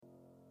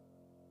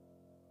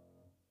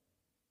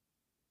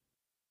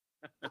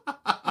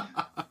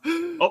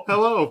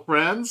Hello,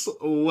 friends.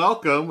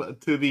 Welcome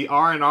to the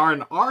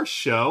R&R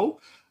show.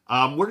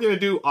 We're going to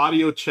do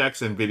audio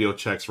checks and video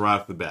checks right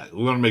off the bat.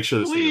 We want to make sure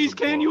this Please,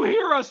 can you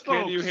hear us,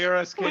 folks? Can you hear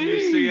us? Can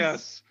Please. you see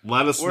us?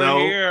 Let us We're know.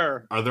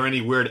 Here. Are there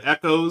any weird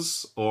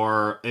echoes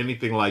or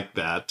anything like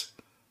that?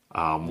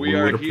 We would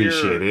are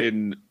appreciate here it.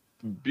 in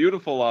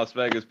beautiful Las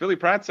Vegas. Billy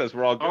Pratt says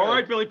we're all good. All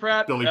right, Billy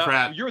Pratt. Billy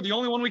Pratt. You're the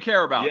only one we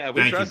care about. Yeah,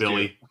 we Thank you, trust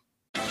Billy.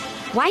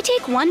 Why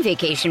take one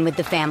vacation with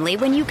the family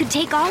when you could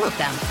take all of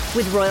them?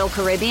 With Royal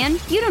Caribbean,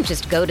 you don't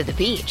just go to the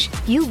beach.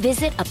 You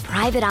visit a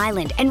private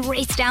island and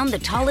race down the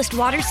tallest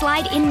water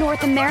slide in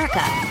North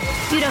America.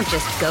 You don't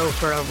just go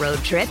for a road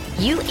trip.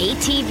 You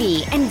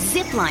ATV and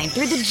zip line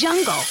through the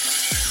jungle.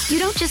 You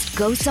don't just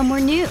go somewhere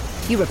new.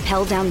 You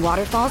rappel down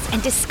waterfalls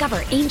and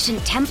discover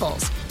ancient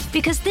temples.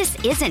 Because this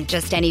isn't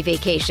just any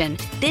vacation.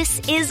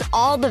 This is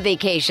all the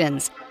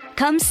vacations.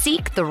 Come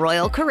seek the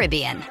Royal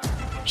Caribbean.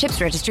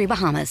 Ships Registry,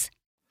 Bahamas.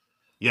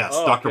 Yes,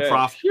 Oh, Dr. okay.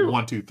 Prof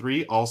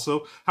 123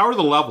 also. How are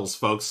the levels,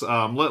 folks?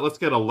 Let's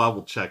get a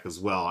level check as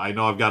well. I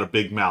know I've got a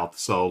big mouth,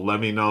 so let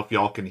me know if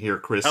y'all can hear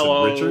Chris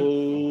Hello. and Richard.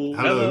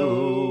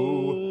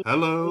 Hello.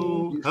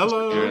 Hello.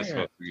 Hello.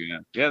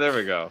 Yeah, there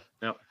we go.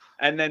 Yep.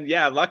 And then,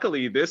 yeah,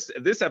 luckily this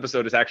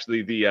episode is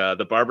actually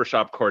the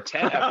Barbershop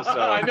Quartet episode.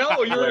 I know,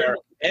 where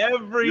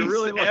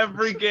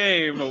every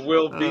game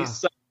will be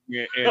sung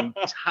in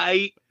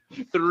tight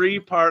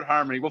 3-part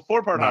harmony. Well,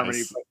 4-part Nice.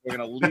 harmony, but we're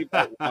going to leave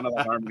out one of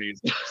the harmonies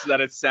so that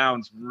it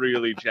sounds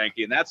really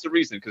janky. And that's the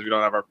reason, because we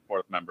don't have our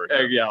fourth member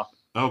here. Yeah.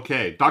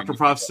 Okay, Dr.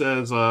 Prof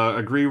says,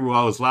 agree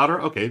Ruel is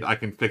louder. Okay, I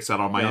can fix that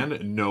on my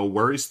end. No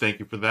worries. Thank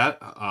you for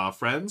that,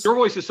 friends. Your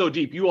voice is so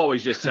deep, you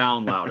always just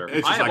sound louder. It's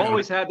just I have not gonna-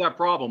 always had that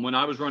problem when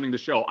I was running the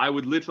show. I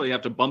would literally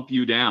have to bump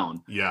you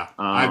down. Yeah,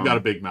 I've got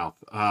a big mouth.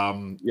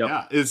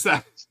 Yeah, is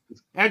that...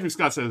 Andrew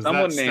Scott says,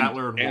 Someone that's named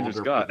Statler and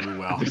Andrew Walder Scott. for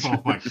Ruel.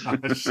 Oh my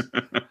gosh.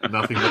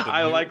 Nothing but the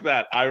I mute. like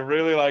that. I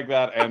really like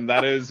that. And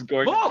that is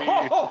going to be...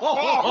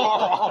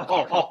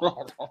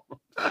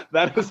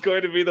 That is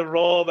going to be the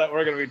role that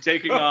we're going to be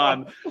taking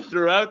on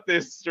throughout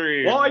this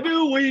stream. Why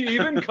do we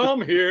even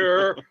come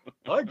here?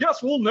 I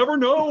guess we'll never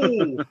know.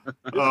 It's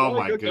Oh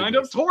like my a kind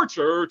of goodness.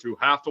 torture to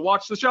have to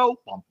watch the show.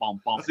 Bum,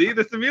 bum, bum. See,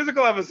 this is a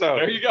musical episode.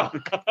 There you go.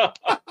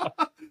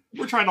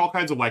 We're trying all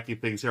kinds of wacky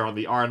things here on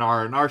the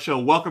R&R show.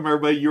 Welcome,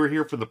 everybody. You're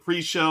here for the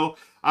pre-show.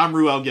 I'm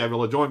Ruel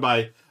Gavrila, joined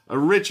by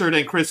Richard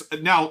and Chris.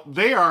 Now,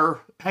 they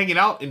are hanging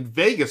out in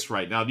Vegas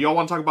right now. Do y'all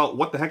want to talk about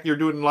what the heck you're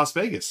doing in Las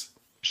Vegas?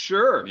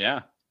 Sure.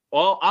 Yeah.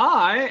 Well,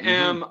 I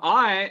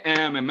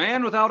am a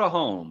man without a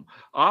home.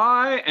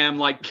 I am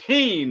like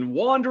Cain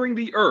wandering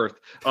the earth,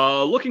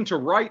 looking to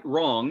right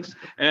wrongs.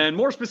 And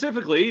more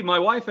specifically, my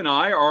wife and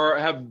I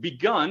have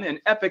begun an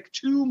epic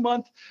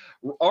 2-month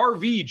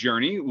RV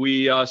journey.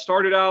 We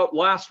started out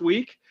last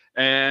week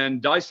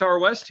and Dice Tower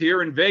West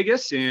here in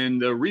Vegas in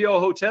the Rio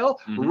Hotel,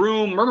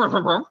 room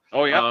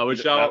Oh, yeah.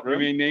 which shall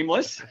remain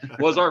nameless,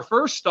 was our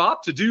first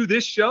stop to do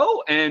this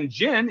show. And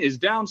Jen is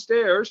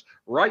downstairs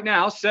right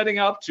now setting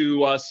up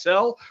to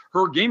sell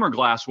her gamer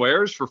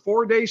glasswares for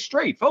 4 days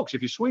straight. Folks,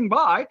 if you swing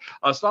by,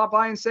 stop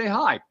by and say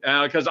hi,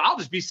 because I'll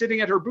just be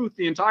sitting at her booth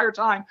the entire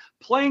time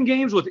playing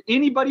games with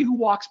anybody who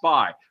walks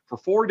by for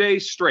 4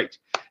 days straight.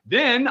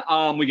 Then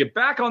we get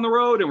back on the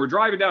road and we're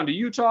driving down to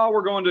Utah.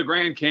 We're going to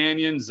Grand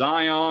Canyon,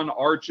 Zion,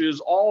 Arches,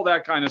 all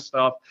that kind of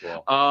stuff.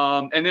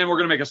 Wow. And then we're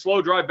going to make a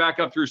slow drive back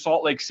up through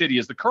Salt Lake City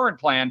is the current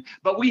plan.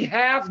 But we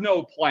have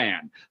no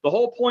plan. The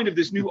whole point of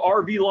this new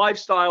RV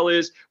lifestyle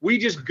is we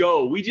just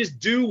go. We just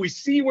do. We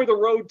see where the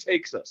road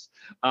takes us.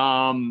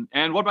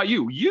 And what about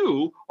you?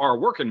 You are a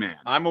working man.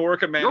 I'm a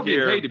working man You're getting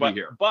here, paid to be but,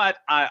 here. but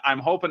I'm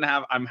hoping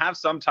to have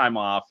some time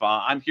off.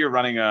 I'm here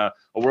running a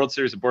World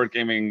Series of Board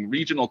Gaming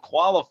regional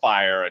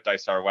qualifier at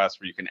Dice Tower West,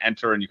 where you can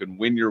enter and you can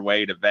win your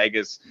way to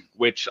Vegas,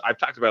 which I've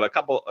talked about a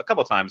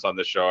couple times on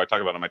this show. I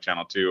talk about it on my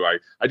channel too.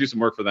 I do some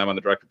work for them on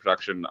the director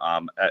production.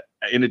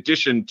 In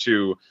addition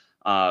to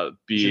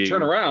being You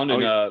turn around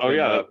and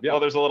Well,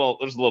 there's a little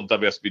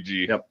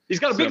WSBG. Yep. He's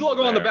got a big symbol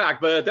logo on the there.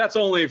 back, but that's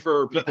only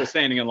for people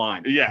standing in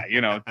line. Yeah,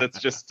 that's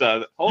just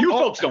You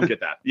folks don't get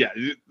that. Yeah,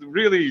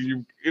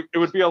 really, it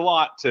would be a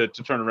lot to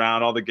turn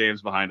around. All the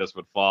games behind us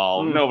would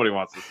fall. Nobody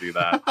wants to see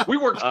that. We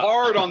worked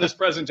hard on this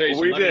presentation.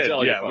 We let me did.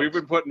 tell you, Yeah, folks. we've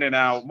been putting in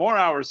more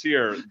hours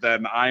here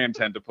than I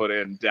intend to put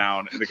in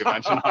down in the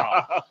convention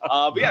hall.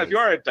 But yeah, if you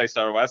are at Dice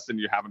Tower West and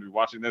you happen to be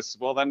watching this,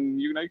 well, then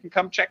you can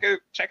come check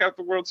out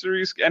the World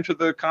Series, enter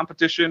the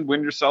competition,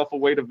 win yourself a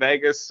way to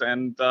Vegas,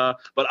 and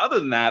but other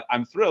than that,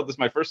 I'm thrilled. This is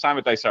my first time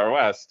at Dice Tower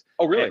West.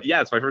 Oh, really? And,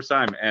 yeah, it's my first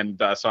time,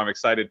 and so I'm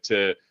excited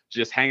to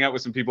just hang out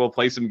with some people,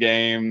 play some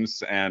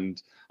games,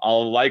 and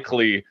I'll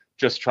likely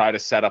just try to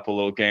set up a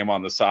little game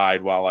on the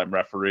side while I'm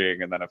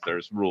refereeing, and then if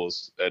there's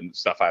rules and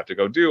stuff I have to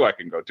go do, I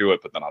can go do it,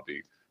 but then I'll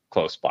be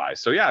close by.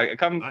 So yeah,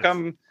 come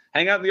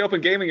hang out in the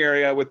open gaming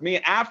area with me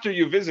after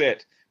you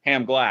visit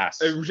Ham Glass.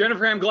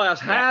 Jennifer Ham Glass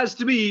has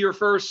to be your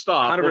first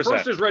stop. 100%. Well,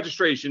 first there's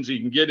registration so you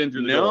can get in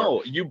through the door.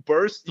 No, you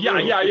burst through.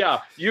 Yeah.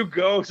 You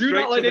go Do straight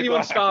not to let the anyone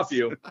glass. stop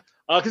you.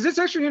 Because it's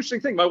actually an interesting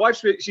thing. My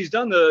wife, she's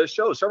done the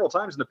show several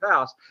times in the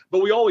past, but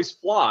we always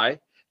fly.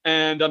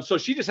 And so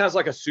she just has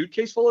like a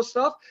suitcase full of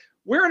stuff.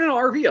 We're in an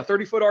RV, a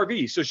 30-foot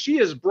RV. So she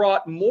has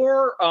brought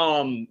more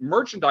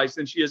merchandise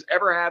than she has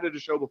ever had at a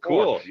show before.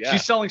 Cool. Yeah.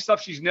 She's selling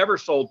stuff she's never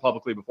sold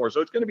publicly before. So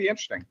it's going to be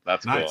interesting.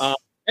 That's Nice. cool.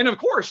 And of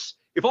course,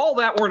 if all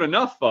that weren't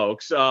enough,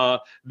 folks,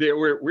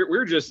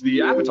 we're just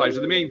the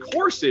appetizer. The main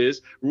course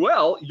is,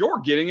 well, you're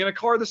getting in a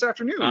car this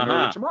afternoon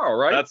or tomorrow,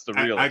 right? That's the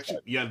real.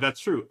 Actually, yeah, that's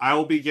true. I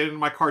will be getting in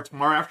my car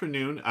tomorrow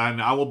afternoon,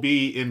 and I will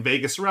be in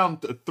Vegas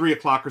around 3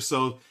 o'clock or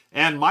so.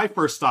 And my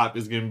first stop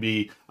is going to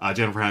be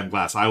Jennifer Hand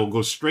Glass. I will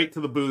go straight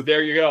to the booth.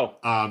 There you go.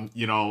 And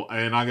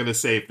I'm going to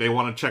say if they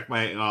want to check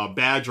my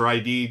badge or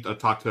ID,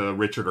 talk to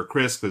Richard or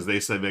Chris because they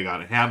said they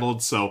got it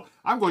handled. So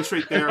I'm going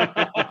straight there.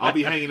 I'll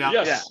be hanging out.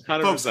 Yes, Yeah,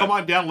 100%. Folks, come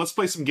on down. Let's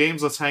play some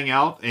games. Let's hang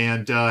out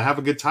and have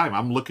a good time.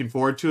 I'm looking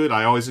forward to it.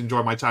 I always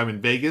enjoy my time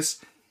in Vegas.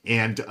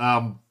 And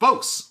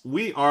folks,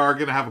 we are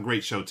going to have a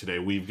great show today.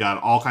 We've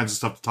got all kinds of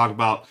stuff to talk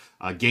about,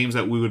 games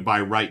that we would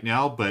buy right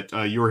now. But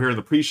you were here in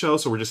the pre-show,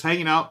 so we're just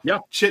hanging out,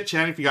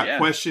 chit-chatting. If you got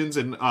questions,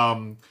 and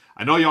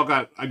I know y'all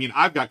got. I mean,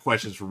 I've got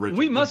questions for Richard.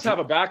 We must have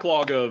a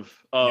backlog of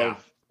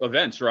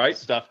events, right?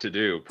 Stuff to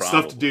do. Probably.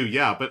 Stuff to do,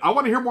 yeah. But I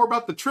want to hear more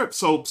about the trip.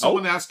 So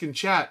someone asked in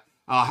chat,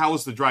 how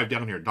was the drive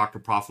down here? Dr.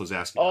 Prof was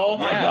asking. Oh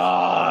my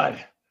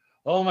God.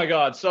 Oh my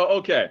God. So,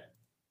 okay.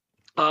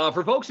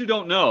 For folks who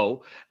don't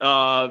know,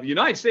 the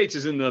United States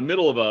is in the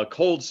middle of a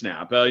cold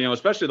snap,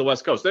 especially the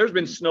West Coast. There's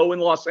been snow in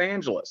Los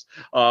Angeles,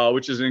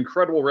 which is an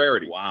incredible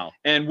rarity. Wow.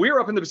 And we're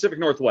up in the Pacific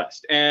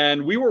Northwest.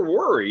 And we were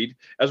worried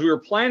as we were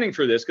planning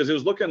for this because it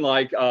was looking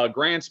like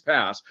Grants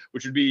Pass,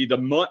 which would be the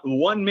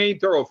one main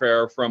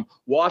thoroughfare from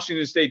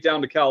Washington State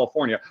down to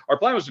California. Our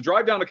plan was to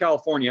drive down to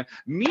California,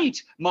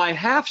 meet my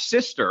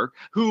half-sister,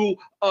 who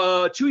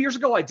 2 years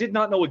ago I did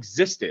not know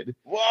existed.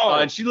 Whoa.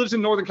 And she lives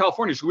in Northern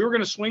California. So we were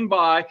going to swing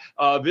by,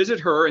 visit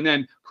her, and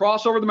then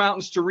cross over the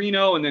mountains to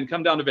Reno and then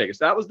come down to Vegas.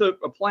 That was the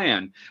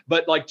plan.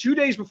 But like 2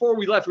 days before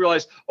we left, we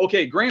realized,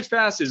 okay, Grants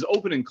Pass is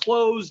open and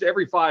closed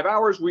every 5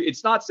 hours.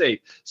 It's not safe.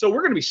 So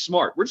we're going to be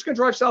smart. We're just going to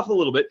drive south a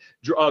little bit,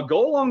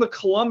 go along the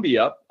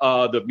Columbia,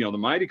 the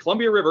mighty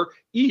Columbia River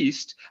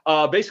east,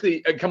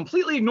 basically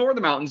completely ignore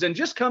the mountains and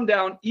just come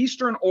down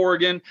eastern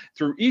Oregon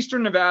through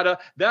eastern Nevada.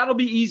 That'll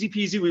be easy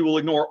peasy. We will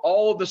ignore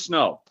all of the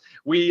snow.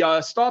 We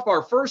stop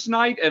our first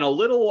night and a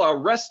little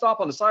rest stop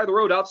on the side of the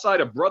road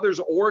outside of Brothers,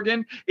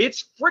 Oregon.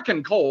 It's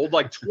freaking cold,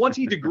 like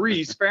 20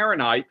 degrees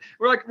Fahrenheit.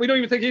 We're like, we don't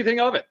even think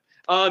anything of it.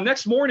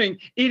 Next morning,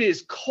 it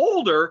is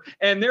colder,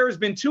 and there has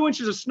been 2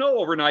 inches of snow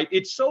overnight.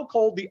 It's so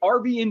cold, the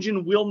RV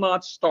engine will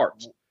not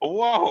start.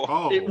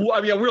 Whoa.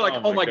 We're like,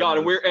 oh my God.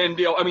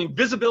 And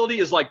visibility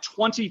is like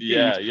 20 feet.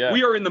 Yeah.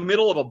 We are in the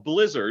middle of a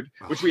blizzard,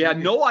 which we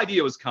had no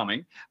idea was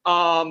coming.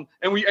 And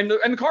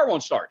the car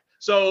won't start.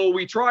 So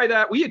we try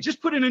that. We had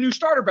just put in a new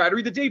starter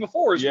battery the day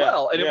before as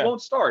well, and it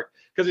won't start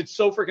because it's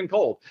so freaking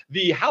cold.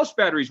 The house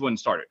batteries wouldn't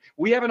start it.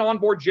 We have an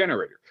onboard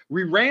generator.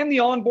 We ran the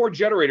onboard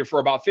generator for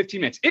about 15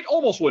 minutes. It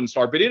almost wouldn't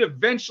start, but it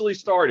eventually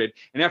started.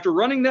 And after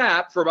running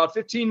that for about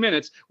 15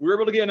 minutes, we were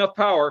able to get enough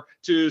power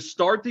to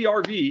start the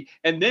RV.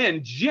 And then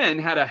Jen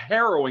had a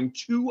harrowing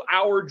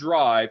 2-hour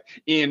drive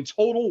in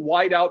total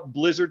whiteout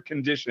blizzard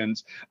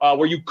conditions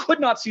where you could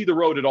not see the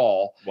road at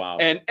all. Wow.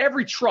 And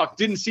every truck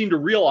didn't seem to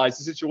realize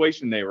the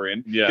situation they were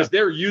in because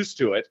they're used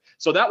to it.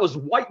 So that was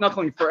white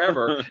knuckling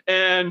forever.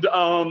 And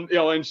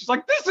and she's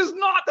like, this was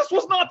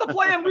not the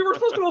plan. We were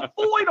supposed to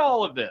avoid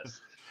all of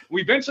this.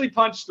 We eventually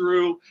punched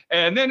through,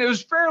 and then it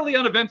was fairly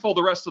uneventful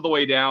the rest of the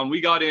way down. We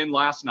got in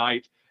last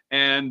night,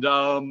 and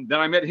then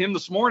I met him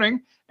this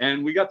morning,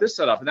 and we got this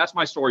set up. And that's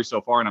my story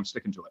so far, and I'm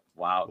sticking to it.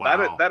 Wow.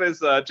 That is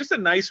just a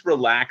nice,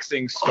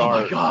 relaxing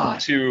start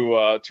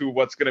to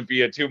what's going to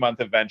be a 2-month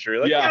adventure.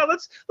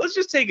 Let's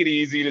just take it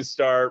easy to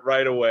start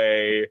right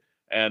away.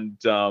 And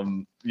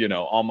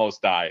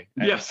almost die.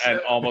 And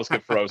almost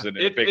get frozen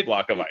in a big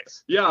block of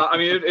ice. Yeah,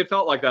 it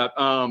felt like that.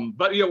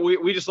 But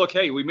we just look,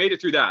 hey, we made it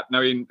through that.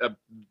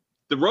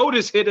 The road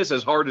has hit us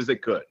as hard as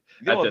it could.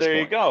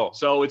 You go.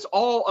 So it's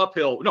all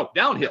uphill. No,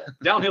 downhill.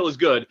 Downhill is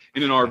good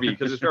in an RV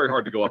because it's very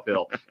hard to go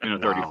uphill in a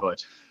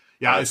 30-foot.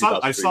 Yeah, I saw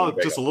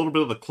just a little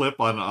bit of the clip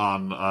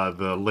on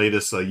the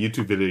latest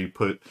YouTube video you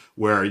put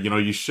where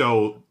you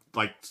show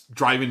like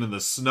driving in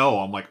the snow.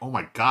 I'm like, oh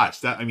my gosh,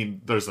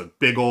 there's a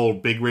big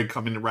rig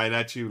coming right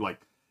at you. Like,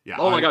 yeah.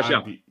 Oh my gosh,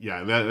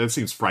 that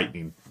seems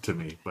frightening to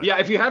me. But yeah,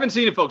 if you haven't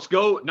seen it, folks,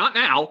 go, not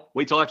now,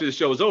 wait till after the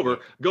show is over,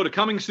 go to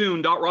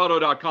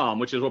comingsoon.rahdo.com,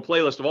 which is a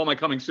playlist of all my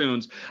coming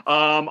soons.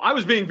 I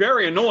was being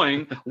very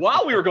annoying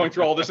while we were going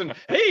through all this, and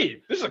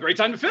hey, this is a great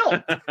time to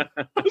film.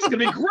 This is going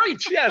to be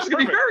great. Yeah, it's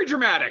going to be very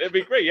dramatic. It'd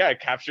be great. Yeah,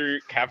 capture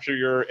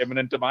your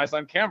imminent demise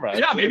on camera.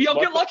 Yeah, maybe I'll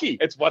get lucky.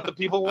 It's what the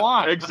people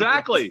want.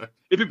 Exactly.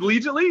 If it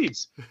bleeds, it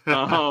leads.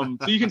 So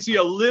you can see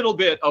a little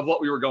bit of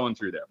what we were going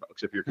through there,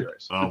 folks, if you're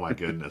curious. Oh my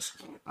goodness.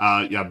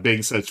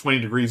 Bing says 20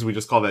 degrees. We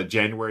just call that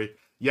January.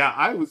 Yeah,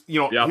 I was,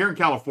 here in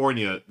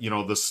California,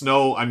 the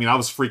snow, I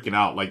was freaking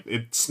out. Like,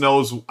 it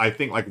snows, I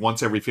think, like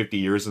once every 50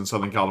 years in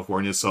Southern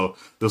California. So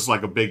this is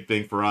like a big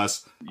thing for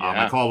us.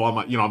 I call all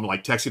my, I'm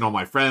like texting all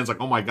my friends, like,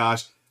 oh my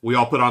gosh, we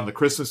all put on the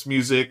Christmas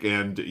music,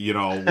 and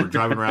we're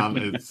driving around.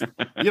 It's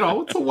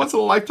it's a once in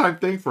a lifetime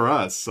thing for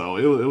us. So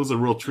it was a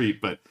real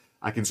treat. But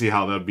I can see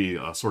how that'd be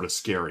sort of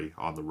scary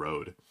on the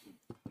road.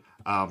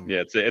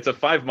 Yeah, it's a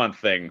 5-month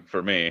thing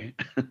for me.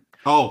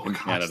 Oh,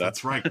 gosh,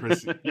 that's right,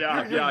 Chris.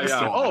 Yeah.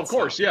 Oh, of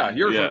course, yeah.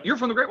 You're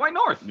from the Great White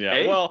North. Yeah.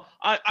 Eh? Well,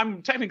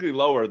 I'm technically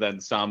lower than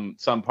some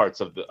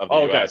parts of the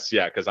okay. US.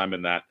 Yeah, because I'm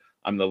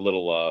the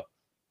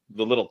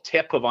little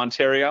tip of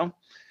Ontario,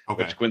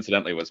 which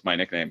coincidentally was my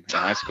nickname in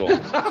high school.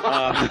 But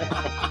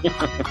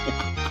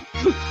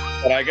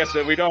I guess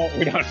that we don't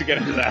have to get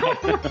into that.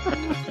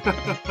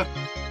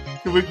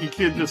 Kabuki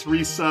Kid just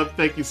resub.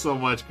 Thank you so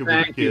much,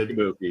 Kabuki Kid.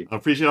 Kabuki.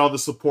 Appreciate all the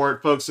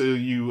support, folks.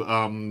 You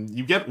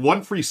get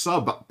 1 free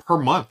sub per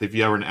month if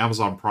you are an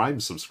Amazon Prime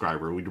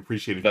subscriber. We'd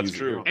appreciate it. That's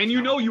true. And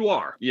you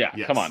are. Yeah,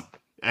 yes. Come on.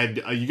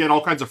 And you get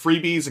all kinds of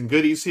freebies and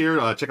goodies here.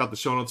 Check out the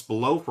show notes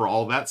below for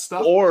all that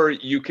stuff. Or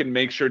you can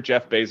make sure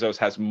Jeff Bezos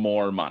has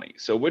more money.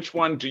 So which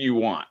one do you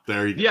want?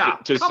 There you go. Yeah,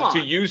 to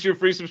use your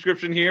free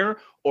subscription here,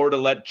 or to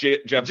let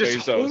Jeff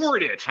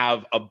Bezos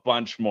have a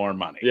bunch more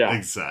money? Yeah,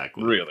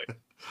 exactly. Really.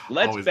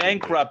 Let's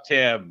bankrupt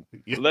him.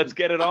 Yeah. Let's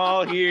get it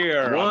all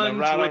here. One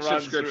Twitch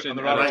subscription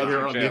right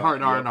here on the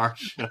R&R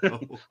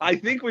show. I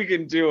think we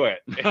can do it.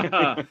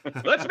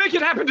 Let's make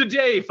it happen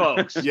today,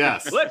 folks.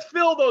 Yes. Let's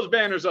fill those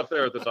banners up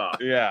there at the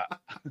top. Yeah.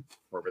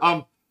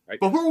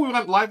 Before we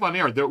went live on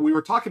air, we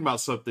were talking about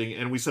something,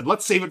 and we said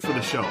let's save it for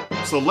the show.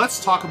 So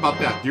let's talk about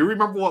that. Do you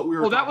remember what we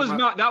were? Well, that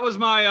was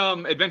my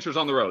adventures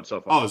on the road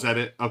so far. Oh, is that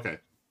it? Okay.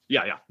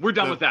 Yeah. We're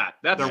done with that.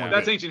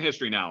 That's ancient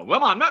history now.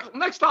 Come on,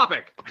 next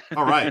topic.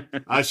 All right.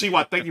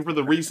 Shiwat, thank you for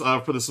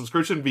the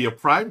subscription via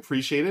Prime.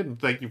 Appreciate it. And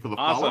thank you for the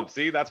follow. Awesome.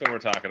 See, that's what we're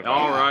talking about.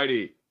 All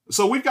righty.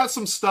 So we've got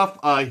some stuff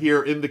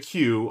here in the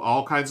queue.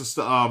 All kinds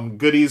of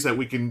goodies that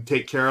we can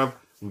take care of.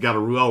 We've got a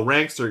Ruel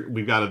Ranks.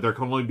 We've got There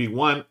Can Only Be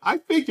One. I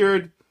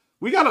figured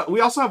we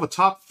also have a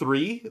top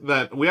 3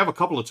 that we have a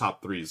couple of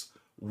top 3s.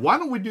 Why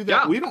don't we do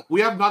that? Yeah.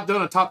 We have not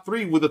done a top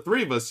 3 with the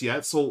 3 of us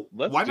yet. So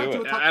why not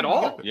do a top 3 at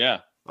all? together? Yeah.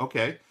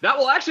 Okay. That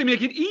will actually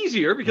make it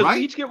easier because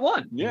we each get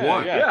one.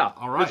 Yeah.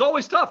 All right. It's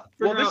always tough.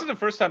 Well, this is the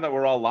first time that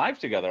we're all live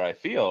together, I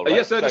feel. Right?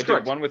 Yes, that is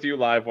correct. One with you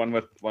live, one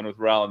with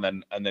Rel,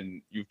 and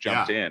then you've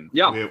jumped in.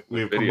 Yeah.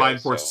 We have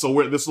combined forces. So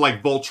this is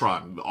like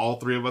Voltron. All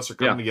 3 of us are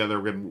coming together.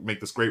 We're going to make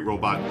this great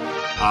robot.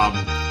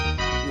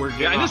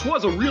 And this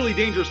was a really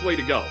dangerous way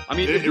to go. I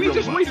mean, if we really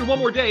just waited one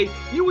more day,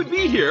 you would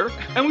be here,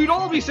 and we'd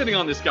all be sitting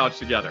on this couch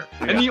together.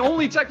 Yeah. And the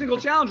only technical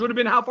challenge would have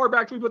been how far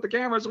back do we put the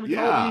camera so we could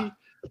all be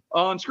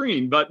on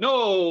screen. But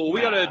no, we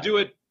got to do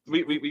it.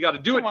 We got to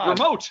do it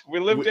remote.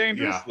 We live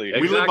dangerously. Yeah.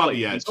 Exactly. We live on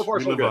the edge. So far,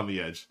 we live on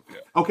the edge. Yeah.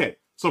 Okay.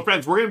 So,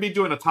 friends, we're going to be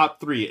doing a top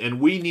 3, and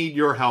we need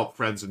your help,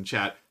 friends in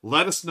chat.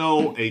 Let us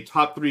know a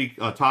top 3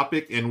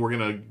 topic, and we're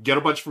going to get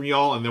a bunch from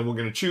y'all, and then we're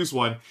going to choose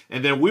one,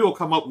 and then we will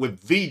come up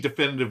with the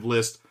definitive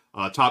list,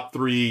 top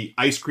 3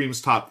 ice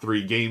creams, top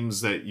 3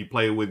 games that you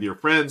play with your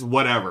friends,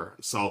 whatever.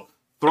 So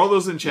throw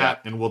those in chat,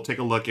 and we'll take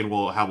a look, and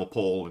we'll have a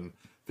poll and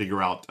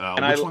figure out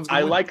which one's going to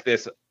win. Like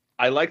this.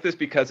 I like this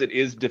because it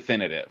is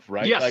definitive,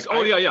 right? Yes. Like,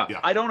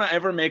 I don't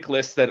ever make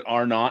lists that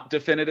are not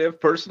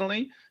definitive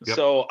personally. Yep.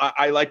 So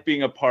I like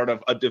being a part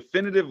of a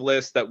definitive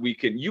list that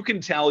you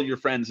can tell your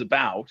friends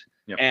about,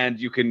 and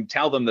you can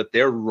tell them that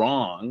they're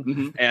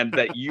wrong, and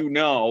that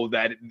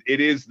that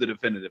it is the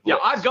definitive list.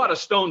 Yeah, I've got a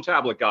stone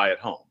tablet guy at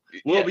home.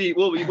 We'll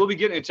be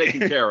getting it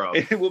taken care of.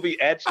 It will be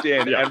etched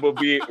in and will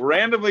be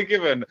randomly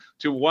given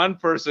to one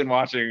person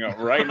watching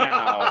right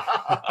now.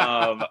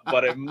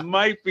 But it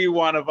might be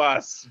one of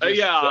us.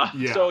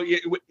 So,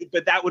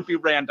 but that would be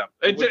random.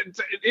 It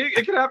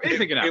could have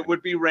anything. Can happen. It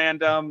would be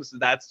random. So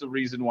that's the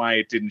reason why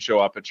it didn't show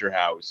up at your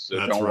house. So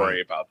don't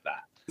worry about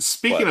that.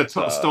 Speaking of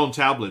stone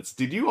tablets,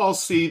 did you all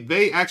see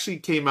they actually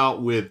came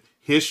out with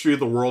History of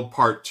the World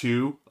Part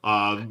 2?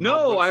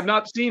 No, I have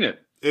not seen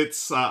it.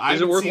 It's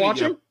is it worth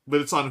watching? But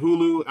it's on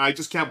Hulu. I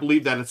just can't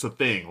believe that it's a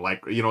thing.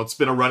 Like, it's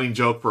been a running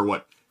joke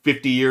for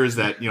 50 years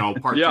that,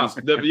 part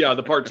 2.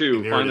 The part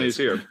 2 finally is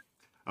here.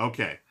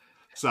 Okay.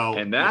 So,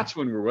 and that's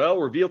when Ruel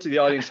revealed to the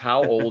audience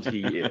how old he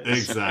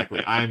is.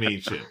 Exactly. I'm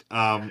ancient.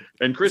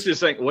 And Chris is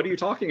saying, what are you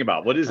talking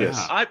about? What is this?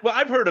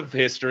 I've heard of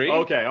history.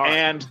 Okay. All right.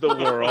 And the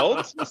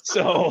world.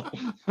 So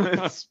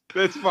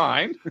it's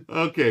fine.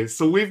 Okay.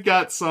 So we've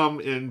got some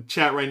in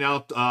chat right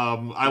now.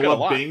 I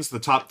love Bing's the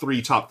top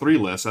 3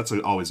 list. That's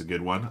always a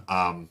good one.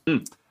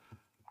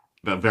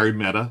 Very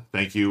meta.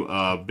 Thank you,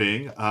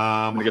 Bing.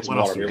 I'm gonna get some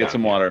water. Get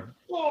some water.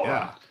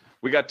 Yeah.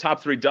 We got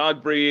top 3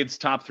 dog breeds,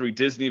 top 3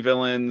 Disney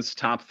villains,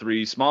 top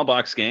 3 small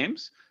box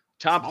games,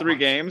 top 3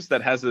 games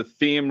that has a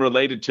theme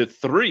related to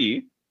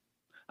 3.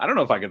 I don't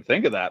know if I can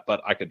think of that,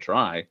 but I could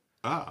try.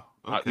 Oh,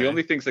 okay. The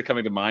only things that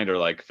come to mind are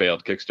like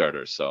failed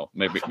Kickstarters, so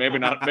maybe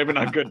not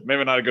good,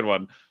 maybe not a good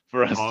one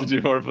for us to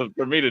do or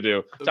for me to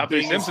do. Top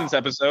 3 Simpsons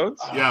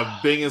episodes. Yeah,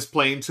 Bing is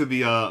playing to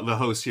the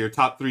host here.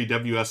 Top 3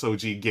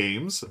 WSOG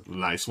games.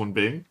 Nice one,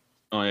 Bing.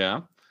 Oh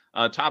yeah.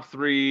 Top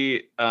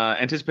 3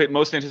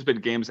 most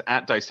anticipated games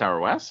at Dice Tower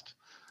West.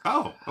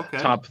 Oh, okay.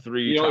 Top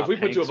 3. If we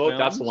put to a vote,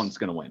 that's the one that's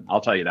going to win.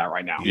 I'll tell you that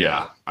right now.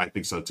 Yeah, I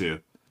think so too.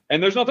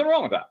 And there's nothing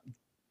wrong with that.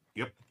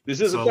 Yep.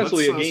 This is So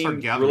essentially a let's, start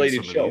gathering game-related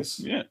some of show. these.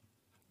 Yeah.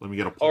 Let me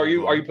get a poll. Are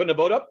you going. putting a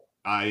vote up?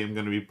 I am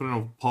going to be putting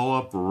a poll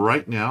up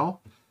right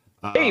now.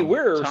 Hey,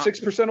 we're top-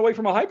 6% away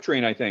from a hype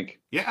train, I think.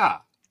 Yeah.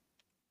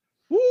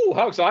 Woo,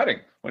 how exciting.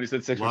 When he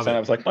said 6%, Love it. I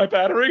was like, my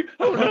battery?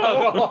 Oh,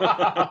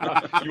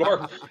 no. You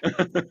are.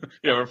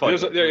 Yeah, we're fine.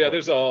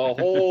 There's a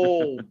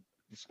whole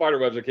spider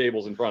webs of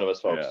cables in front of us,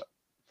 folks. Yeah.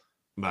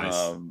 Nice.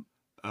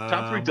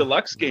 Top 3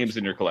 deluxe games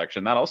in your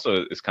collection. That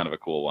also is kind of a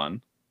cool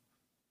one.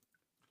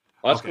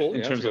 Well, that's Okay. cool. In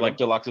Yeah, terms that's of a like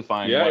good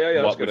deluxifying, Yeah, what, yeah,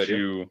 that's what a good would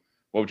idea.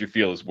 what would you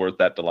feel is worth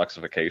that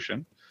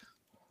deluxification?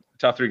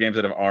 Top 3 games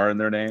that have R in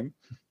their name.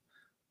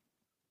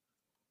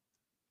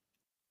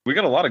 We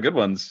got a lot of good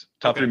ones.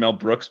 Top Okay. 3 Mel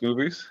Brooks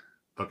movies.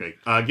 Okay.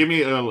 Give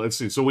me. Let's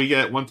see. So we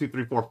get 1, 2,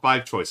 3, 4,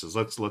 5 choices.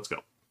 Let's go.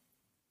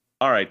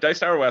 All right, Dice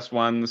Tower West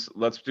ones.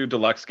 Let's do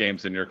deluxe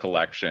games in your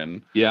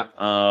collection. Yeah.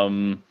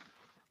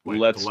 Wait,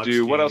 Let's deluxe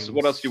do what else? What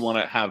games. else do you want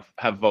to have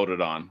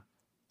voted on?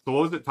 So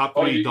what was it? Top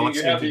Oh, 3 you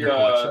deluxe have games in the your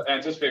collection?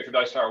 anticipate for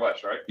Dice Tower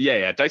West, right?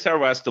 Yeah, Dice Tower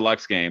West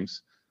deluxe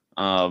games.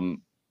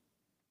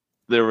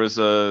 There was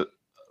a.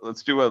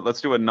 Let's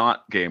do a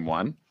not game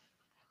one.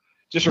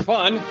 Just for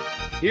fun,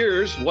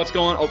 here's what's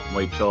going on. Oh,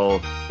 wait till.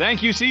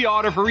 Thank you, Sea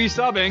Otter, for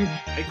resubbing.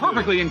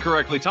 Perfectly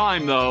incorrectly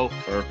timed, though.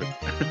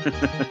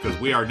 Perfect. Because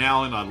we are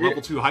now in a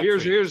level 2 hype. train.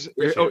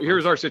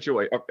 Here's our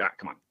situation. Oh,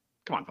 come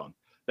on, phone.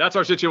 That's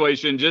our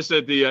situation. Just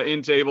at the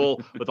end table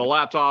with a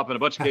laptop and a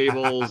bunch of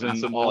cables and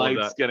Some all of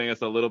lights that. getting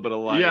us a little bit of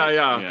light.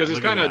 Yeah, because it's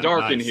Look at kind of that.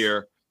 dark in Nice.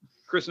 here.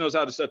 Chris knows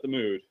how to set the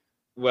mood.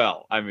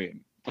 Well, I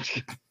mean,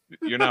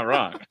 you're not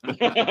wrong.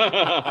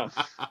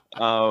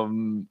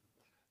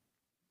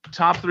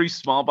 Top 3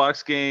 small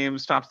box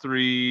games. Top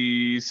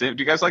 3. Do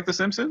you guys like The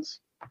Simpsons?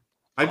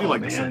 I do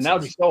like the man, Simpsons. that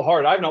would be so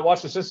hard. I have not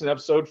watched the Simpsons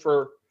episode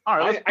for. All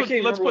right, I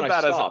can't let's remember put when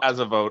I that stopped. as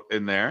a vote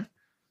in there.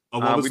 Oh,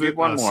 what was we it? need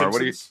one more. What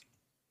do you- Simpsons?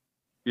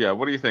 Yeah,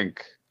 what do you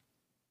think,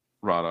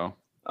 Rado?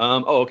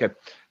 Okay.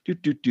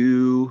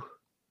 Do.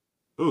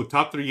 Ooh,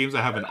 top 3 games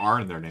that have an R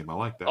in their name. I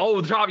like that.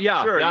 Oh, the top.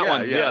 Yeah, Sure, that yeah,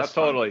 one. yeah, Yes, that's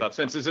fine. totally. That's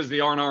Since this is the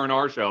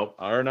R&R show,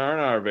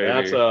 R&R, baby.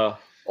 that's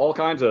all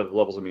kinds of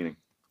levels of meaning.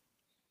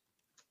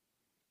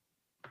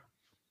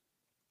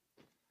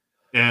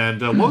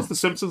 And what was the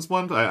Simpsons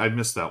one? I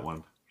missed that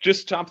one.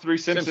 Just top 3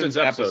 Simpsons, Simpsons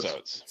episodes.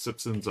 episodes.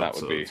 Simpsons That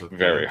would be episodes. Okay.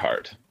 very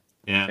hard.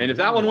 And And if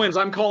that one wins,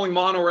 I'm calling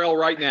monorail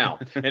right now.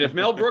 And if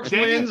Mel Brooks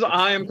Dang it. wins,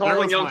 I am There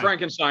calling was Young mine.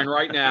 Frankenstein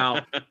right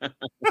now.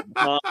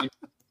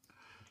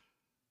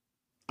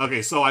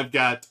 Okay, so I've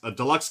got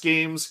deluxe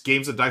games,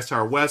 games at Dice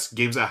Tower West,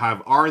 games that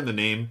have R in the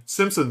name,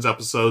 Simpsons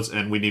episodes,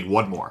 and we need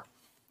one more.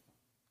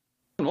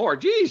 More,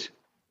 geez.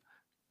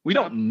 We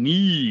don't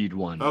need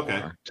one Okay.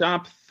 more.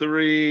 Top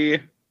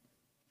 3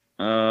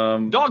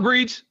 Dog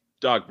breeds.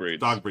 dog breeds.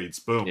 Dog breeds,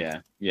 boom.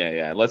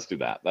 Yeah. Let's do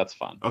that. That's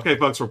fun. Okay,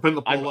 folks, we're putting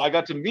the poll I up.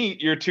 got to meet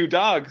your 2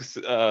 dogs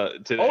today.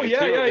 Oh, yeah,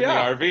 too, yeah, in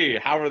yeah. the RV.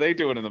 How are they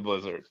doing in the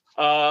blizzard?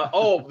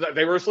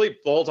 They were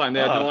asleep the whole time.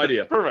 They had no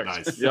idea. Perfect.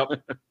 Nice. Yep.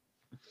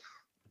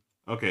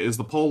 Okay, is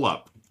the poll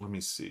up? Let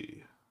me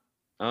see.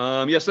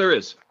 Yes, there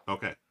is.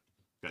 Okay,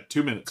 got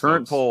 2 minutes.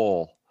 Current folks.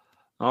 poll.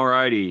 All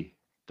righty.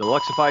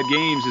 Deluxified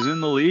Games is in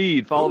the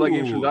lead, followed by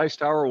games from Ooh. Dice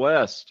Tower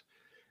West.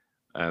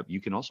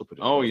 You can also put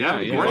it. Oh, Yeah,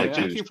 Yeah, great. yeah.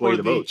 Thank you Sway for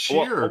the the votes.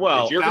 cheer.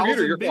 Well, it's your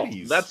computer, your 1,000 fault.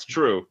 biddies. That's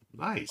true.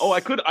 Nice. Oh,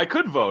 I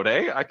could vote,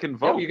 eh? I can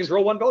vote. You can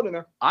throw one vote in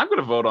there. I'm going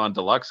to vote on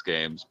deluxe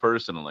games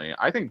personally.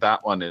 I think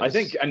that one is. I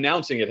think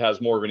announcing it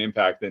has more of an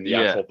impact than the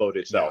Yeah. actual vote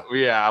itself.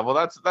 Yeah. Well,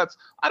 that's.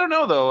 I don't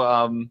know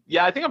though.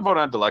 Yeah, I think I'm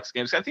voting on deluxe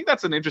games. I think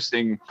that's an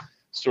interesting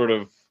sort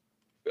of.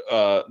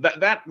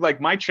 That like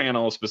my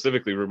channel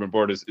specifically, Ruben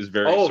Board is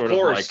very Oh, sort of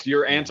course. of like.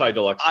 You're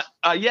anti-deluxe.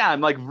 Yeah, I'm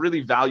like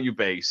really value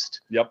based.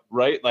 Yep.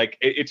 Right. Like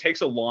it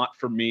takes a lot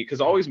for me because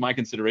always my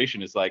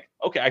consideration is like,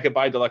 okay, I could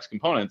buy deluxe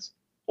components,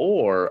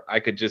 or I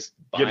could just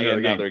buy Get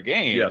another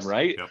game. Yes.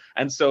 Right. Yep.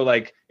 And so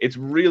like it's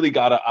really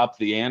got to up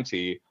the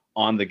ante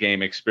on the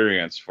game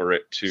experience for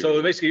it to.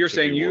 So basically, you're to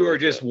saying be you are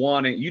worth just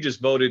it. you just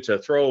voted to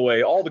throw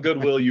away all the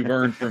goodwill you've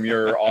earned from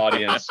your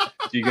audience so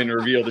you can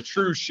reveal the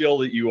true shill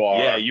that you are.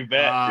 Yeah, you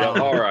bet. Wow.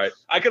 Yeah, all right.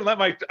 I can let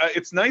my.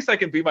 It's nice I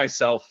can be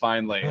myself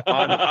finally.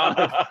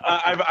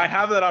 I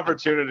have that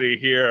opportunity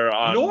here.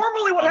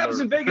 Normally, what on happens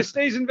the- in Vegas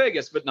stays in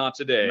Vegas, but not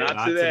today.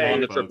 Not today,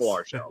 on the folks. Triple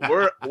R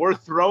show. We're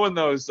throwing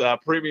those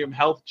premium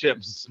health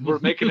chips. We're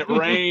making it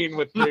rain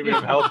with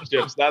premium health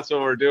chips. That's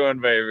what we're doing,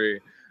 baby.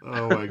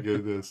 Oh my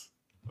goodness,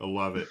 I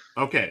love it.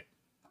 Okay.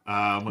 Oh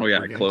yeah, we're I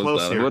getting closed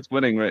close that. here. What's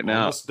winning right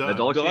now? Almost done.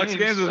 The Deluxe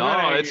Games is Oh,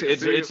 winning. it's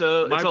See,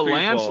 a my people.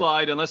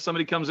 landslide unless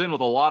somebody comes in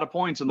with a lot of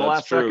points in the That's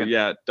last true. second.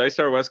 Yeah, Dice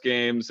Tower West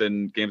games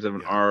and games that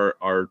Yeah.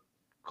 are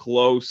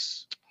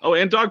close. Oh,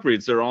 and dog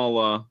breeds. They're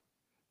all.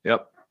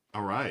 Yep.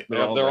 All right.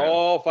 They're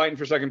all fighting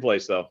for second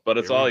place, though. But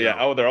it's Here we all go.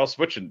 Oh, they're all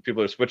switching.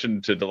 People are switching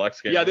to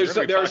deluxe games. Yeah,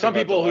 there are some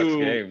people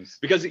who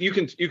because you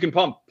can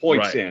pump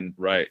points in.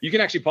 Right. You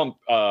can actually pump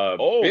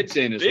bits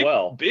in as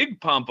well. Big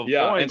pump of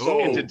Yeah, points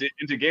and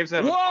into games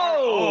that have.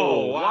 Whoa!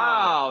 Oh,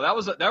 Wow, that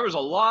was a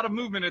lot of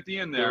movement at the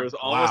end there. There was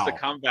almost a Wow.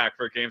 comeback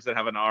for games that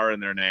have an R in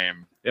their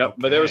name. Yep,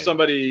 but there was Okay.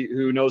 somebody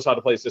who knows how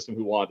to play a system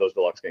who wanted those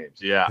deluxe games.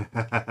 Yeah.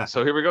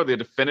 So here we go. The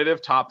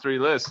definitive top 3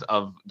 list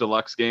of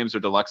deluxe games or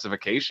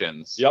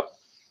deluxeifications. Yep.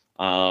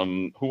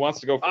 Who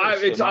wants to go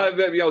first?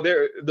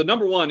 The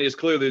number one is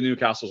clearly the new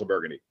Castles of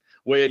Burgundy,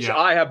 which Yeah.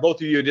 I have both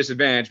of you at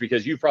disadvantage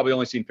because you've probably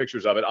only seen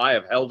pictures of it. I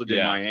have held it in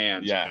Yeah. my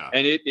hands, Yeah.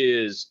 and it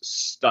is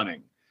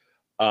stunning.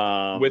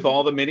 With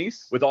all the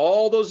minis? with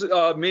all those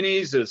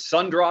minis, the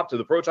sun dropped to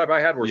the prototype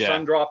I had were Yeah.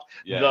 sun dropped.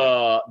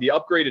 Yeah. The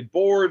upgraded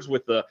boards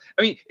with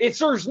it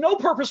serves no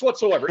purpose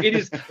whatsoever. It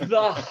is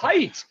the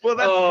height Well,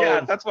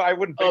 that's why I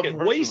wouldn't pick of it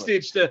personally.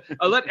 wastage to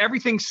let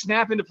everything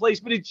snap into place,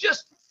 but it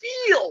just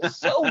feels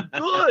so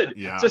good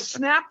Yeah. to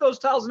snap those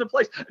tiles into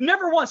place.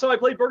 Never once have I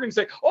played Burgundy and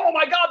say, "Oh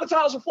my God, the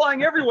tiles are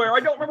flying everywhere. I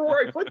don't remember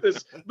where I put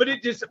this." But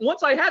it just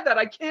once I had that,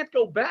 I can't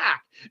go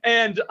back.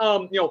 And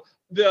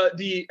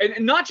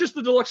and not just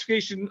the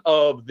deluxification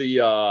of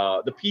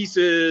the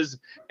pieces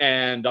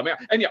and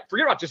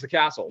forget about just the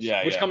castles,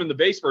 which come in the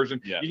base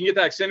version. Yeah. You can get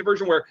that extended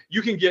version where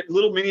you can get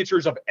little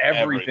miniatures of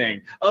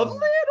everything. Of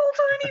little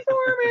tiny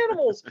farm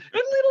animals and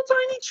little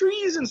tiny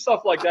trees and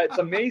stuff like that. It's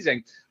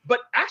amazing.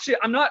 But actually,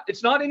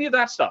 it's not any of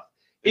that stuff.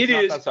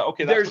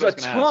 There's a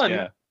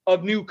ton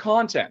of new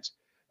content.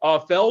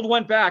 Feld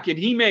went back and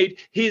he made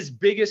his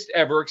biggest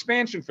ever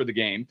expansion for the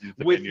game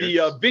with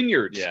the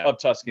vineyards of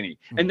Tuscany.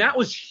 And that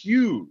was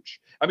huge.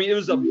 I mean, it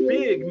was a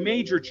big,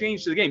 major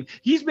change to the game.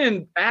 He's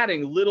been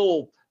adding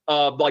little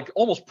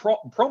almost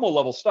promo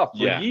level stuff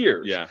for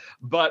years. Yeah.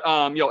 But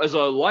as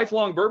a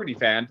lifelong Burgundy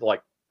fan,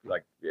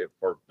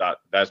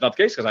 that's not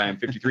the case because I am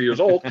 53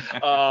 years old.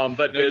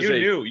 But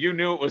you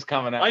knew it was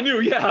coming out. I knew,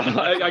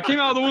 yeah. I came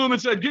out of the womb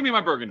and said, "Give me my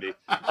Burgundy."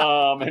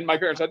 And my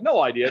parents had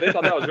no idea. They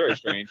thought that was very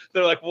strange.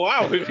 They're like,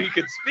 "Wow, he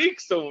could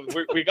speak, so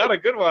we got a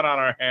good one on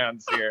our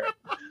hands here."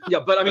 Yeah,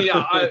 but I mean,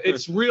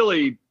 it's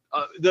really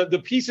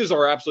the pieces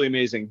are absolutely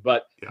amazing.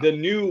 But the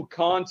new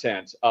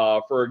content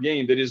for a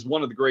game that is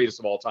one of the greatest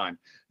of all time,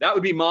 that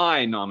would be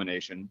my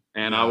nomination,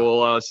 and I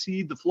will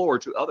cede the floor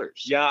to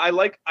others. Yeah, I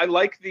like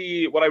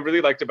what I really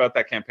liked about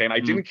that campaign. I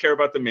didn't care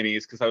about the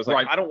minis because I was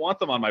like, I don't want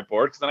them on my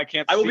board because then I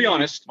can't. I will be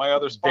honest, my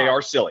other spot. They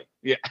are silly.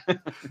 Yeah,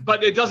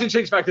 but it doesn't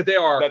change the fact that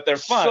they're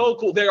fun. So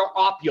cool. They are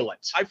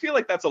opulent. I feel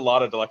like that's a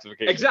lot of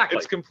deluxification. Exactly,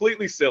 it's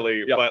completely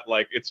silly, but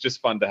it's just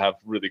fun to have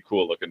really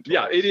cool looking toys.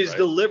 Yeah, it is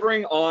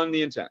delivering on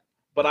the intent.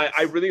 But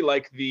I really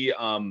like the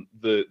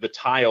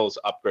tiles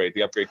upgrade,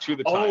 the upgrade to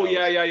the tiles. Oh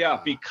yeah.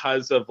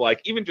 Because of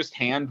even just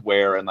hand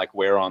wear and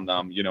wear on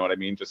them, you know what I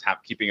mean? Just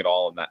keeping it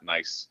all in that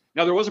nice.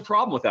 Now there was a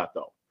problem with that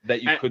though.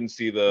 That you couldn't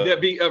see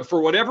the. For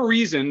whatever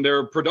reason,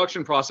 their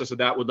production process of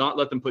that would not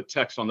let them put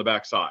text on the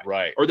back side.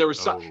 Right. Or there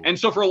was and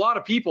so for a lot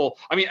of people,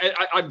 I mean,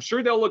 I'm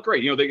sure they'll look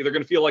great. They're going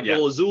to feel like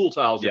little Azul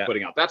tiles you're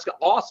putting out. That's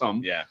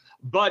awesome. Yeah.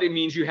 But it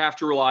means you have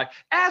to rely,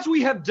 as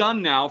we have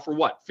done now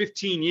for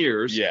 15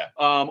 years. Yeah.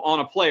 On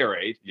a player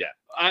aid. Yeah.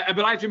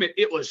 But I have to admit,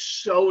 it was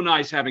so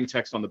nice having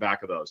text on the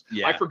back of those.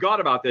 Yeah. I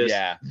forgot about this.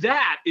 Yeah.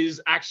 That is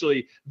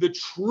actually the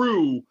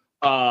true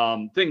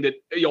thing that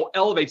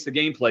elevates the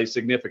gameplay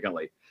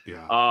significantly.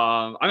 Yeah.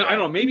 I don't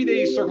know. Maybe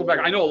they circle back.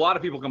 I know a lot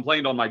of people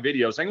complained on my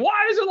video saying,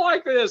 "Why is it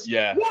like this?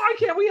 Yeah. Why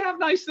can't we have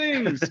nice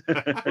things?"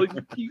 Well,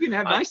 you can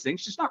have nice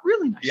things, just not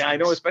really nice. Yeah, things.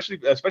 I know, especially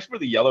for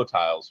the yellow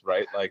tiles,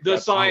 right? The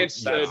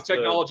science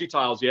technology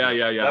tiles.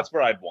 Yeah. That's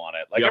where I'd want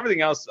it. Everything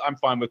else, I'm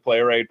fine with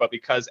player aid, but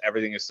because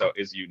everything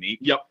is unique.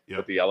 Yep.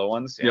 With the yellow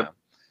ones. Yeah. Yep.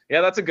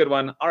 Yeah, that's a good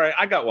one. All right,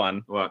 I got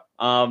one. What?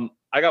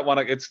 I got one.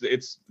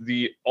 It's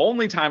the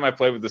only time I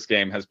played with this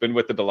game has been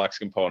with the deluxe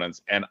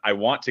components, and I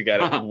want to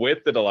get it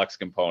with the deluxe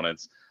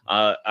components.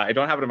 I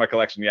don't have it in my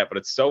collection yet, but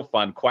it's so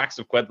fun. Quacks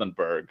of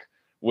Quedlinburg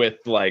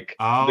with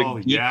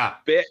the geek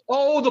bit.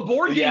 Oh, the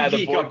board game geek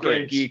the board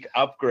game geek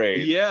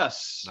upgrade.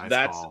 Yes, nice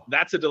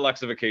that's a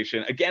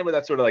deluxeification again with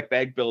that sort of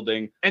bag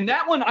building. And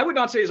that one I would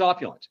not say is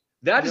opulent.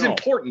 That is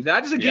important.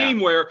 That is a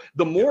game where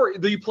the more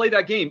that you play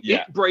that game,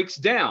 it breaks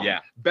down. Yeah.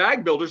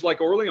 Bag builders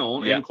like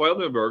Orleans and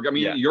Quedlinburg, I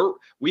mean,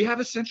 we have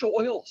essential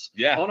oils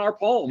on our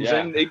palms,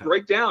 and they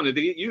break down and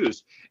they get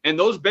used. And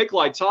those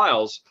Bakelite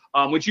tiles,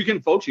 which you can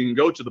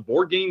go to the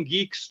Board Game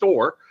Geek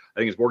store. I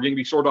think it's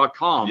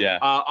BoardGameGeekStore.com. Yeah.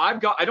 I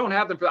don't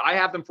have them I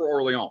have them for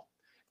Orleans,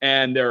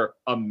 and they're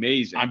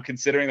amazing. I'm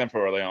considering them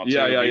for Orleans.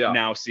 Yeah.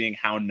 Now seeing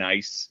how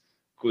nice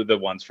the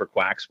ones for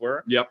Quacks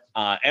were. Yep.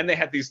 And they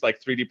had these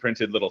 3D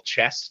printed little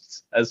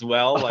chests as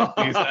well.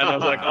 And I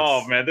was like,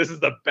 oh man, this is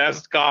the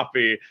best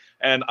copy.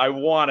 And I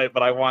want it,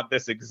 but I want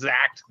this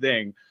exact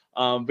thing.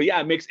 But yeah,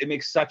 it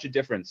makes such a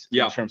difference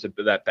in terms of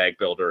that bag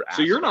builder aspect.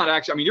 So you're not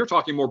actually, I mean, you're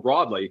talking more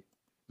broadly,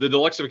 the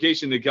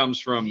deluxeification that comes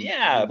from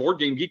Board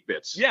Game Geek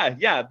bits.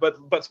 Yeah.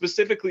 But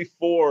specifically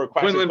for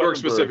Quedlinburg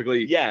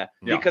specifically. Yeah.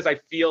 Because I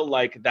feel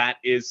like that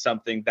is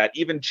something that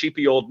even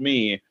cheapy old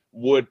me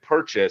would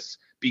purchase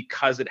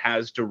because it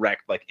has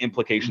direct like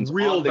implications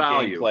Real on the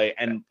value. gameplay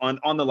and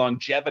on the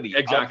longevity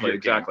of your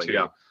game, too.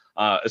 Yeah.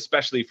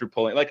 Especially if you're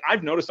pulling, like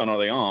I've noticed on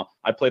Orléans,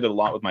 I played it a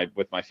lot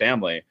with my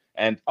family,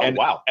 and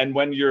wow. and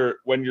when you're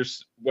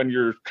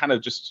kind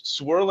of just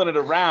swirling it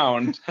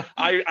around,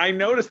 I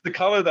noticed the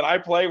color that I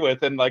play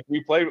with, and like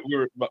I play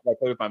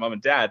with my mom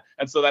and dad,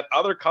 and so that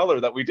other color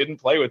that we didn't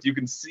play with, you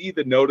can see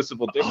the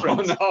noticeable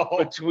difference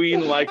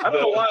between like I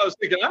don't know why I was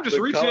thinking. I'm just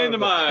the reaching color into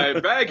my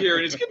bag here,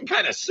 and it's getting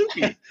kind of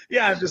soupy.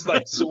 yeah, I'm just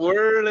like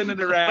swirling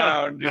it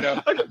around, you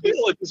know, I can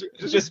feel it.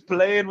 just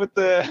playing with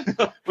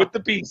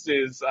the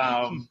pieces.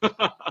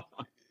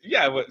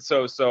 Yeah,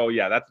 so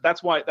yeah,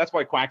 that's why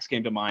Quacks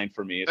came to mind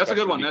for me. That's a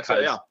good one. That's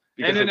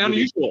and an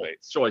unusual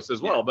choice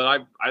as well.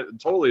 But I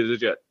totally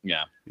legit.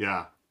 Yeah.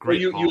 Yeah. But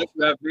Great. you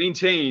have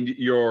maintained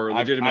your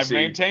legitimacy.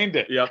 I've maintained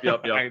it. Yep.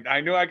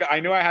 I knew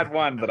I had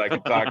one that I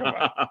could talk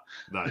about.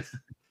 Nice.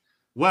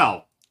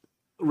 Well,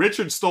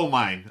 Richard stole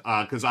mine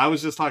because I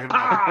was just talking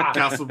about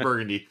Castle of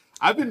Burgundy.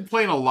 I've been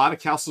playing a lot of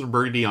Castle of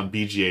Burgundy on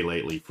BGA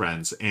lately,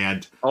 friends,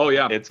 and oh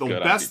yeah, it's the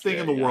good best BGA, thing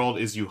in the world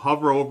is you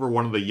hover over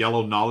one of the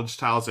yellow knowledge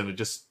tiles and it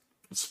just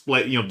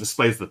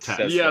displays the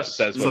text. Yes.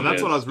 So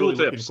that's what I was really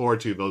Cool looking tips. forward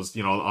to, those,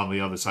 on the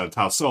other side of the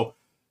tile. So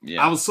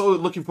Yeah. I was so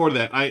looking forward to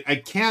that. I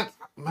can't,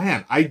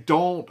 man, I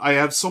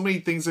have so many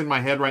things in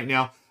my head right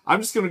now.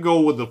 I'm just going to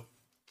go with the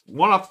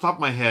one off the top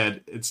of my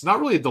head. It's not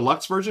really a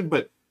deluxe version,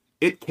 but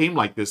it came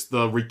like this.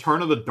 The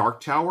Return of the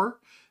Dark Tower.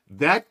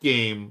 That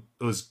game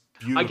was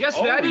beautiful. I guess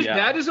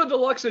that is a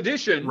deluxe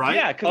edition, Right?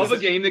 Yeah, of a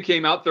game that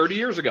came out 30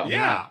 years ago.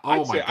 Yeah. Oh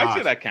my I'd say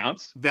gosh. that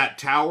counts. That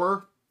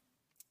tower,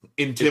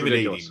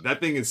 intimidating. ridiculous. That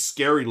thing is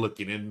scary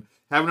looking, and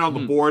having it on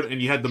the board,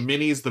 and you had the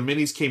minis. The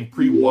minis came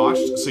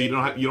pre-washed, so you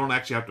don't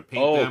actually have to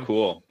paint them. Oh,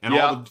 cool. And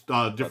all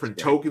the different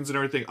That's great. tokens and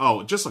everything.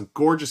 Oh, just a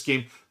gorgeous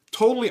game.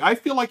 Totally, I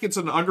feel like it's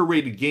an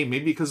underrated game,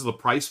 maybe because of the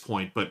price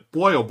point, but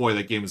boy, oh boy,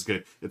 that game is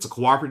good. It's a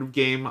cooperative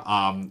game.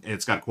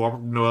 It's got a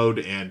cooperative mode,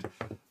 and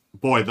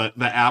boy, the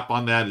app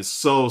on that is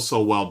so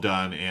well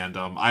done. And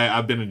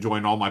I've been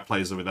enjoying all my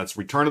plays of it. That's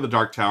Return of the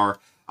Dark Tower.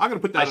 I'm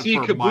gonna put that. I see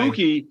for my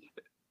Kabuki.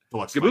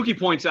 deluxe Kabuki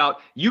points out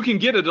you can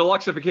get a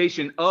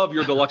deluxeification of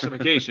your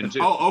deluxeification too.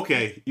 Oh,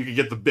 okay. You can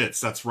get the bits.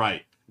 That's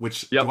right.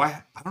 Which Yep. do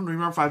I don't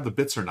remember if I have the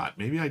bits or not.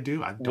 Maybe I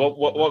do. I don't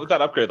What remember. would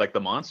that upgrade? Like the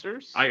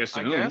monsters? I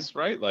assume. guess,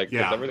 right? Like 'cause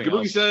Yeah. everything Kabuki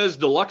else. says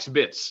deluxe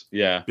bits.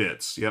 Yeah.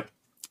 Bits? Yep.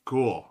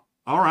 Cool.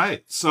 All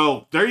right.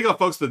 So there you go,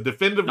 folks. The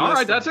definitive All list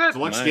right, that's of it.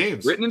 deluxe Nice.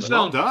 games. Written in Well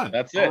stone. done.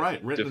 That's All it.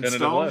 right. Written in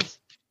Definitive stone. list.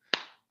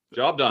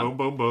 Job done. Boom,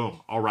 boom,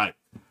 boom. All right.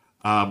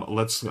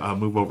 Let's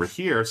move over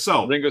here.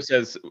 So Ringo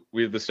says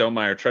we have the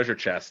Stonemeyer treasure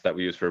chest that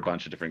we use for a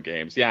bunch of different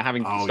games. Yeah,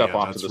 having Oh, stuff yeah,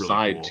 off to that's the really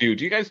side cool. too.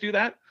 Do you guys do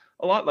that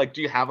a lot? Like,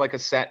 do you have like a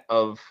set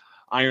of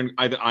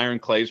iron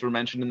clays were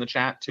mentioned in the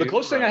chat too? The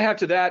closest thing I have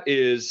to that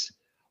is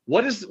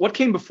what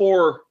came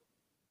before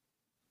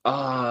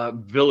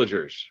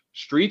Villagers?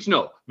 Streets?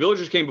 No,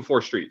 Villagers came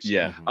before Streets.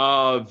 Yeah.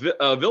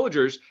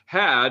 Villagers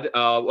had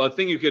a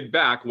thing you could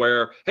back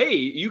where, hey,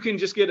 you can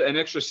just get an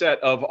extra set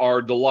of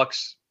our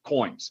deluxe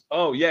coins.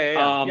 Oh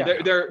yeah.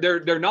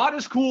 They're not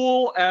as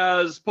cool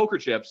as poker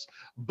chips,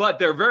 but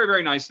they're very,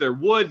 very nice. They're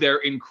wood. They're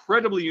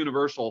incredibly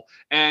universal.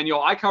 And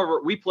Jen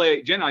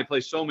and I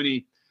play so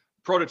many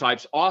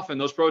prototypes. Often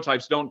those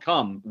prototypes don't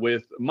come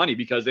with money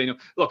because they know,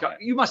 look,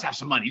 you must have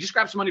some money. Just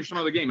grab some money from some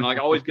other game. And I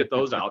always get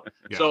those out.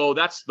 Yeah. So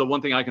that's the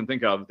one thing I can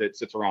think of that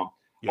sits around.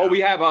 Yeah. Oh, we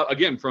have,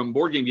 again, from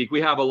Board Game Geek,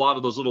 we have a lot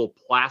of those little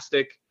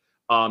plastic,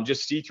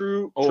 just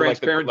see-through,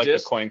 transparent like the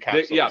discs. coin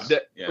capsules.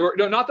 Or,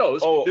 no, not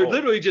those. They're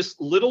literally just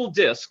little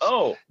discs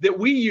that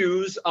we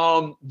use.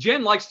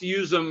 Jen likes to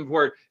use them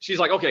where she's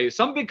like, okay,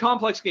 some big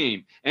complex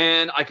game,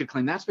 and I could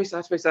claim that space.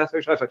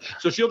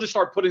 So she'll just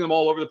start putting them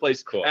all over the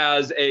place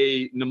as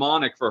a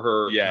mnemonic for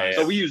her. Yeah.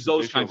 So we use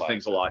those kinds of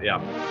things a lot. Yeah.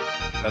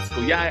 That's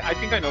cool. Yeah, I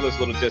think I know those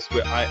little discs.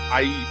 But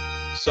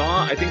I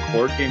saw, I think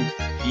Board Game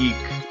Geek,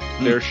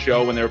 their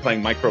show when they were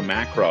playing Micro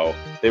Macro,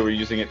 they were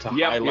using it to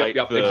highlight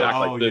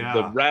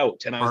the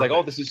route. And I was like,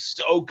 oh, this is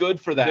so good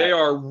for that. They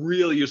are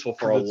really useful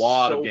for a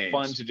lot of games. It's so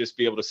fun to just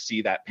be able to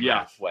see that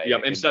pathway. Yeah,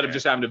 instead of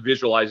just having to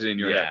visualize it in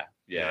your head.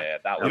 Yeah.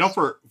 That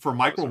was, for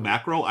Micro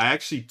Macro, I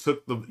actually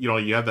took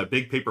you have that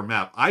big paper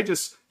map. I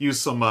just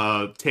used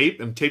some tape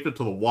and taped it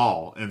to the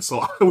wall, and so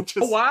I would just.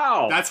 Oh,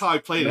 wow! That's how I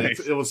played it.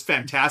 It was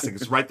fantastic.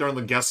 It's right there in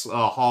the guest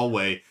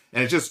hallway,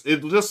 and it just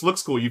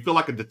looks cool. You feel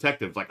like a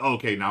detective. Like, oh,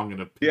 okay, now I'm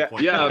gonna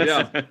pinpoint.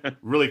 Yeah.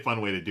 Really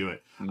fun way to do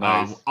it.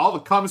 Nice. All the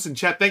comments in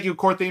chat. Thank you,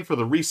 Corthane, for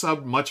the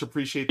resub. Much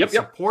appreciate the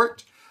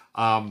support.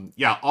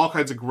 All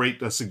kinds of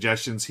great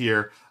suggestions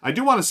here. I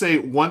do want to say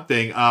one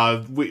thing.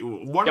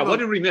 What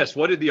did we miss?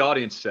 What did the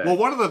audience say? Well,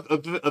 one of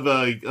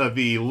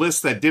the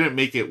lists that didn't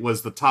make it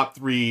was the top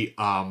 3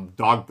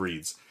 dog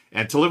breeds.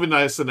 And To Live in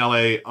Nice in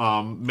LA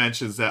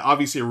mentions that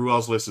obviously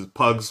Ruel's list is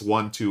Pugs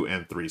 1, 2,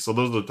 and 3. So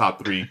those are the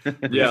top 3.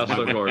 Yes,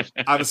 of course.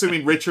 I'm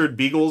assuming Richard,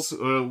 Beagles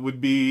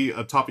would be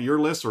atop of your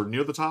list or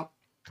near the top.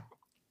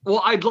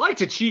 Well, I'd like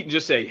to cheat and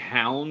just say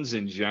hounds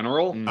in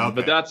general,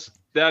 but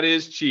that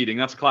is cheating.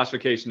 That's a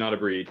classification, not a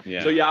breed.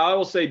 Yeah. So I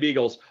will say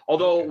beagles.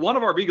 Although one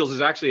of our beagles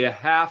is actually a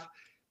half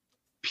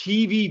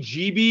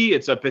PVGB.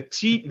 It's a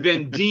Petite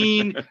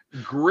Vendine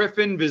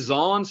Griffin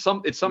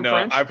Vizon. It's some No,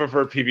 French. I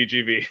prefer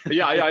PVGB.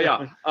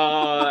 Yeah.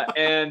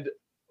 And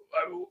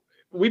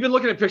we've been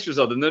looking at pictures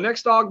of them. The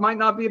next dog might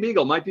not be a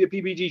beagle, might be a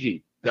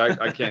PBGG.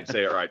 I can't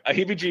say it right. A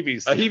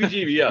heebie-jeebies. A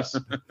heebie-jeebie, yes.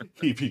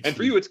 PPG. And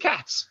for you, it's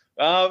cats.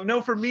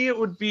 No, for me it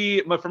would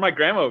be. For my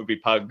grandma, it would be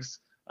pugs.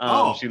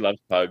 She loves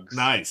pugs.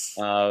 Nice.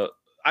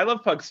 I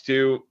love pugs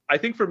too. I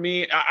think for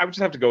me, I would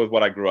just have to go with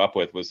what I grew up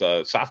with. Was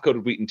a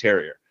soft-coated Wheaton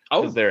Terrier.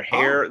 Oh, their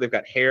hair. They've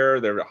got hair.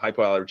 They're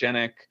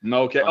hypoallergenic.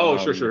 Okay.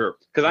 Sure.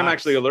 Because I'm Nice.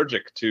 actually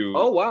allergic to.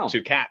 Oh, wow.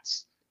 To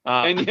cats.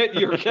 And yet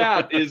your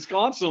cat is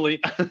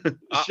constantly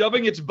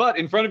shoving its butt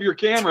in front of your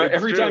camera It's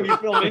every true. time you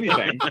film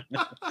anything.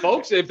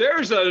 Folks, if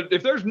there's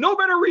no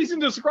better reason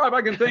to subscribe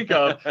I can think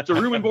of to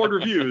Room and Board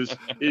Reviews,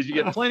 is you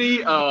get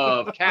plenty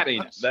of cat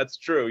anus. That's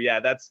true.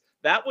 Yeah,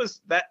 that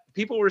was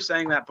people were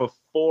saying that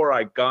before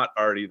I got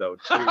Artie though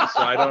too. So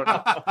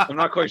I'm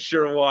not quite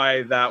sure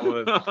why that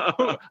was.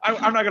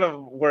 I'm not gonna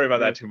worry about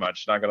that too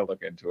much. Not gonna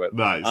look into it.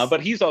 Nice.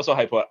 But he's also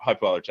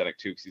hypoallergenic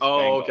too. 'Cause he's a Oh,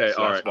 Bengal, okay,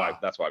 so all that's right. why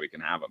that's why we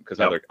can have him. Because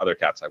Yep. other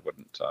cats I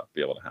wouldn't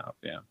be able to have.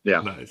 Yeah.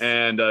 Yeah. Nice.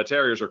 And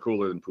terriers are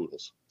cooler than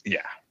poodles.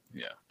 Yeah.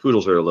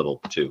 Poodles are a little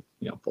too,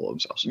 full of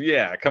themselves.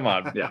 Yeah, come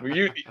on. Yeah.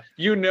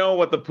 You know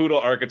what the poodle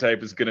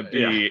archetype is going to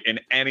be in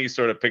any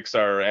sort of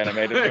Pixar or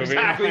animated movie.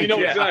 Exactly. You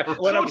know exactly.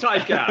 When So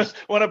typecast.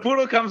 when a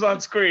poodle comes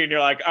on screen, you're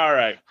like, all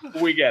right,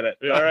 we get it.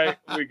 All right,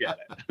 we get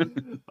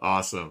it.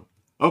 Awesome.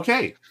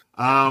 Okay.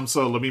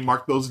 So let me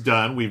mark those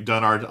done. We've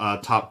done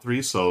our top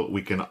 3, so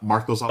we can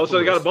mark those off. Oh, so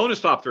they got a list. bonus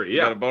top 3. You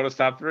got Yeah. a bonus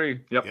top 3.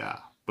 Yep. Yeah.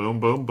 Boom,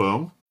 boom,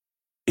 boom.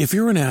 If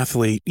you're an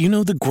athlete, you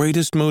know the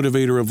greatest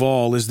motivator of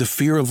all is the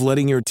fear of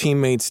letting your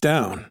teammates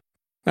down.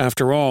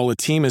 After all, a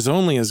team is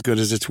only as good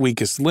as its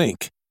weakest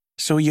link.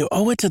 So you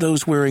owe it to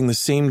those wearing the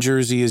same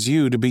jersey as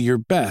you to be your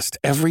best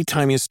every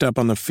time you step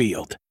on the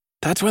field.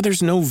 That's why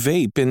there's no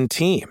vape in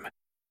team.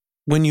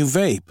 When you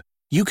vape,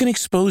 you can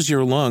expose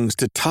your lungs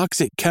to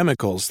toxic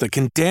chemicals that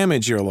can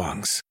damage your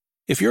lungs.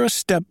 If you're a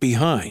step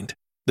behind,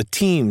 the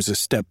team's a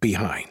step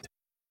behind.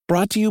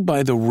 Brought to you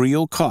by The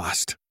Real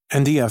Cost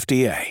and the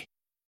FDA.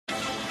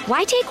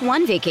 Why take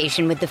one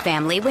vacation with the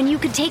family when you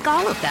could take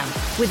all of them?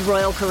 With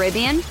Royal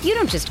Caribbean, you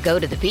don't just go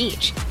to the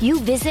beach. You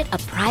visit a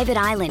private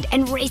island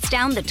and race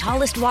down the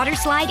tallest water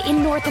slide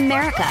in North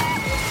America.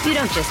 You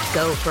don't just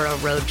go for a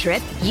road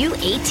trip. You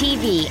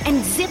ATV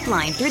and zip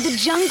line through the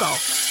jungle.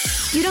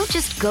 You don't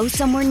just go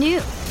somewhere new.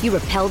 You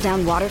rappel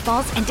down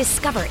waterfalls and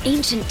discover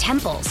ancient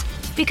temples.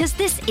 Because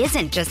this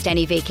isn't just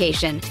any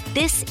vacation.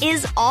 This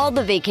is all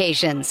the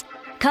vacations.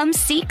 Come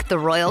seek the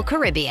Royal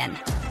Caribbean.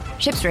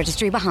 Ships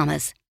Registry,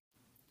 Bahamas.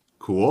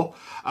 Cool.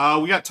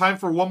 We got time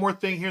for one more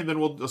thing here, then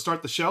we'll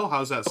start the show.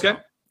 How's that sound?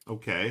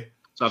 Okay.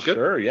 Sounds good.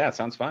 Sure, yeah,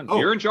 sounds fun. Oh.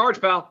 You're in charge,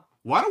 pal.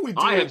 Why don't we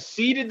do I it? have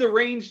ceded the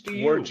reins to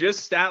you. We're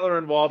just Statler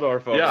and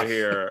Waldorf over Yeah.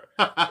 here.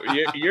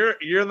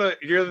 You're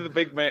the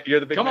big man. You're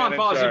the big Come man on, in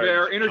Fozzie charge.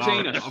 Bear,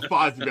 entertain us.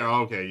 Fozzie Bear.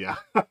 Okay, yeah.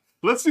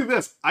 Let's do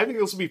this. I think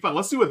this will be fun.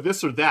 Let's do a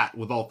this or that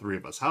with all 3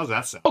 of us. How's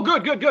that sound? Oh,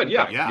 good.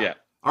 Yeah. Yeah.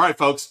 All right,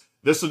 folks.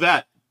 This or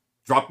that.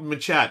 Drop them in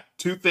chat.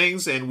 2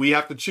 things, and we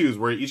have to choose.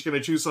 We're each going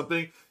to choose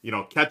something.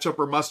 Ketchup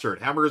or mustard,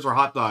 hamburgers or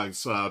hot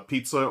dogs,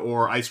 pizza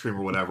or ice cream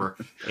or whatever.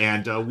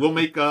 And we'll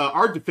make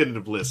our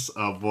definitive list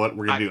of what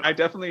we're going to do. I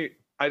definitely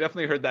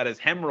heard that as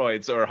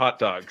hemorrhoids or hot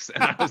dogs,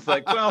 and I was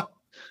like, well,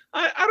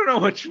 I don't know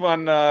which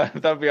one.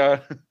 That'd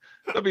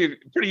be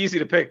pretty easy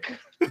to pick.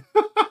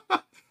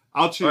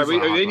 I'll choose. All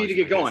right, the hot they need to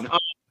dogs, get I guess.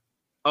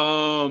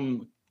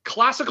 going.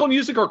 Classical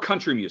music or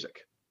country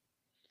music?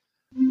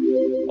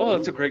 Oh,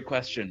 that's a great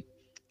question.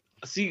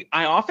 See,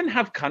 I often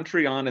have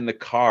country on in the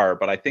car,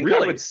 but I think I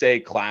Really? would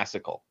say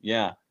classical.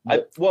 Yeah.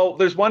 Well,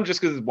 there's one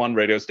just because one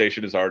radio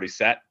station is already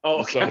set. Oh,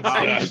 okay. So it's,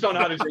 You just don't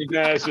know how to change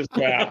Yeah, it's just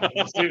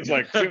it seems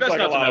like Best a not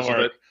to lot of mess with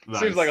work. Nice.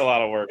 Seems like a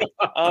lot of work.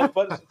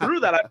 But through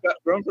that, I've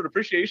grown for an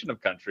appreciation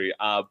of country.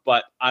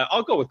 But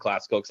I'll go with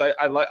classical because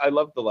I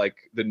love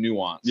the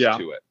nuance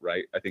to it.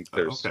 Right. I think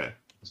there's Okay.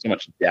 so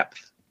much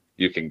depth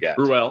you can get.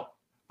 Ruel.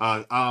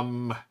 I'll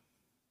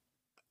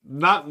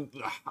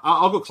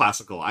go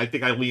classical. I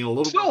think I lean a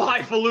little So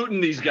highfalutin,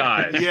 these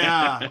guys.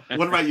 Yeah.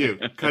 What about you?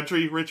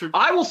 Country, Richard?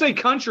 I will say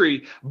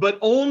country, but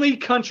only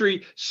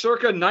country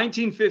circa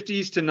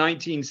 1950s to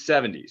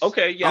 1970s.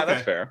 Okay. Yeah, Okay.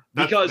 that's fair.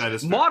 Because that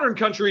is fair. modern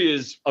country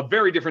is a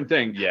very different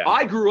thing. Yeah.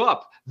 I grew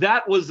up.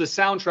 That was the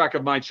soundtrack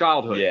of my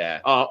childhood. Yeah.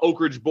 Oak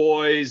Ridge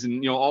Boys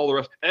and all the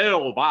rest.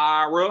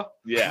 Elvira.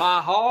 Yeah.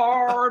 My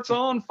heart's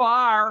on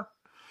fire.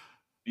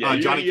 Yeah.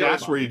 Johnny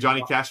Cash. Were you a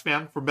Johnny Cash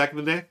fan from back in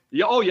the day?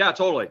 Yeah. Oh yeah,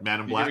 totally. Man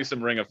in You give Black. me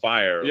some Ring of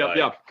Fire. Yep, like,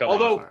 yep. come on.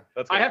 Although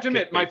That's I gonna have to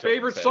admit, kick my me to the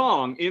favorite fan.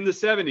 song in the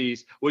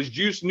 70s was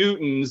Juice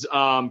Newton's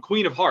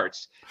Queen of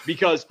Hearts,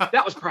 because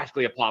that was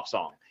practically a pop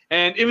song.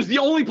 And it was the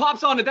only pop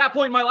song at that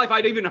point in my life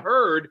I'd even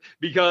heard,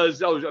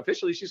 because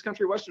officially she's a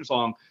country western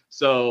song.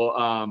 So,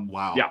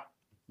 Wow. yeah.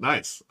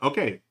 Nice.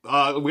 Okay.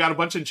 We got a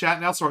bunch in chat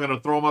now, so we're going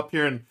to throw them up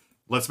here and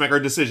let's make our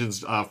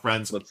decisions,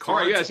 friends. All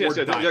right, yes, or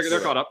they're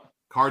dice? caught up.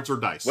 Cards or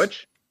dice?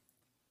 Which?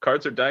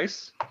 Cards or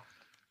dice?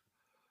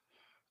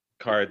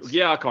 Cards.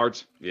 Yeah,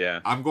 cards.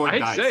 Yeah. I'm going I hate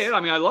dice. to say it. I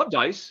mean, I love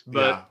dice, but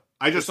yeah.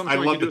 I there's so much I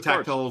more you love can the do with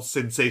cards. tactile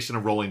sensation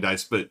of rolling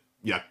dice, but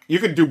yeah, you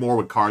can do more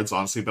with cards,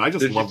 honestly. But I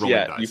just love rolling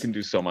dice. You can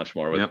do so much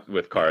more with, Yep.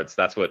 with cards.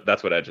 That's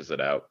what edges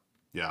it out.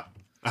 Yeah.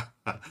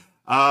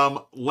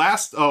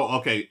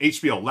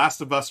 HBO,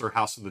 Last of Us or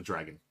House of the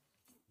Dragon?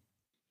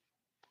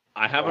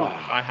 I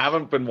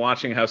haven't been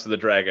watching House of the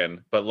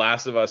Dragon, but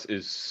Last of Us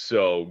is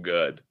so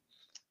good.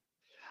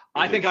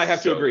 I think I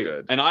have to agree.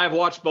 And I have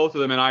watched both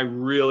of them, and I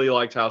really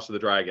liked House of the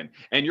Dragon.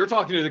 And you're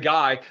talking to the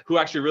guy who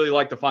actually really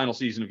liked the final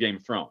season of Game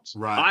of Thrones.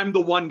 Right. I'm the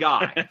one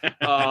guy.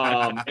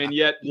 And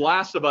yet,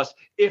 Last of Us,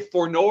 if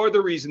for no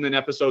other reason than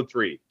episode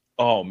 3,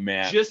 Oh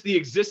man, just the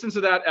existence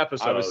of that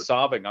episode. I was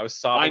sobbing.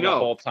 I know. the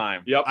whole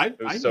time. Yep. I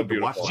It was need so to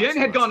beautiful. watch Jen Last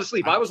of had Us. gone to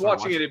sleep. I was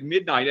watching it at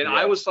midnight, and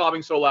I was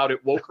sobbing so loud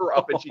it woke her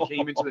up, and she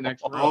came into the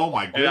next room Oh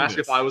my and goodness! asked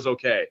if I was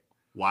okay.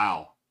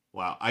 Wow.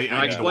 I And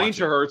I explained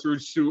to her through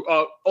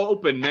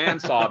open man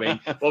sobbing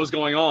what was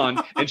going on,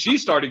 and she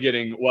started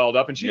getting welled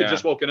up, and she had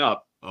just woken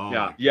up. Oh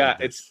Yeah. my Yeah,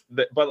 goodness.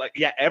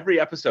 every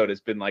episode has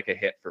been like a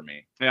hit for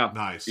me. Yeah.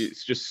 Nice.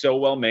 It's just so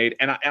well made,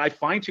 and I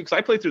find too, because I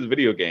played through the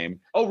video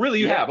game. Oh, really?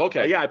 You have?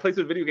 Okay. Yeah, I played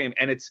through the video game,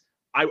 and it's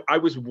I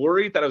was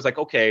worried that I was like,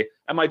 okay,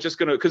 am I just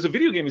gonna, because the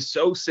video game is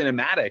so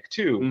cinematic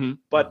too. Mhm.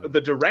 But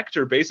the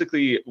director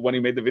basically, when they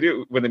made the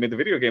video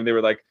game, they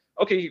were like,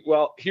 okay,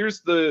 well,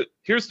 here's the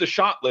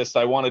shot list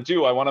I want to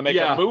do. I want to make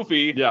a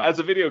movie as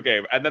a video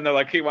game. And then they're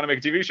like, hey, you want to make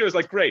a TV show? It's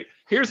like, great.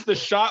 Here's the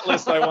shot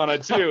list I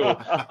want to do.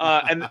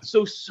 And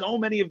so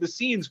many of the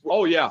scenes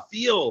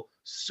feel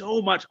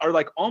so much are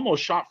like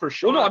almost shot for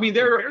shot. Well, no, I mean,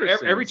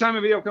 every time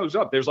a video comes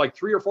up, there's like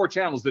 3 or 4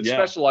 channels that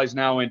specialize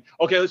now in,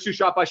 okay, let's do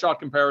shot by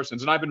shot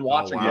comparisons. And I've been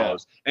watching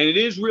those, and it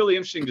is really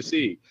interesting to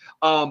see.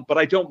 But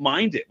I don't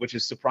mind it, which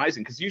is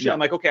surprising, because usually I'm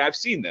like, okay, I've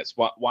seen this.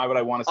 Why would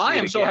I want to see it? I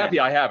am so happy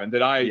I haven't,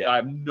 that I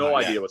have no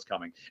idea what's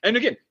coming. And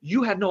again,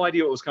 you had no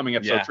idea what was coming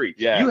episode 3.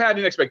 Yeah. You had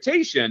an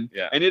expectation,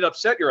 and it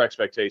upset your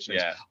expectations.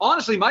 Yeah.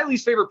 Honestly, my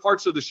least favorite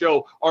parts of the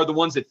show are the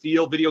ones that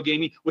feel video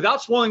gamey.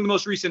 Without spoiling the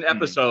most recent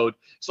episode,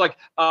 it's like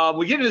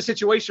we get in a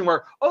situation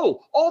where,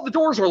 all the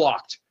doors are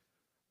locked.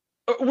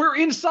 We're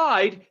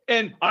inside,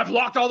 and I've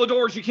locked all the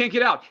doors. You can't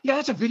get out. Yeah,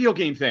 that's a video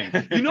game thing.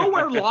 You know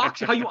where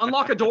how you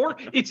unlock a door?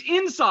 It's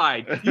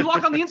inside. You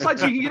lock on the inside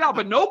so you can get out,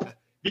 but nope.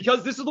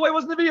 Because this is the way it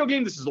was in the video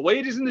game. This is the way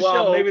it is in the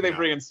show. Maybe they've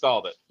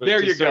reinstalled it.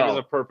 There you go. For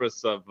the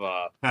purpose of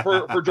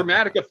for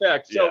dramatic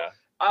effect. So,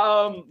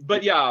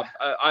 but yeah,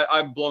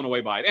 I'm blown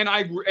away by it.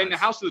 And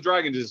House of the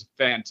Dragon is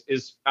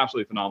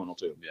absolutely phenomenal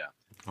too. Yeah.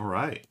 All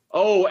right.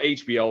 Oh,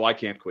 HBO, I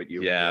can't quit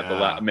you.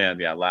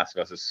 Yeah, Last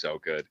of Us is so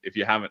good. If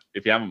you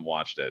haven't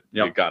watched it,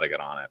 you got to get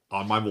on it.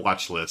 On my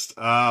watch list.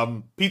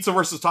 Pizza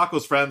versus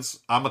tacos,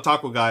 friends. I'm a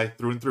taco guy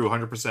through and through,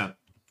 100%.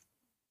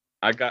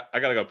 I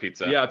gotta go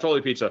pizza. Yeah,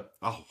 totally pizza.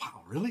 Oh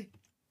wow, really?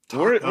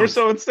 We're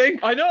so in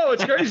sync. I know,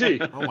 it's crazy.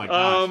 Oh my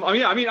gosh.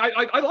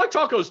 I like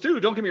tacos too.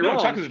 Don't get me wrong.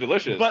 Tacos are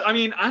delicious. But I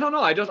mean, I don't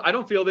know. I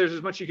don't feel there's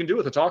as much you can do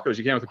with the tacos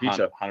you can with the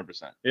pizza.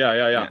 100%. Yeah.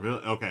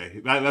 Really?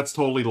 Okay. That's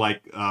totally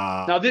like.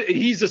 Now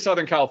he's a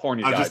Southern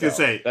California guy. I was just gonna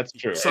say that's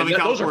true.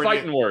 Those are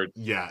fighting words.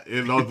 Yeah,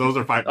 those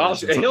are fighting words.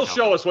 He'll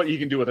show us what you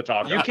can do with a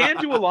taco. You can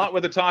do a lot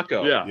with a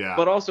taco. Yeah.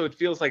 But also, it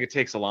feels like it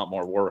takes a lot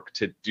more work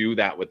to do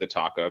that with the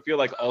taco. I feel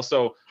like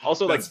also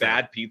like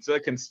bad pizza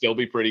can still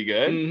be pretty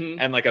good,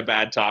 and like a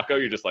bad taco,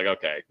 you're just like,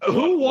 okay.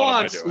 Who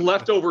wants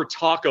leftover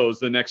tacos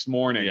the next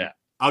morning? Yeah.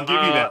 I'll give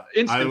you that.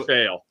 Instant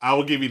fail. I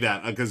will give you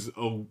that because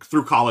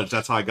through college,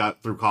 that's how I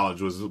got through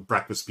college was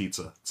breakfast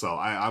pizza. So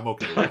I'm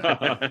okay with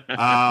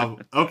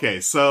that.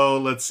 Okay, so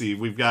let's see.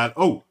 We've got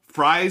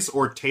fries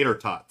or tater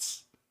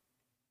tots.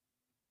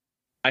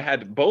 I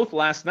had both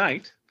last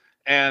night.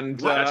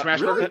 And at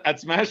Smash Burger? At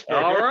Smash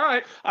Burger. All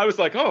right. I was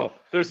like,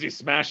 there's these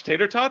smashed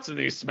tater tots and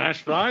these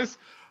smashed fries.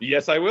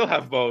 Yes, I will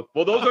have both.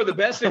 Well, those are the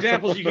best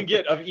examples you can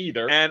get of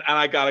either. And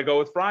I gotta go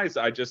with fries.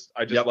 I just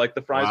like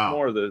the fries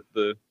more.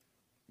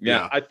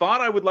 I thought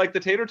I would like the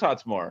tater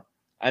tots more.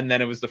 And then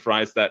it was the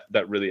fries that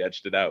really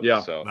edged it out.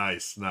 Yeah. So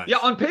nice. Yeah,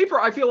 on paper,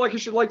 I feel like you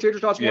should like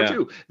tater tots more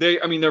too.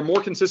 They're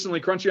more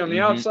consistently crunchy on the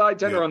outside,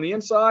 tender on the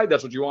inside.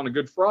 That's what you want a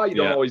good fry. You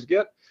don't always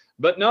get.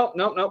 But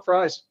no,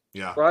 fries.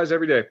 Yeah. Fries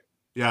every day.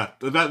 Yeah,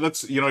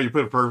 that's you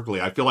put it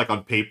perfectly. I feel like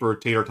on paper,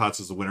 tater tots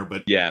is the winner,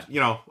 but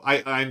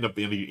I end up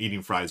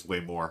eating fries way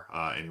more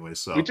anyway.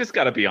 So we just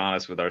got to be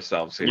honest with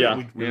ourselves here. Yeah,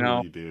 we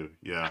really do.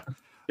 Yeah,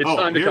 it's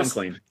time to come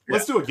clean.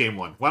 Let's do a game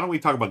one. Why don't we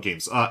talk about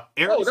games?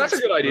 That's a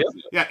good idea.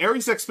 Yeah,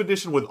 Ares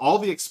Expedition with all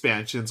the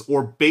expansions,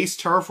 or base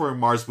Terraforming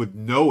Mars with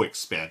no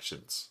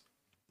expansions.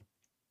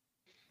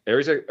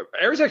 Ares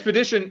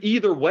Expedition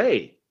either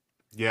way.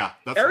 Yeah.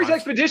 Ares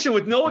Expedition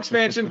with no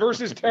expansion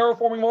versus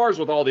Terraforming Mars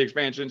with all the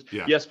expansions.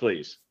 Yeah. Yes,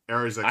 please.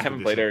 Ares Expedition. I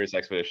haven't played Ares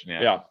Expedition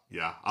yet.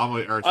 Yeah. I'm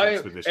with Ares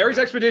Expedition. Ares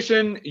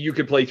Expedition, you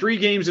could play 3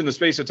 games in the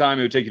space of time.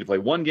 It would take you to play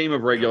 1 game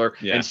of regular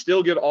and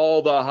still get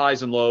all the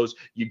highs and lows.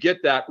 You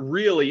get that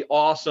really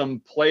awesome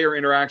player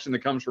interaction that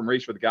comes from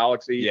Race for the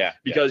Galaxy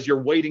because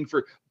you're waiting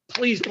for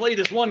please play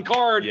this one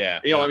card. Yeah.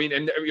 You know, I mean,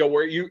 and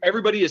where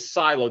everybody is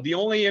siloed. The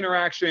only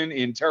interaction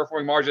in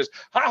Terraforming Mars is,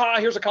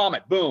 here's a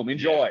comet. Boom,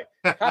 enjoy.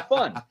 Have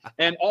fun.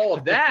 And all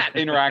of that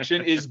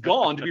interaction is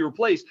gone to be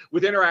replaced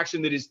with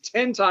interaction that is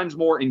 10 times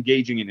more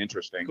engaging and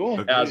interesting.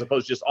 Cool. As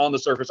opposed to just on the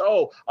surface,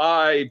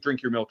 I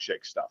drink your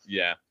milkshake stuff.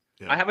 Yeah.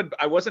 Yeah.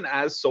 I wasn't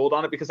as sold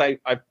on it because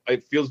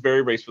it feels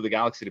very Race for the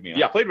Galaxy to me.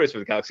 Yeah. I played Race for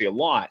the Galaxy a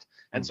lot.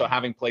 And so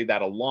having played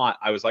that a lot,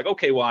 I was like,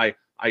 okay, well,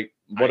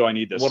 What do I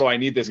need this? What do I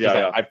need this? Because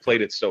Yeah. I've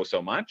played it so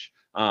much.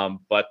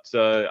 But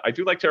I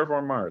do like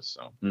Terraform Mars.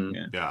 So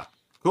Yeah.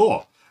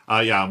 Cool.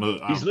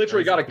 He's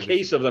literally got a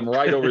case of them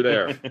right over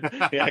there.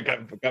 yeah, I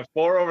got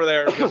 4 over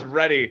there just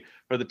ready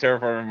for the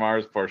Terraform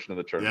Mars portion of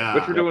the tournament, Yeah.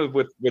 which we're doing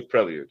with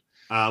Prelude.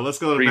 Let's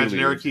go to Prelude.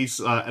 Imaginary Keys.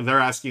 And they're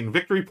asking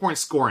victory point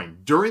scoring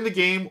during the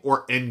game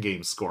or end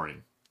game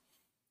scoring.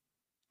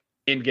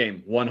 In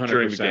game, 100%.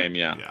 During the game,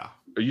 yeah. Yeah.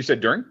 You said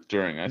during?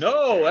 During. I say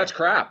No, during. that's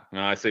crap.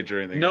 No, I say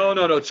during the game.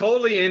 No,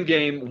 totally in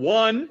game.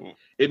 One,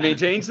 it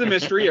maintains the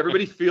mystery.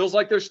 Everybody feels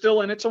like they're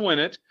still in it to win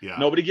it. Yeah.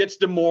 Nobody gets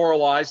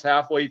demoralized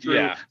halfway through,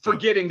 Yeah.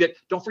 forgetting that.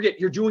 Don't forget,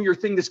 you're doing your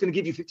thing that's going to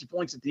give you 50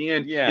 points at the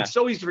end. Yeah. It's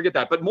so easy to forget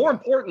that. But more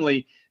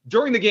importantly,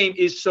 during the game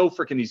is so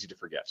freaking easy to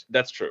forget.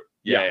 That's true.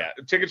 Yeah.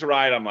 Ticket to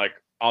Ride, I'm like,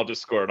 I'll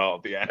just score it all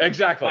at the end.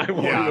 Exactly. I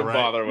won't Yeah, even right.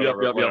 bother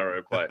whenever I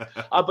play.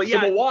 But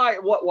yeah,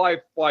 So, but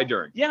why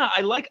during? yeah,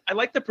 I like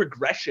the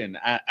progression.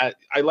 I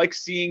like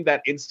seeing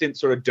that instant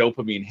sort of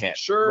dopamine hit.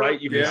 Sure, right?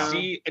 You can yeah.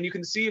 see, and you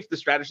can see if the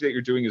strategy that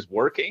you're doing is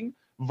working.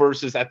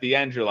 Versus at the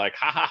end, you're like,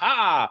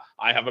 ha!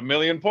 I have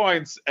 1,000,000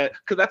 points.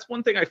 Because that's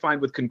one thing I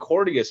find with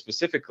Concordia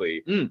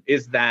specifically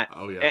is that,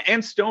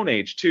 and Stone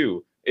Age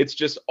too. It's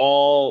just it's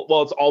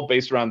all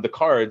based around the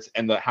cards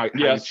and how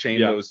you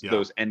chain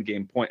those end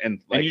game point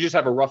and you just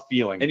have a rough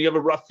feeling. And you have a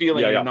rough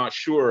feeling, and Yeah. you're not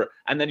sure,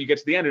 and then you get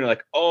to the end, and you're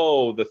like,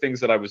 "Oh, the things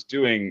that I was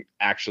doing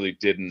actually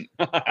didn't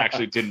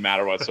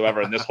matter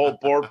whatsoever." And this whole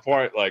board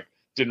point, like,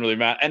 didn't really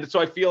matter. And so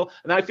I feel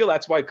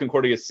that's why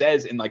Concordia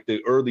says in like the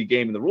early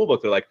game in the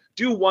rulebook, they're like,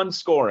 do one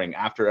scoring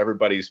after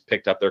everybody's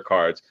picked up their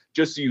cards,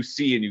 just so you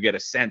see and you get a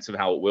sense of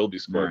how it will be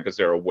scored because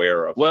they're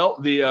aware of. Well,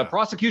 the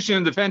prosecution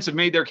and defense have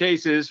made their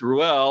cases.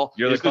 Ruel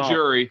You're is the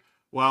jury.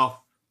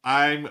 Well,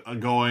 I'm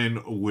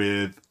going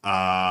with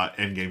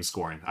endgame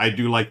scoring. I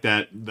do like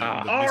that. The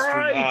all mystery.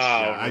 right.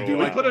 Yeah, I do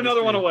We like put the another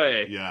mystery. one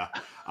away. Yeah.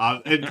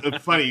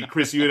 And funny,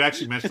 Chris, you had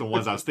actually mentioned the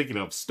ones I was thinking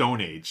of, Stone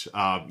Age.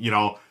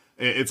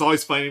 It's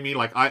always funny to me.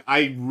 Like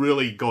I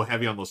really go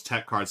heavy on those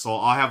tech cards. So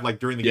I'll have like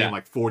during the game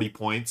like 40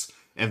 points,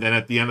 and then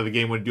at the end of the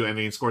game when do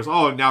ending scores,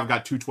 now I've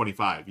got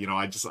 225.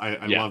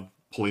 I love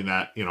pulling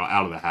that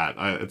out of the hat.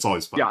 It's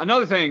always fun. Yeah.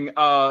 Another thing,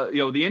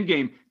 the end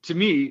game to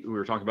me, we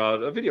were talking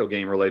about a video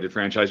game related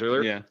franchise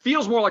earlier. Yeah.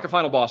 Feels more like a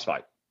final boss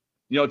fight.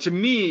 To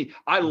me,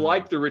 I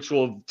like the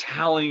ritual of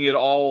tallying it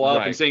all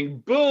up and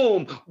saying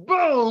boom,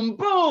 boom,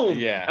 boom,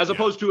 as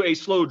opposed to a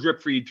slow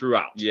drip feed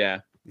throughout. Yeah.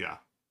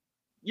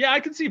 Yeah,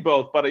 I can see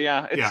both, but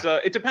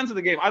it depends on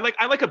the game. I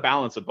like a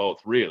balance of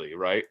both, really,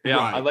 right? Yeah.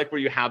 Right. I like where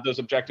you have those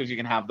objectives, you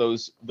can have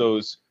those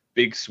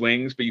big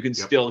swings, but you can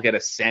still get a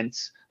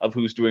sense of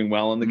who's doing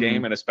well in the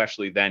game, and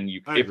especially then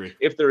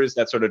if there is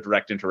that sort of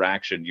direct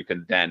interaction, you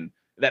can then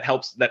that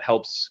helps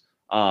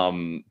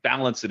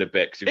balance it a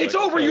bit. It's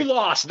over, you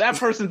lost. That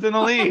person's in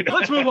the lead.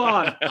 Let's move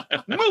on.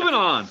 Moving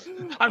on.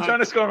 I'm trying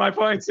to score my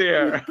points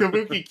here.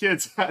 Kabuki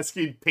Kids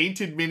asking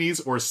painted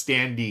minis or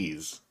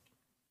standees.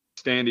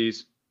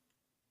 Standees.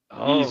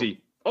 Oh. Easy.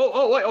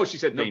 Oh, she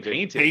said No, painted.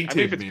 painted. I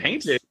mean, if it's minis.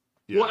 painted.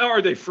 Yeah. Well,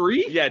 are they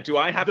free? Yeah, do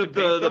I have to paint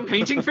The them?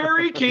 painting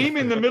fairy came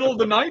in the middle of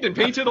the night and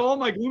painted all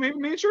my Gloomhaven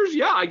miniatures?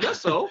 Yeah, I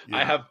guess so.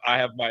 Yeah. I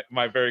have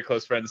my very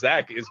close friend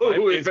Zach is my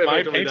Painted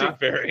painting that.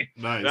 fairy.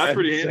 Nice. That's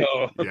pretty handy.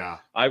 So Yeah.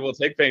 I will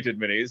take painted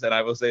minis and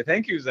I will say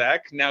thank you,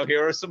 Zach. Now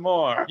here are some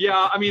more.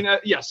 Yeah, I mean,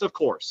 yes, of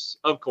course.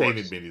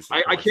 Painted minis. of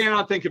I course.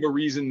 cannot think of a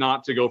reason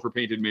not to go for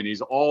painted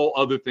minis, all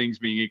other things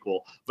being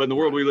equal. But in the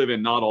world we live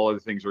in, not all other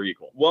things are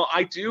equal. Well,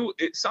 I do.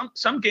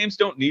 Some games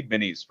don't need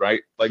minis,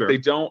 right? Like Sure. they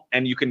don't,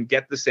 and you can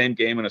get the same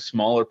game in a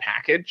smaller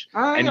package,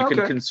 and you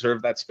can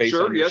conserve that space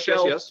on your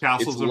shelf.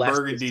 Castles It's of less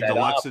to Burgundy set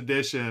Deluxe up.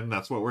 Edition.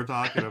 That's what we're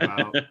talking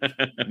about.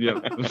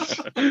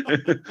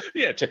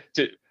 Yeah,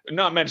 to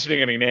not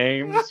mentioning any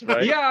names,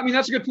 right? Yeah, I mean,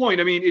 that's a good point.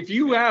 I mean, if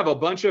you have a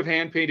bunch of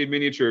hand-painted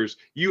miniatures,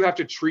 you have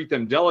to treat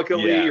them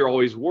delicately. Yeah. You're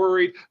always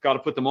worried. Got to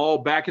put them all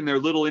back in their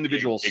little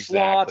individual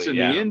slots in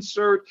the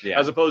insert,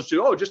 as opposed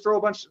to, just throw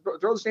the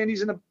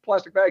standees in a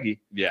plastic baggie.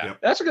 Yeah. Yep.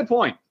 That's a good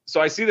point. So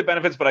I see the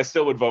benefits, but I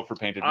still would vote for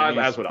painted minis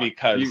As would I.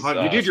 because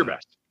You did your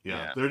best.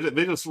 Yeah. Yeah.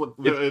 They just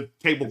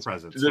table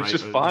presents. It's right?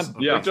 just fun.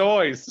 Yeah. They're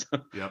toys.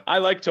 Yep. I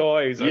like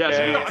toys. Yes,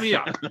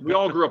 Okay. we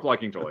all grew up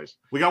liking toys.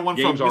 We got one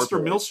Games from are Mr. toys at the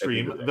end of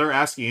Millstream. the day. They're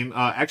asking,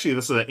 actually,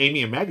 this is an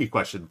Amy and Maggie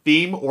question.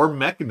 Theme or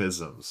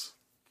mechanisms?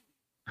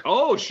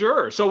 Oh,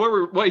 sure.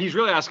 So what he's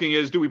really asking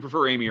is, do we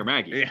prefer Amy or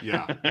Maggie?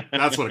 Yeah,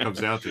 that's what it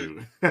comes down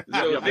to.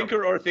 So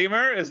thinker or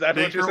themer? Is that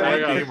what Thinker you're or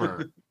saying?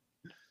 gamer?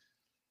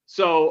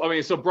 So, I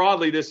mean, so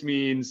broadly, this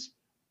means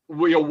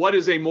what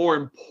is a more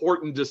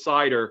important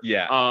decider?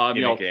 Yeah,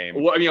 in a game.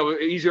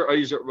 Easier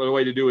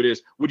way to do it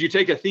is: would you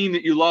take a theme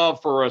that you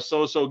love for a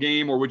so-so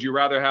game, or would you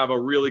rather have a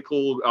really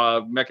cool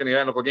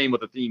mechanical game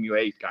with a theme you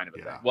hate, kind of a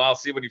thing? Well,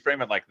 see, when you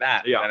frame it like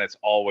that, then it's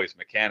always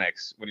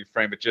mechanics. When you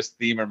frame it just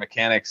theme or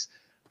mechanics,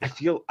 I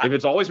feel if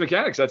it's always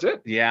mechanics, that's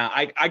it. Yeah,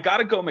 I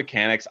gotta go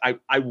mechanics.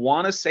 I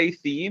want to say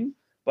theme,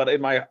 but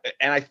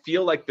I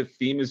feel like the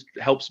theme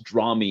helps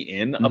draw me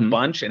in a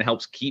bunch and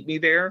helps keep me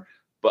there.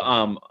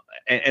 But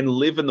and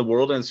live in the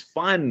world, and it's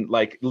fun,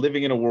 like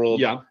living in a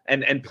world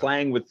and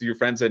playing with your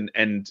friends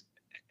and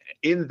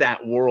in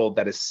that world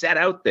that is set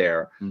out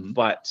there.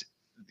 But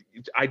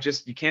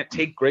you can't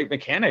take great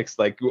mechanics.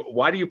 Like,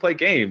 why do you play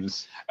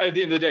games? At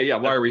the end of the day,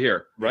 why are we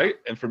here? Right.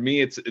 And for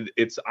me,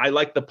 it's I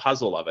like the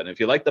puzzle of it. And if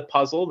you like the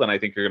puzzle, then I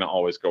think you're going to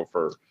always go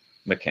for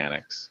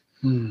mechanics.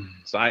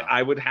 So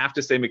I would have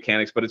to say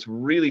mechanics, but it's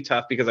really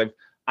tough because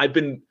I've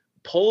been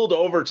pulled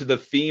over to the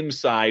theme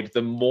side.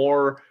 The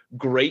more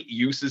great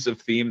uses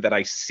of theme that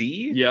I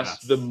see,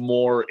 the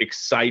more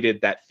excited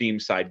that theme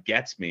side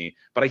gets me.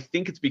 But I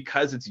think it's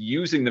because it's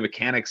using the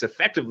mechanics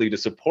effectively to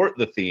support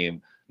the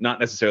theme, not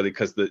necessarily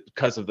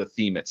because of the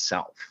theme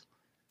itself.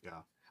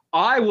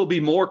 I will be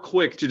more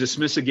quick to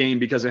dismiss a game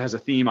because it has a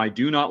theme I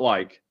do not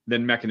like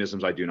than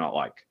mechanisms I do not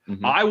like.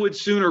 I would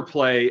sooner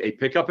play a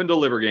pick up and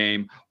deliver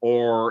game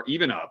or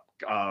even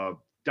a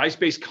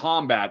dice-based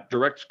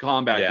direct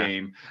combat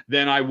game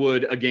than I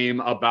would a game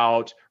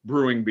about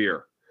brewing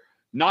beer.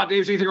 Not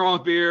there's anything wrong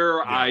with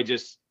beer. I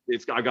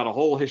got a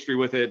whole history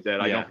with it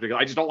that I don't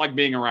particularly. I just don't like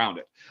being around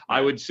it.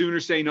 I would sooner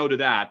say no to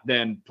that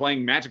than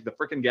playing Magic: The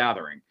Frickin'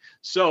 Gathering.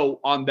 So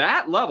on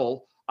that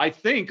level, I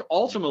think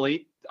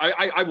ultimately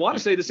I want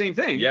to say the same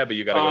thing. Yeah, but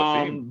you got to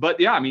go theme. But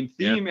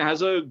theme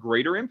has a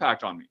greater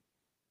impact on me.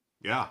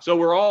 Yeah. So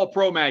we're all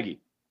pro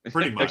Maggie.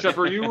 Pretty much. Except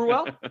for you,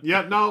 Ruel?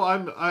 Yeah, no,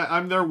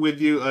 I'm there with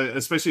you.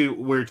 Especially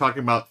when we're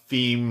talking about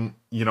theme.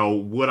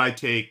 Would I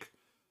take?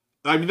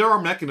 I mean, there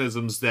are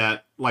mechanisms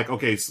that, like,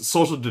 okay,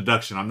 social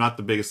deduction. I'm not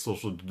the biggest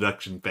social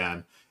deduction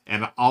fan,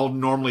 and I'll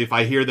normally, if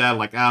I hear that,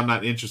 like, I'm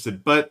not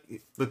interested. But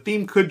the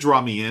theme could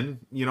draw me in.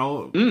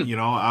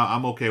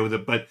 I'm okay with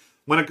it. But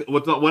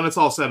when it's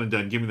all said and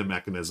done, give me the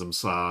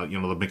mechanisms.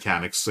 The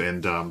mechanics,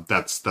 and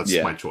that's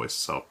my choice.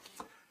 So,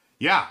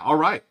 yeah, all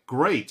right,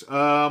 great.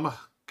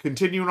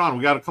 Continuing on,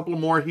 we got a couple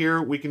more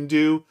here we can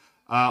do.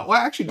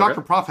 Actually,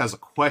 Dr. Prof has a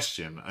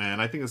question,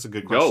 and I think it's a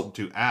good question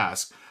to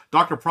ask.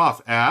 Dr.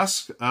 Prof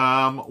asks,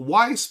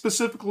 why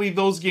specifically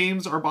those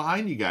games are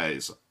behind you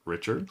guys,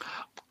 Richard?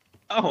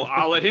 Oh,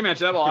 I'll let him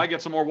answer that while I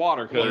get some more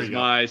water because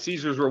my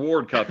Caesar's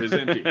Reward cup is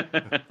empty.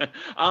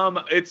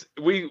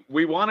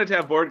 We wanted to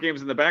have board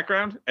games in the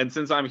background, and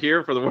since I'm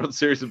here for the World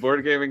Series of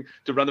Board Gaming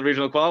to run the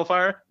regional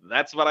qualifier,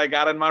 that's what I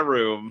got in my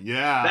room.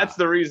 Yeah, that's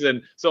the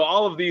reason. So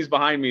all of these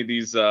behind me,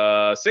 these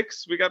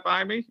 6 we got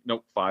behind me.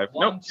 Nope, 5.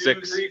 1, nope, 2,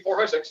 6. 3, 4,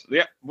 5, 6.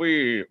 Yeah,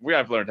 we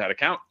have learned how to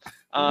count.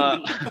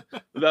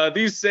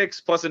 These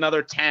 6 plus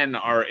another 10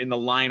 are in the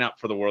lineup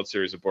for the World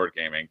Series of Board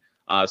Gaming.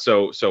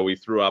 So we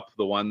threw up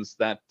the ones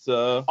that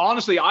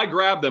honestly, I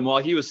grabbed them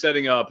while he was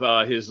setting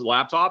up his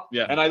laptop.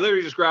 Yeah, and I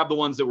literally just grabbed the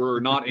ones that were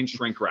not in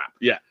shrink wrap.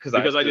 Yeah,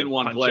 because I didn't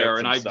want glare,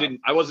 and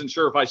I wasn't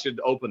sure if I should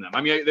open them.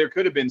 I mean, there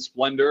could have been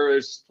Splendor.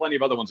 There's plenty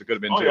of other ones that could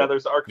have been too. Yeah,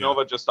 there's Arc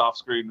Nova just off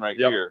screen right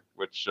here,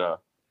 which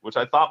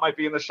I thought might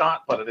be in the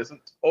shot, but it isn't.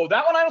 Oh,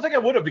 that one I don't think I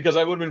would have because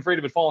I would have been afraid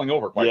of it falling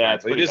over. Quite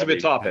frankly. It is heavy. A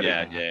bit top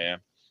heavy.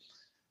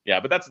 Yeah,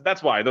 but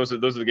that's why those are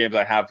the games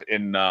I have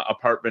in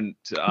apartment.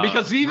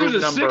 Because these are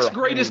the 6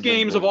 greatest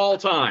games of all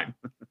time,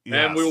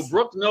 and we will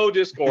brook no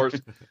discourse.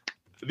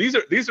 These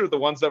are the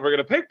ones that we're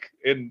gonna pick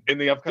in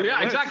the upcoming.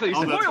 Yeah, exactly.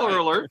 Spoiler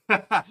alert.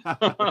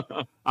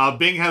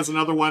 Bing has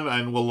another one,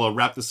 and we'll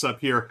wrap this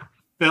up here.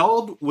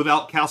 Feld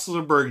without Castles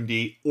of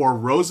Burgundy or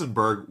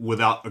Rosenberg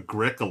without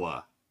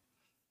Agricola.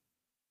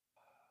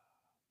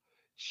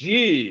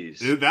 Jeez,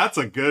 dude, that's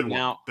a good one.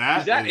 Now,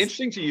 is that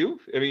interesting to you?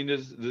 I mean,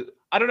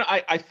 I don't know.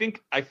 I think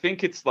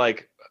it's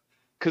like,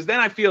 because then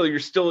I feel you're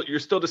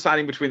still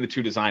deciding between the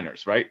 2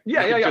 designers, right?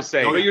 Yeah. Just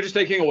saying, you're just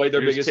taking away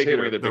their biggest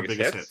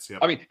hits. Yep.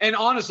 I mean, and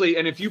honestly,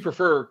 and if you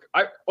prefer,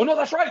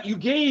 that's right. You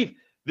gave.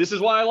 This is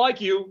why I like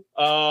you,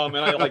 and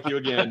I like you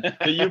again.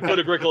 That you put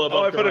Agricola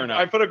above Corona.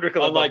 I put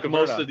Agricola unlike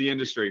most of the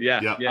industry. Yeah.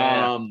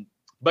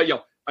 But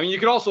I mean, you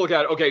could also look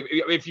at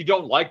if you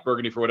don't like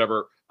Burgundy for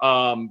whatever.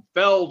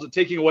 Feld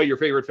taking away your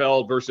favorite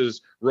Feld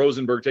versus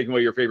Rosenberg taking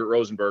away your favorite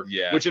Rosenberg,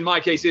 which in my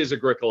case is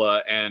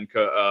Agricola and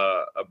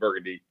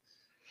Burgundy.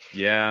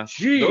 Yeah,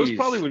 jeez. Those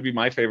probably would be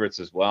my favorites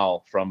as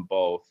well from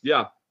both.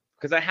 Yeah,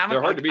 because I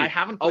haven't played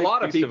a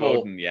lot of people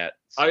Odin yet.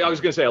 So. I was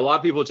going to say a lot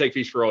of people would take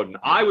Feast for Odin.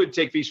 I would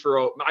take Feast for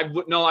Odin.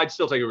 I'd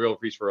still take a real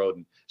Feast for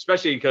Odin,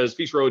 especially because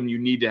Feast for Odin you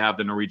need to have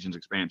the Norwegians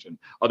expansion.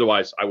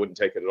 Otherwise, I wouldn't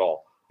take it at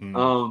all.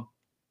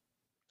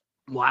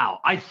 Wow,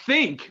 I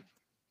think.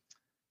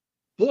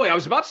 Boy, I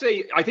was about to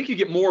say, I think you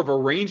get more of a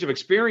range of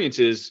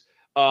experiences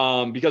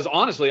because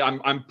honestly,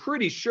 I'm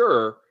pretty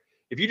sure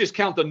if you just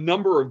count the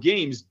number of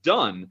games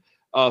done,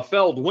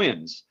 Feld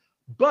wins.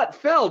 but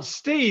Feld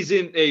stays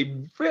in a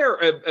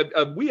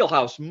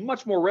wheelhouse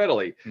much more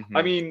readily. Mhm.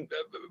 I mean,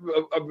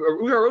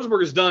 Uwe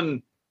Rosenberg has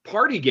done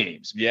party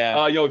games.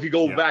 Yeah. If you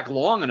go back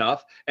long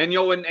enough, and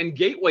and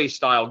gateway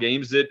style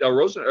games that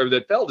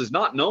that Feld is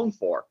not known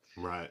for.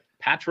 Right.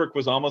 Patchwork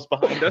was almost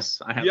behind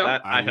us. I have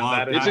that. I have love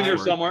that. It's in here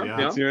Patchwork, somewhere. yeah.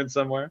 Yeah. It's here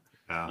somewhere.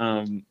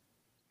 Yeah.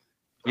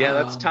 Yeah,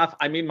 that's tough.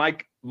 I mean,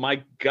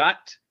 my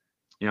gut.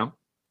 Yeah.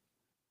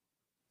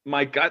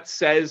 My gut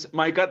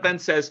then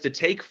says to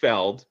take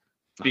Feld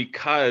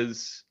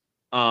because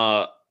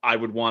I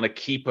would want to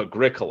keep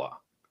Agricola.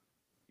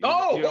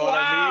 Oh, You know what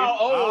I mean? wow!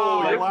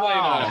 Oh, you're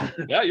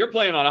wow. you're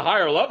playing on a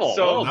higher level.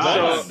 So,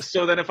 nice.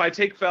 so then if I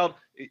take Feld,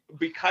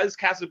 because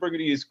Castle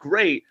Burgundy is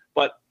great,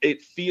 but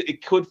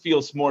it could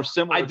feel more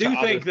similar. I do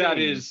to think other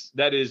things.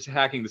 that is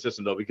hacking the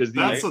system though, because the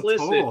That's a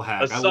implicit total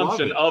hack. I love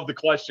assumption it. of the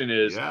question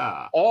is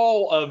Yeah.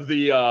 all of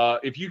the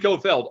if you go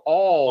Feld,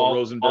 all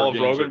Rosenberg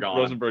games are gone,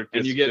 Rosenberg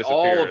and you dis- get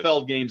all of disappears.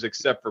 Feld games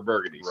except for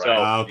Burgundy. Right. So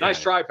Okay. nice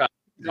try, Pat.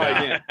 Try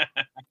Yeah. again.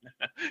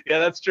 Yeah,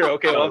 that's true.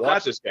 Okay, Gotta well, if watch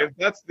that's, this guy. if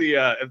that's the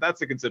That was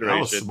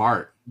consideration,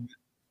 smart.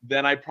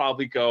 then I'd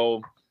probably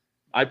go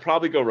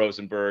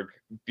Rosenberg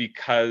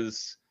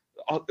because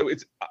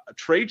it's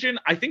Trajan.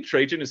 I think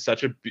Trajan is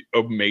such an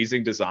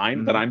amazing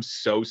design that I'm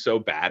so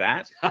bad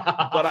at.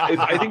 But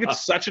I think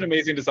it's such an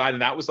amazing design,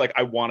 and that was like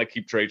I want to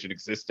keep Trajan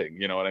existing.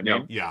 You know what I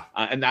mean? Yeah.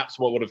 And that's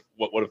what would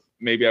have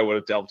maybe I would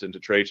have delved into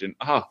Trajan.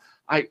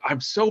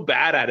 I'm so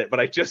bad at it, but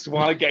I just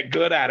want to get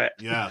good at it.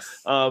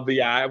 Yes. But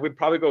yeah, I would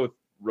probably go with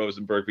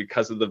Rosenberg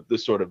because of the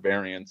sort of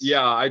variance.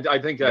 Yeah, I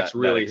think that's that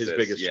really his exists,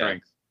 biggest yeah.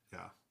 strength.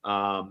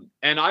 Yeah.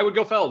 And I would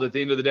go Feld at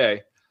the end of the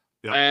day.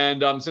 Yeah.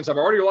 And since I've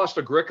already lost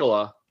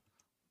Agricola,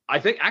 I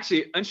think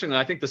actually, interestingly,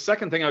 I think the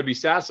second thing I would be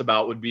sass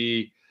about would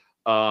be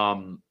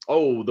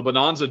the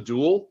Bonanza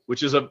Duel,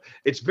 which is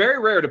it's very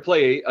rare to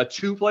play a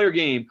 2-player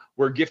game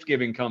where gift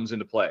giving comes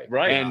into play,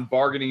 Right. and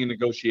bargaining and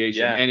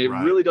negotiation, Yeah, and it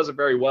right. really does it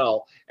very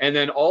well. And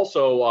then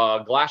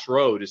also Glass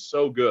Road is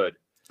so good.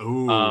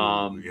 Ooh.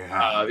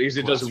 Yeah. Because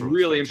it does a Glass Road's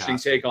really interesting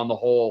fantastic. take on the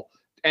whole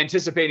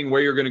anticipating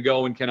where you're going to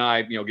go and can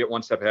I, get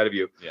one step ahead of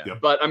you. Yeah.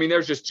 Yep. But I mean,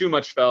 there's just too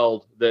much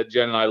Feld that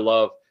Jen and I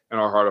love in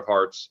our heart of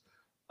hearts.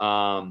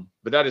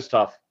 But that is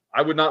tough.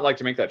 I would not like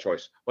to make that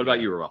choice. What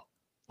about you, Ruel?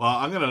 Well,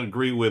 I'm going to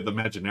agree with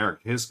Imaginaric.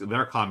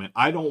 Their comment.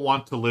 I don't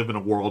want to live in a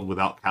world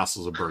without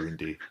castles of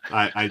Burgundy.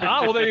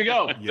 Well, there you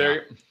go. Yeah.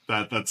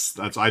 That's.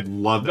 I'd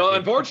love that. No,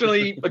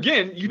 unfortunately,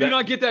 again, you do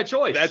not get that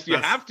choice. You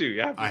That's- have to.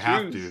 You have to I choose.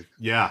 have to.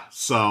 Yeah.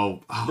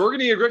 So.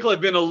 Burgundy and Agricola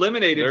have been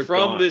eliminated They're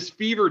from gone. this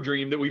fever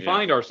dream that we Yeah.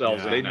 find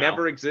ourselves Yeah. They in. now.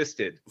 never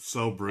existed.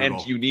 So brutal.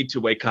 And you need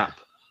to wake up.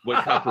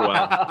 Wake up,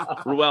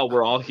 Ruel. Ruel,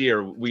 we're all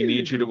here. We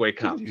need you to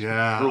wake up.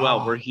 Yeah.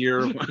 Ruel, we're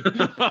here.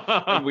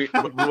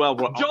 Ruel,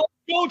 Don't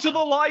go to the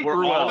light, we're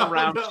Ruel. all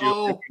around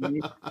No. you. You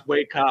need to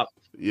wake up.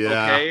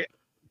 Yeah. Okay.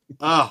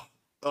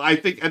 I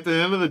think at the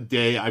end of the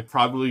day, I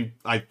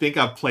think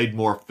I've played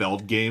more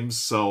Feld games,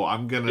 so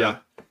I'm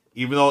gonna,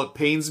 even though it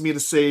pains me to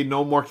say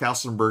no more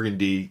Castle and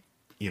Burgundy,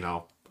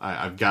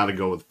 I've got to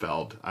go with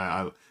Feld.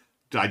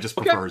 I just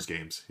prefer his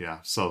games. Yeah.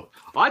 So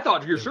I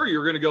thought you're sure you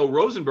were going to go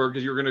Rosenberg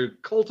because you're going to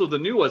Cult of the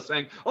Newest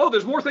saying, oh,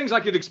 there's more things I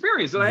could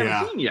experience that I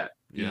haven't seen yet.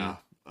 yeah,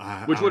 Which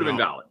I would have don't been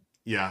know. valid.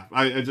 Yeah,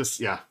 I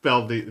just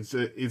Feld.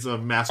 He's a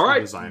master All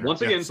right, designer.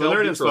 once again, so Feld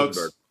there it beats is, folks.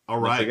 Rosenberg. All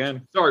Once right.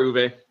 again. Sorry,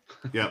 Uwe.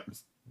 Yep.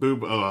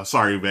 Boob. Oh,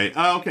 sorry, Uwe.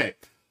 Okay.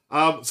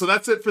 So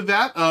that's it for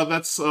that.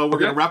 We're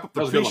gonna wrap up the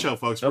That was a good pre-show,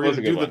 folks. That We're was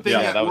gonna a do good the one. thing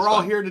Yeah, that that was we're all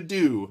fun. here to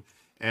do,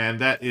 and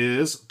that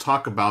is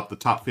talk about the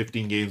top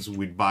 15 games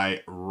we'd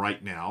buy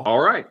right now.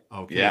 All right.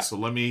 Okay. Yeah. So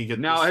let me get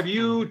Now, this. have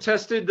you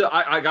tested?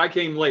 I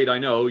came late. I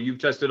know you've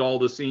tested all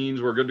the scenes.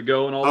 We're good to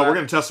go and all that. We're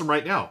gonna test them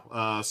right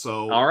now.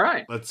 So All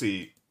right. let's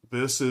see.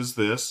 This is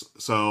this.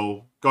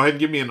 So go ahead and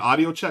give me an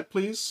audio check,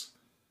 please.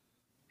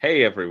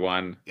 Hey,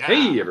 everyone. Yeah,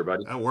 Hey,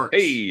 everybody. That works.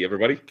 Hey,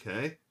 everybody.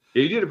 Okay.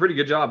 Yeah, you did a pretty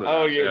good job. Of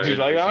Oh, that. yeah, did you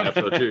like that?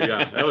 Episode 2,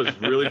 yeah, that was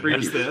really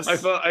freaky. There's this. I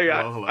felt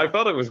hello. I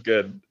felt it was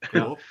good.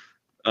 Cool.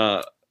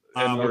 And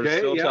we're Okay,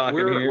 still yeah, talking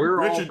we're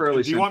here. all Richard,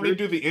 fairly do you want me to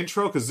centered. do the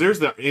intro? Because there's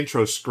the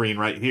intro screen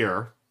right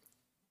here.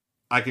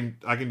 I can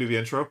do the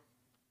intro.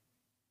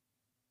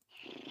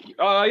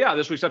 Yeah,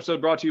 this week's episode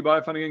brought to you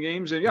by Funny and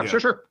Games, and yeah, Yeah.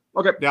 sure.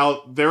 Okay.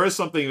 Now there is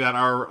something that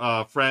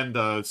our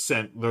friend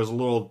sent. There's a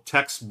little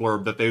text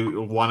blurb that they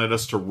wanted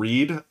us to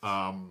read.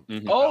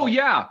 Oh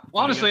yeah.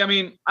 Honestly, I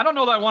mean, I don't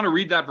know that I want to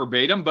read that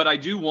verbatim, but I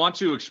do want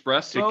to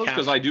express those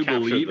because I do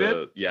believe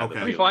it. Yeah. Okay.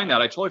 Let me find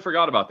that. I totally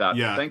forgot about that.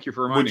 Yeah. Thank you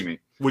for reminding me.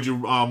 Would you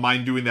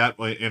mind doing that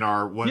in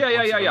our?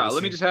 Yeah.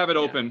 Let me just have it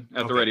open at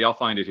the Okay. ready. I'll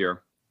find it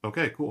here.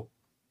 Okay, cool.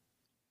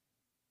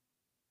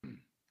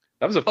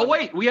 That was a. Oh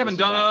wait, we haven't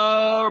done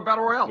a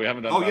battle royale. We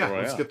haven't done. Oh Battle yeah,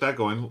 Royale. let's get that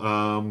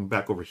going.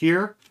 Back over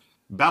here.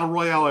 Battle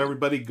Royale,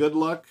 everybody. Good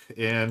luck,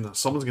 and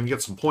someone's gonna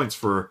get some points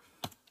for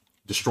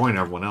destroying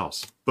everyone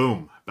else.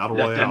 Boom. Battle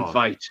Let them Royale.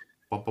 fight.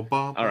 Bum, bum,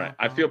 bum, All right,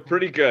 I bum, feel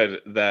pretty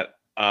good that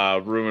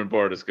Room and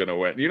Board is going to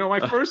win. You know,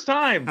 my first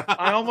time,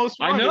 I almost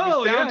won. I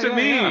know, It was down yeah, to yeah,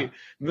 me. yeah.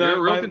 You're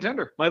a real my,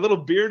 contender. my little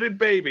bearded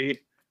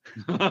baby.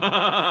 oh,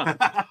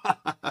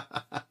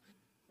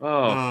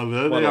 Oh,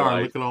 there what they a are.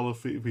 life. Look at all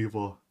the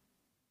people.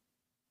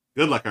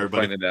 Good luck,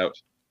 everybody. Find it out.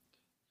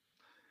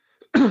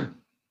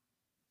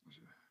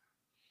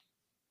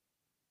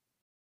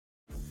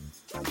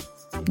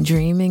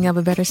 Dreaming of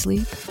a better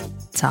sleep?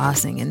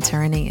 Tossing and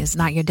turning is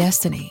not your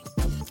destiny.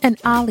 And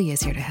Ollie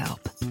is here to help.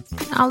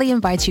 Ollie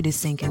invites you to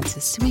sink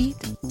into sweet,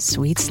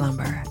 sweet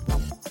slumber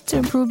to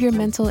improve your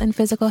mental and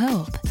physical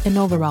health and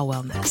overall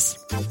wellness.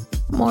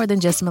 More than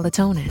just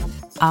melatonin,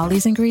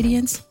 Ollie's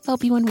ingredients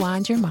help you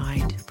unwind your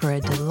mind for a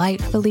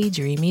delightfully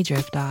dreamy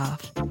drift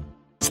off.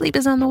 Sleep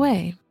is on the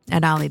way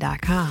at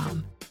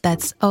Ollie.com.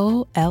 That's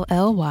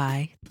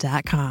OLLY.com.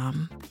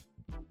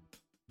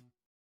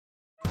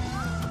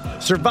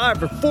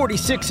 Survivor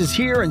 46 is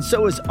here, and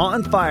so is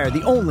On Fire,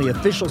 the only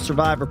official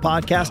Survivor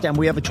podcast, and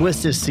we have a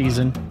twist this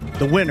season.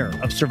 The winner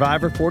of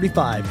Survivor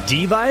 45,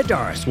 Dee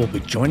Valladares, will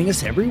be joining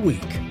us every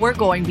week. We're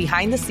going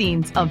behind the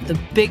scenes of the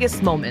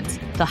biggest moments,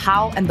 the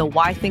how and the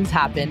why things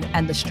happen,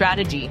 and the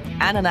strategy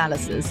and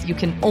analysis you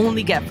can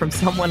only get from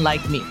someone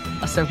like me,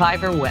 a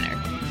Survivor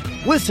winner.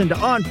 Listen to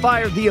On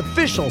Fire, the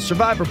official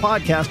Survivor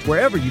podcast,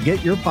 wherever you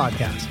get your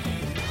podcast.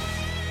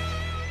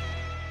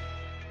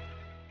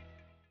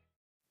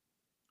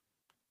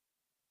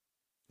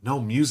 No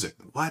music.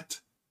 What?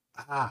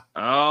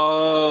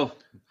 Oh,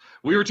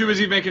 we were too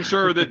busy making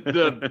sure that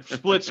the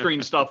split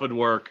screen stuff would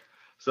work.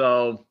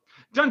 So,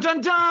 dun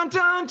dun dun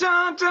dun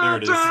dun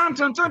dun dun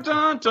dun dun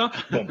dun dun.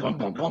 Boom boom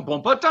boom boom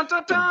boom. Dun dun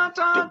dun dun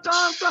dun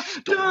dun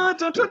dun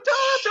dun dun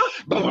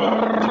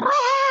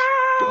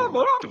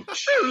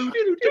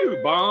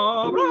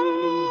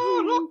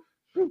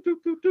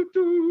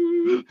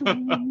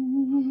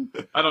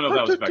I don't know if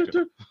that was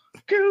effective.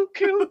 Kill,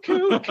 kill,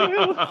 kill,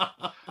 kill.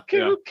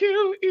 Kill,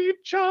 kill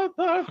each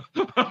other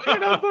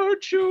in a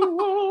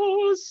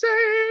virtual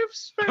safe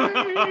space.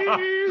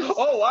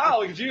 Oh, wow,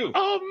 look at you.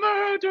 A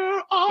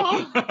murder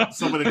on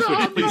Somebody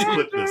switch, please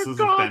clip this. This is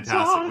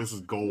fantastic. This is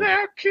gold.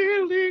 They're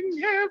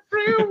killing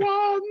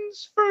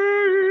everyone's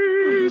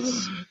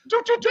face. There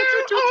are 3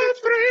 left.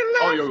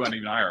 Oh, you're going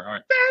even higher. All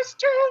right. There's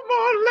 2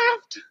 more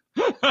left.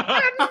 And now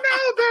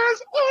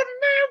there's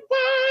only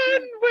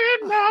one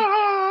winner.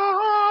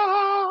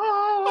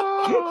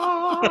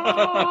 Oh,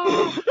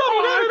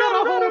 I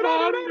gotta hold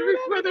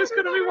on. There's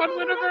gonna be one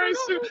winner very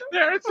soon.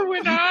 There, it's a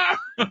winner.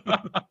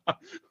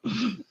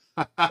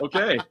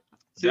 Okay.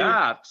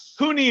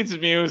 Who needs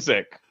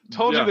music?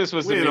 Told Yeah. you this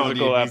was We a don't need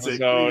musical music.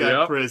 episode. We got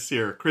Yep. Chris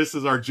here. Chris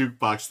is our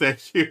jukebox.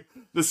 Thank you.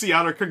 The Sea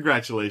Otter,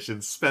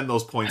 congratulations. Spend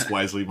those points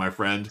wisely, my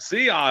friend.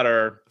 Sea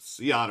Otter.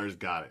 Sea Otter's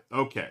got it.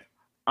 Okay.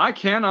 I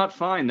cannot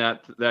find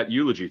that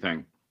eulogy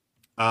thing.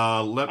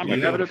 Let I'm me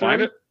gonna have to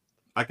find it.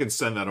 I can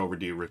send that over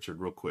to you, Richard,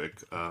 real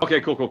quick.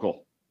 Okay,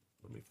 cool.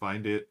 Let me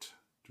find it.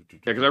 Yeah,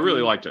 because I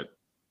really liked it.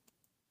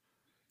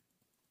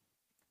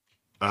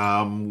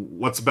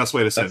 What's the best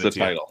way to send That's it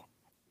the to title.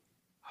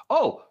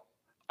 Oh,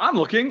 I'm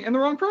looking in the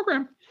wrong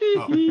program.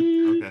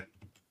 you? Okay.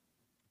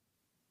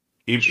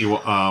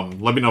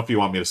 Let me know if you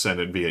want me to send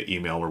it via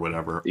email or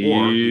whatever. Or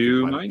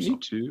You can find it might yourself.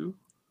 need to.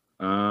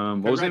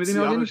 What was the name of the Congrats,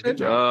 email you Sea Otter. said? Good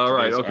job.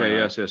 Right. Today's Okay. our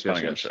Yes. Fun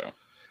and Gun show.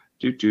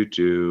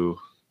 Do.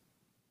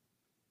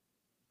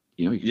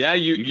 You know, Yeah,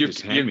 you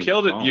just hand me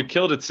killed the it. phone. You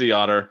killed it, Sea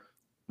Otter.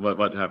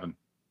 What happened?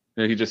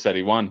 Yeah, he just said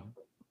he won.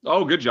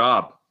 Oh, good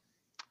job.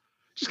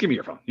 Just give me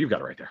your phone. You've got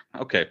it right there.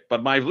 Okay,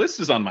 but my list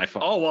is on my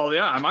phone. Oh, well,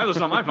 yeah. My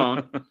list on my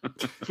phone.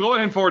 Go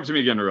ahead and forward it to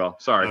me again, Ruel.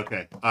 Sorry.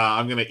 Okay.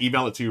 I'm going to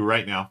email it to you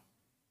right now.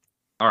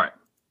 All right.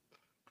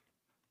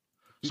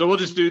 So we'll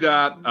just do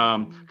that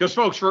because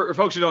for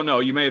folks who don't know,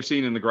 you may have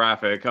seen in the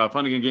graphic,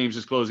 Fun and Games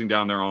is closing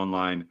down their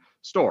online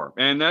store,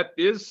 and that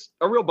is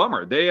a real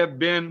bummer. They have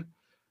been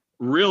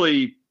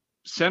really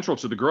central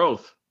to the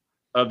growth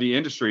of the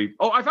industry.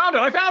 Oh, I found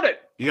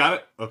it. You got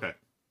it? Okay.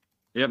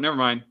 Yep. Never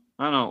mind.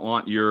 I don't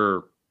want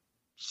your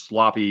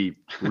sloppy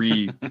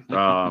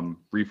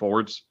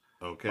re-forwards.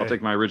 Okay. I'll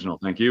take my original.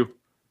 Thank you.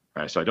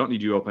 All right. So I don't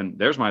need you open.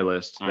 There's my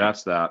list. All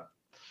That's that.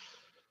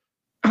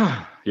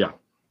 Yeah.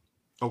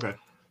 Okay.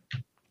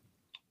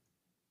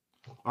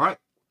 All right.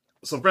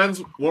 So, friends,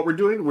 what we're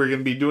doing, we're going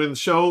to be doing the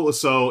show.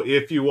 So,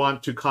 if you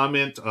want to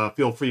comment,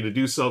 feel free to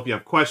do so. If you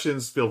have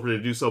questions, feel free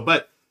to do so.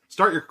 But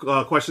start your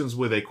questions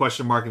with a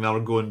question mark, and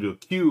that'll go into a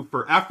queue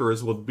for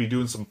afterwards. We'll be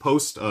doing some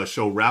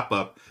post-show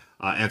wrap-up,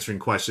 answering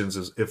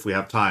questions if we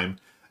have time.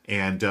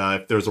 And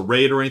if there's a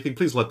raid or anything,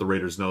 please let the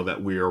raiders know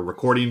that we are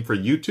recording for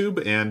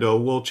YouTube, and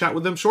we'll chat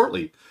with them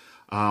shortly.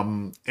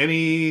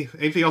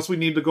 Anything else we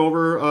need to go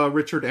over,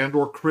 Richard and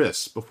or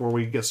Chris, before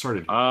we get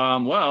started?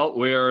 Well,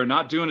 we're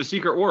not doing a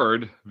secret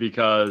word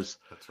because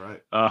That's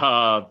right.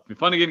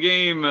 Fun and Good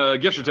Game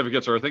gift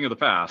certificates are a thing of the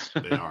past.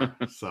 They are.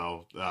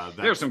 So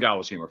There's some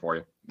gallows humor for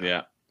you.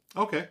 Yeah.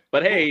 Okay.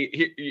 But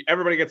hey,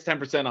 everybody gets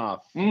 10%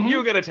 off. Mhm.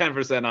 You get a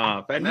 10%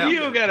 off. And Yeah.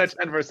 you get a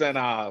 10%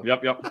 off.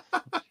 Yep.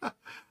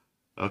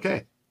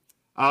 Okay.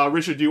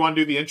 Richard, do you want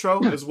to do the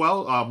intro as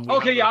well?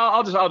 Okay, yeah,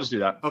 I'll just do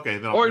that. Okay.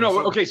 No, Or no,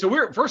 okay. So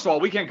we're first of all,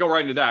 we can't go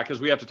right into that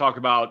because we have to talk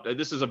about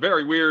this is a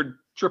very weird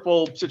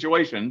triple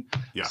situation.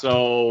 Yeah.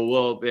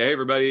 So hey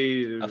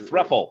everybody, A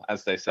thruple,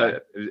 as they say.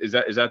 is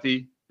that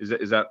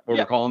Is that what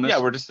we're calling this?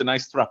 Yeah, we're just a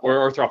nice thruple.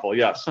 Or thruple,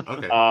 yes.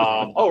 Okay.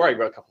 Oh, right,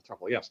 we're a couple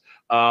thruple, yes.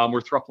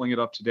 We're thrupling it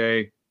up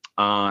today,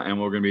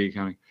 and we're going to be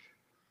counting.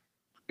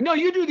 No,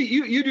 you do the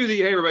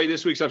hey everybody,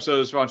 this week's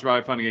episode is sponsored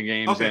by Fun Again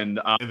Games. Okay. And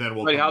then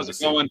we'll everybody, how's it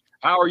going?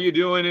 How are you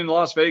doing in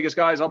Las Vegas,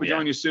 guys? I'll be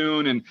joining you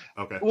soon. And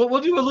Okay.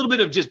 we'll do a little bit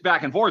of just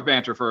back and forth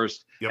banter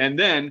first. Yep. And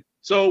then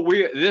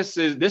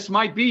this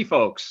might be,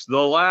 folks, the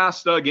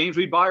last games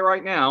we buy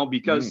right now,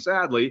 because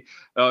sadly,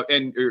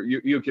 and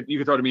you can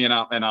throw to me and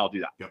I'll do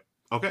that. Yep.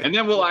 Okay. And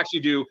then we'll actually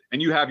do,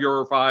 and you have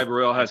your 5,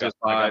 Royal has his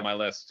 5. I got my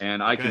list.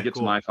 And I can Okay, get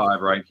cool. to my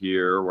 5 right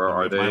here. Where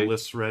are they? My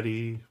list's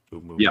ready.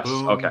 Boom, boom, Yes.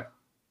 boom. Okay.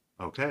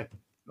 Okay.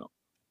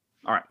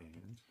 All right.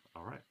 And,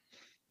 all right.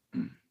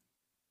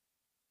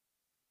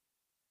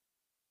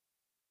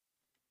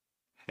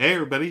 Hey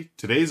everybody!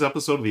 Today's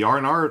episode of the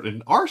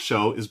R&R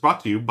show is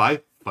brought to you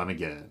by Fun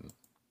Again.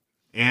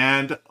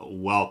 And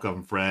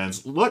welcome,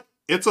 friends. Look,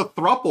 it's a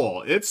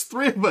throuple. It's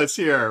 3 of us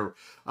here.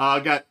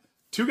 Got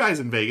 2 guys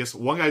in Vegas,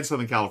 1 guy in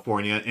Southern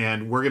California,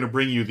 and we're going to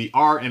bring you the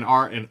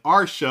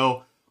R&R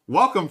show.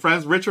 Welcome,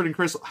 friends. Richard and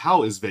Chris,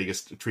 how is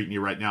Vegas treating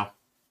you right now?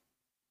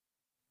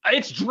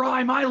 It's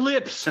dry. My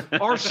lips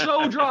are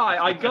so dry.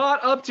 I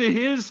got up to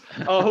his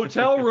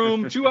hotel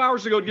room 2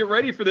 hours ago to get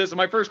ready for this. And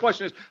my first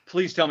question is,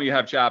 please tell me you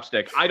have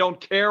chapstick. I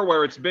don't care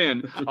where it's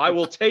been. I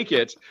will take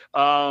it.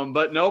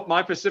 But nope,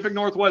 my Pacific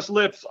Northwest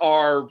lips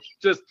are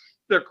just,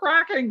 they're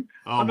cracking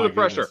under the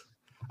pressure.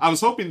 I was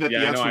hoping that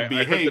the answer would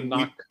be,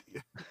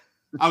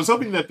 I was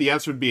hoping that the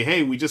answer would be,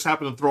 hey, we just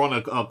happened to throw in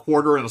a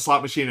quarter in a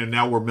slot machine and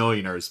now we're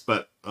millionaires.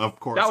 But of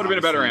course, that would have been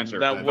a better answer.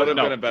 That would have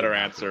been a better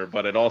answer,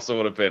 but it also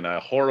would have been a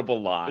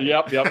horrible lie.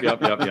 Yep.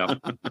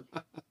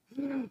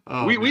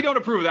 Oh, we don't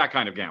approve of that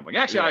kind of gambling.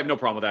 Actually, I have no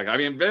problem with that. I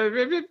mean,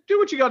 do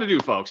what you got to do,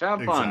 folks.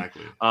 Have fun.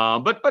 Exactly.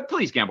 But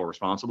please gamble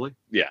responsibly.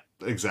 Yeah,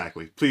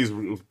 exactly. Please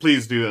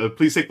do.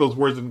 Please take those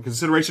words into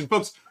consideration,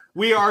 folks.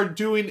 We are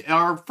doing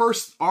our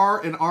first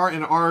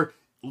R&R.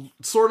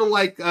 Sort of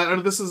like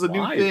this is a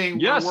new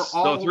thing. Yes, we're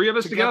all the 3 of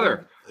us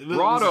together.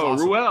 Rado,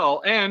 awesome.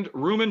 Ruel, and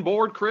Room and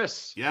Board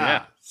Chris.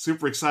 Yeah,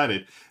 super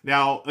excited.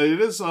 Now, it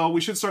is. We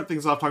should start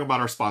things off talking about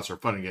our sponsor,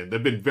 Fun Again.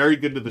 They've been very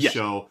good to the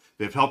show.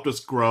 They've helped us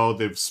grow.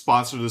 They've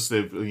sponsored us.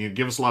 They've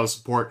given us a lot of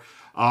support.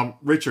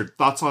 Richard,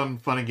 thoughts on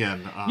Fun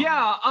Again?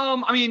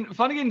 I mean,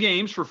 Fun Again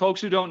Games, for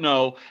folks who don't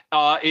know,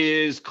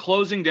 is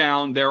closing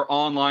down their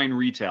online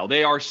retail.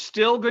 They are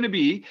still going to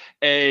be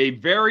a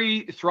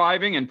very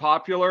thriving and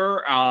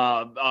popular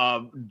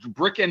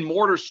brick and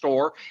mortar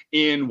store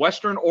in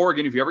Western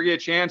Oregon. If you ever get a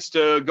chance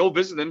to go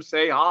visit them,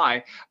 say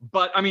hi.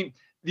 But I mean,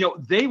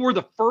 they were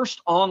the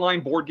first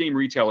online board game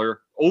retailer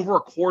over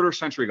a quarter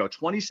century ago,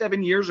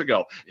 27 years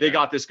ago, they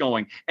got this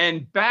going.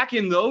 And back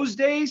in those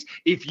days,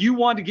 if you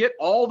wanted to get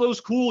all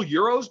those cool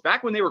Euros,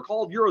 back when they were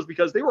called Euros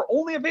because they were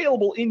only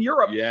available in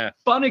Europe,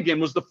 Fun Again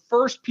was the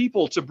first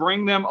people to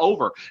bring them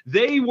over.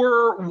 They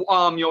were,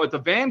 at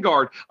the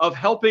vanguard of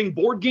helping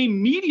board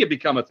game media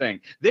become a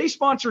thing. They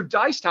sponsored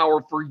Dice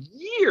Tower for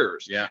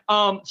years.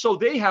 So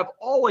they have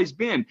always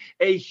been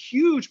a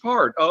huge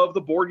part of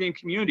the board game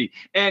community.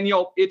 And,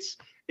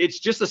 it's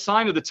just a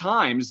sign of the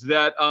times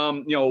that,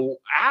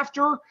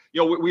 after,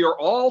 we are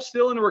all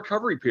still in a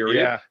recovery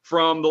period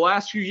from the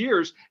last few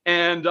years.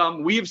 And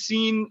we have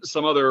seen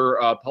some other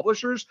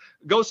publishers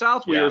go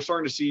south. We are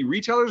starting to see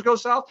retailers go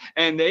south,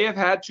 and they have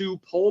had to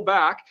pull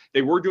back.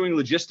 They were doing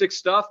logistics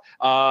stuff.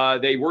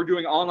 They were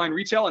doing online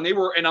retail, and they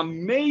were an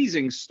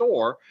amazing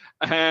store.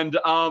 And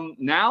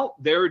now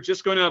they're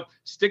just going to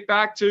stick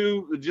back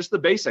to just the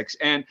basics.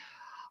 And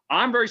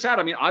I'm very sad.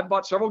 I mean, I've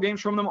bought several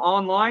games from them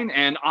online,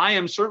 and I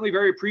am certainly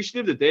very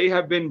appreciative that they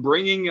have been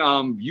bringing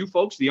you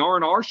folks the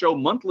R&R show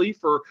monthly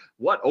for,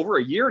 over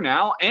a year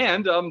now,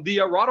 and the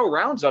Rado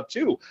Rounds up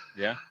too.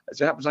 Yeah. As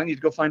it happens, I need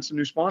to go find some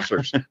new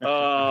sponsors.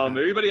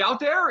 Anybody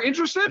out there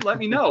interested? Let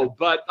me know.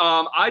 But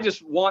I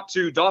just want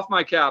to doff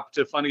my cap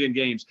to Fun Again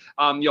Games.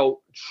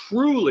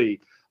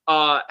 Truly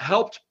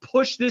helped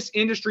push this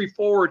industry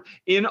forward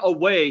in a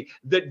way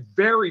that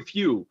very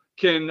few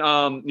can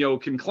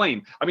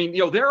claim. I mean,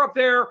 they're up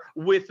there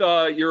with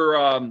your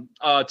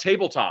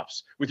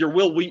tabletops, with your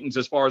Will Wheatons,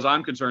 as far as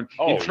I'm concerned,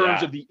 in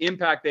terms of the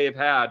impact they have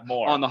had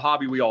on the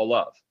hobby we all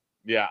love.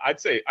 Yeah,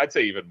 I'd say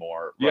even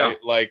more. Right? Yeah.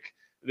 Like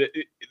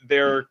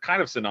they're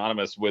kind of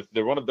synonymous with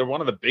they're one of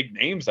the big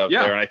names out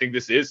there, and I think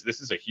this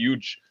is a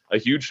huge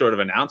sort of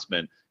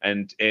announcement,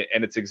 and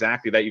it's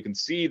exactly that. You can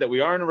see that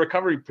we are in a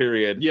recovery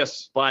period.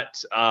 Yes,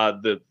 but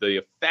the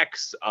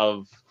effects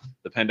of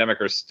the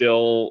pandemic are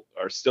still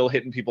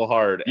hitting people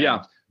hard.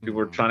 And people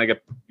are trying to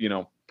get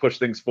push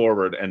things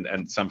forward,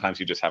 and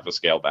sometimes you just have to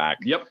scale back.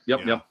 Yep.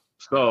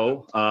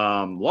 So,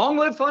 long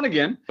live Fun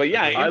Again. But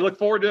I look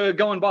forward to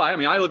going by. I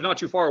mean, I live not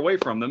too far away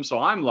from them, so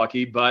I'm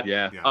lucky. But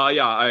they've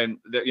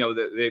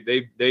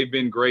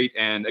been great,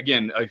 and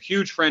again, a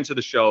huge friend to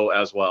the show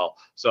as well.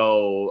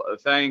 So,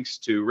 thanks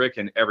to Rick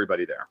and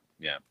everybody there.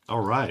 Yeah.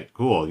 All right.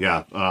 Cool.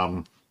 Yeah.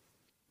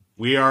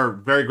 We are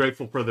very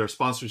grateful for their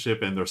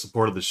sponsorship and their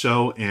support of the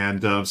show.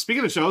 And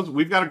speaking of shows,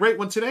 we've got a great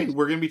one today.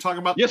 We're going to be talking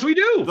about we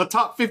do the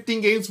top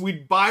 15 games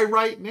we'd buy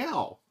right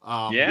now.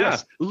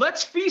 Yes.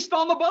 Let's feast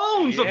on the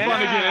bones of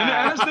Fun Again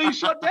as they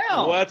shut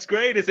down. What's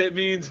great is it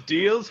means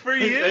deals for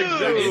you.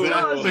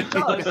 It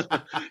does.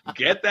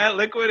 Get that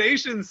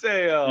liquidation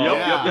sale.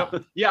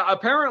 Yep. Yeah,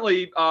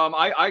 apparently,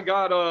 I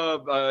got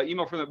a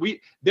email from them.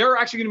 They're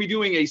actually going to be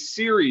doing a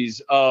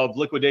series of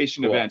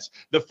liquidation events.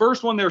 The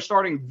first one they're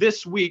starting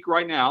this week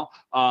right now,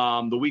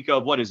 the week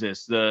of, what is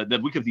this? The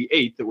week of the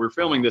 8th that we're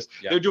filming this.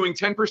 They're doing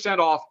 10%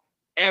 off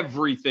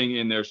everything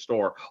in their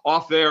store.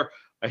 Off their,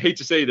 I hate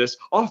to say this,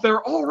 off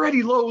their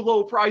already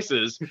low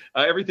prices,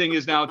 everything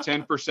is now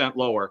 10%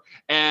 lower.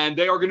 And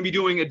they are going to be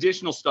doing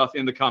additional stuff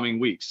in the coming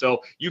weeks.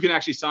 So you can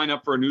actually sign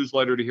up for a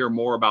newsletter to hear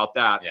more about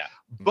that. Yeah.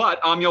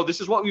 But,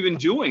 this is what we've been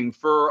doing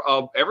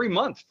for every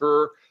month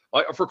for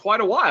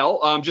quite a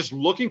while, just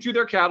looking through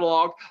their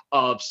catalog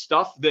of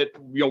stuff that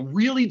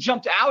really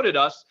jumped out at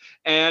us,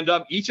 and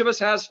each of us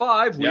has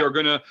 5. We are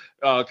going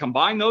to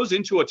combine those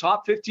into a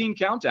top 15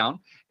 countdown,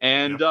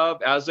 and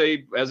as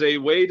a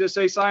way to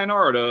say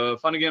sayonara to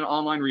Fun Again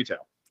Online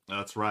Retail.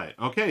 That's right.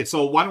 Okay,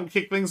 so why don't we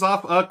kick things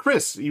off?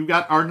 Chris, you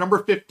got our number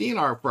 15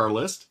 for our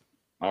list.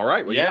 All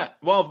right.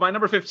 Well, my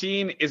number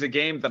 15 is a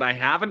game that I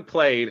haven't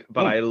played,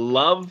 but I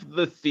love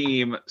the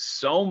theme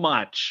so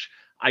much.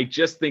 I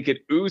just think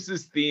it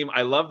oozes theme.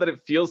 I love that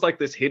it feels like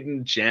this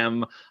hidden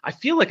gem. I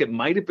feel like it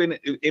might have been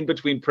in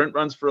between print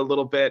runs for a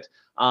little bit.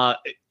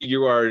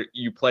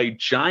 You play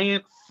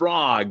giant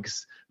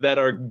frogs that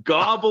are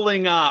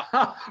gobbling up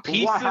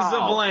pieces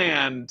of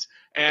land,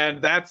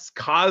 and that's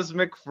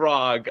Cosmic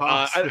Frog.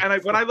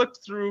 When I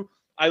looked through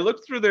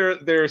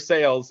their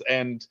sales,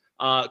 and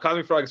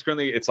Cosmic Frog is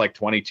currently, it's like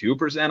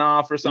 22%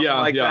 off or something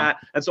like that.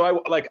 And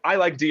so I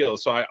like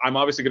deals. So I'm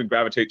obviously going to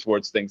gravitate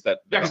towards things that.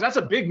 Yeah, because that's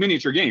a big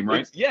miniature game,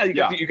 right? You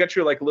got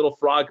your like little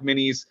frog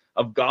minis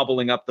of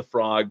gobbling up the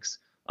frogs.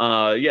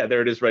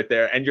 There it is right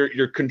there. And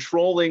you're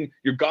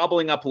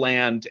gobbling up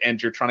land,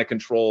 and you're trying to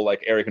control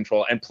like area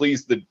control and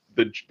please the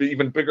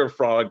even bigger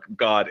frog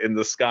god in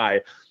the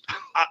sky.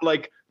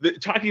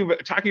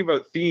 Talking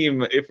about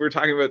theme, if we're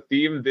talking about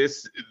theme,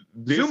 this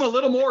zoom a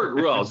little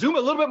more, zoom a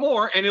little bit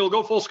more, and it'll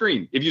go full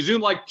screen. If you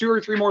zoom like 2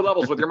 or 3 more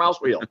levels with your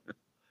mouse wheel,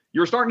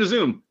 you're starting to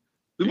zoom.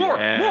 More,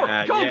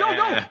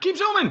 go, keep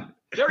zooming.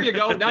 There you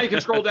go. Now you can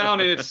scroll down,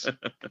 and it's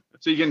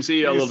so you can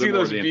see a little bit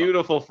more. Those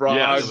beautiful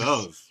frogs.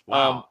 Those.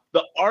 Wow.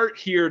 The art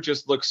here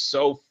just looks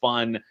so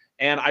fun.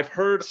 And I've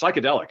heard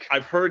psychedelic.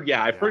 I've heard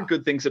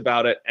good things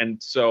about it,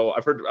 and so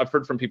I've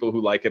heard from people who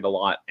like it a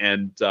lot.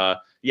 And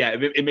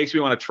it makes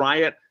me want to try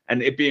it.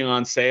 And it being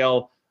on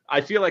sale,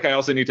 I feel like I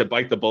also need to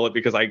bite the bullet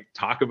because I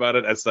talk about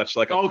it as such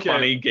like a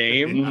funny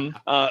game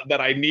that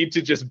I need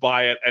to just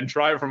buy it and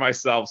try it for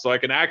myself, so I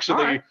can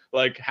actually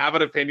like have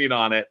an opinion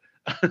on it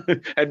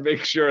and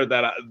make sure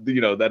that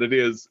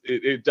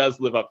it does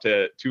live up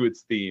to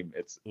its theme.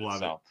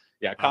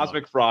 Yeah,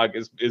 Cosmic Frog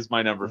is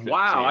my number 15.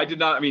 Wow, I did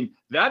not. I mean,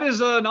 that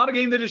is not a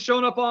game that has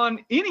shown up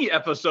on any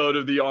episode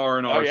of the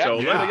R&R show.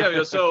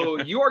 Yeah.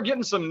 So you are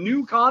getting some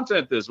new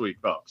content this week,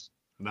 folks.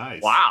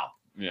 Nice. Wow.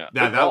 Yeah,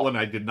 that one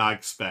I did not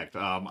expect.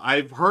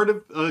 I've heard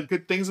of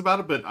good things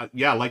about it, but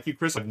like you,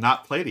 Chris, I've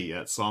not played it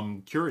yet, so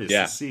I'm curious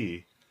to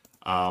see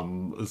how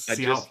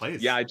it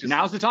plays. Yeah,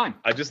 now's the time.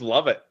 I just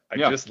love it. I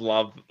just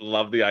love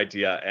the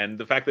idea, and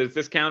the fact that it's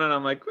discounted.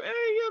 I'm like,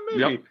 maybe.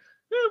 Yep.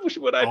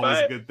 Would I buy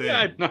it? Good thing.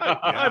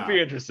 I'd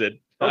be interested.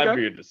 Okay. I'd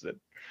be interested.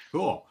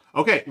 Cool.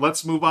 Okay,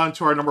 let's move on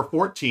to our number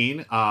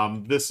 14.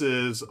 This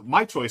is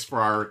my choice for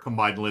our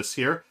combined list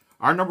here.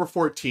 Our number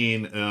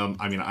 14,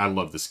 I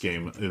love this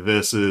game.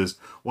 This is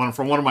one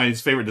of my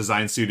favorite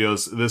design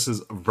studios. This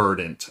is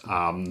Verdant,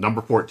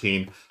 number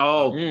 14.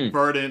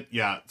 Verdant,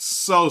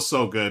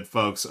 so good,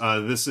 folks.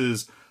 This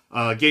is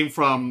a game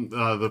from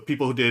the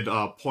people who did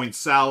Point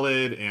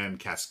Salad and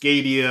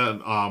Cascadia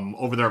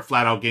over there at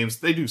Flat Out Games.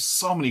 They do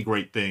so many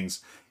great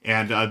things.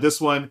 And this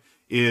one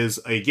is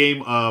a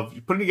game of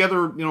putting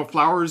together,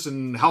 flowers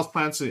and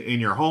houseplants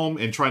in your home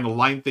and trying to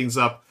line things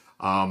up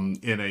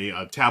in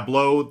a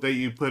tableau that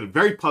you put.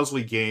 Very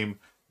puzzly game.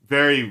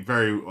 Very,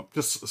 very,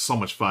 just so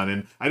much fun.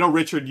 And I know,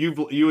 Richard,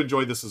 you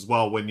enjoyed this as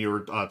well when you were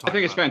talking I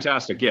think it's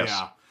fantastic,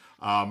 yes.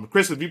 Yeah.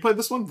 Chris, have you played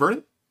this one,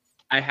 Verdant?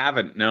 I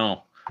haven't,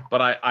 no.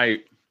 But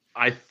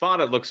I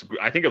thought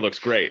I think it looks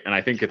great. And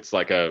I think it's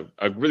like a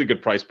really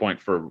good price point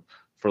for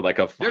like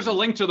a fun, there's a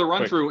link to the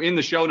run through in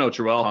the show notes,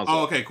 Ruel.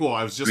 Oh, okay, cool.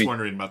 I was just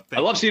wondering about that.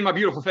 I love seeing my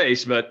beautiful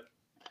face, but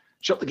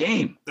show the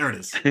game. There it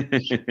is.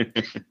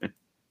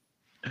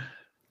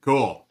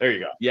 Cool. There you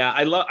go. Yeah,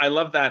 I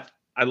love that.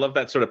 I love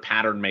that sort of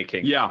pattern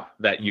making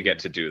that you get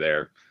to do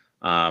there.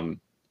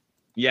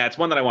 It's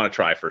one that I want to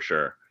try for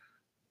sure.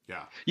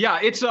 Yeah,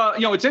 it's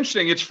it's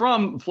interesting. It's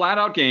from Flat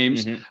Out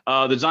Games,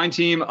 the design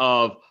team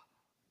of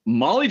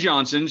Molly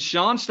Johnson,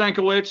 Sean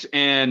Stankiewicz,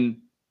 and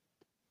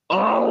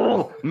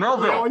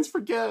Melville. I always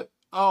forget.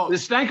 Oh,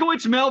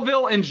 Stankiewicz,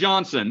 Melville, and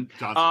Johnson.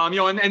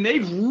 And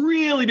they've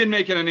really been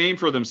making a name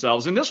for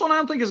themselves. And this one I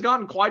don't think has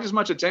gotten quite as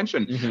much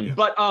attention. Mm-hmm.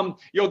 But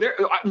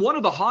one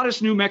of the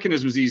hottest new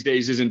mechanisms these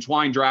days is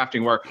entwined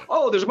drafting, where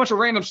there's a bunch of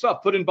random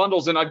stuff put in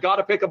bundles, and I've got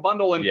to pick a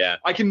bundle, and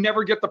I can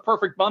never get the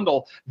perfect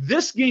bundle.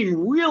 This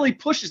game really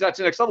pushes that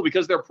to the next level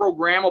because they're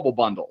programmable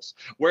bundles.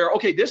 Where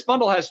this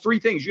bundle has 3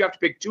 things, you have to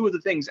pick 2 of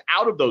the things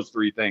out of those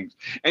 3 things,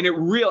 and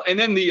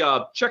then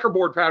the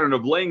checkerboard pattern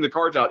of laying the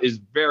cards out is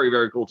very,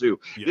 very cool too.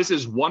 Yeah. This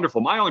is wonderful.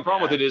 My only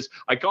problem with it is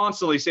I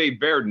constantly say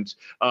Verdant.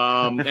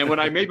 And when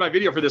I made my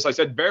video for this, I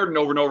said Verdant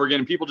over and over again,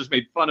 and people just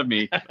made fun of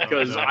me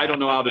because I don't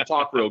know how to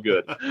talk real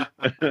good.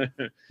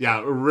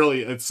 Yeah,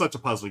 really, it's such a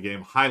puzzle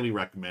game. Highly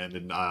recommend,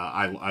 and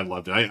I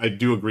loved it. I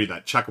do agree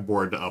that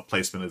checkerboard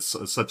placement is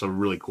such a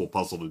really cool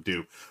puzzle to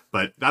do.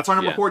 But that's our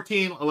number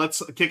 14.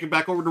 Let's kick it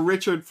back over to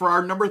Richard for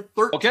our number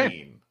 13.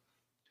 Okay.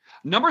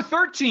 Number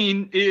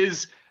 13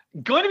 is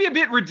going to be a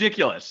bit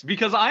ridiculous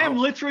because I am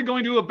literally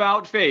going to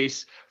about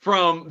face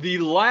from the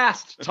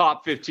last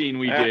top 15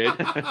 we did,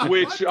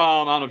 which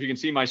I don't know if you can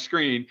see my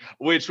screen,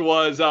 which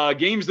was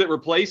games that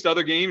replaced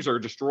other games or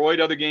destroyed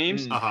other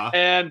games.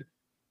 And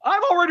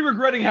I'm already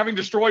regretting having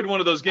destroyed one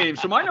of those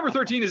games. So my number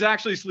 13 is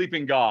actually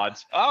Sleeping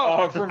Gods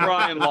from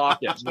Ryan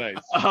Lockett.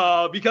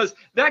 Nice. Because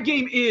that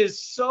game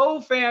is so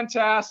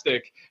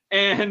fantastic,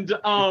 and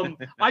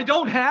I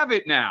don't have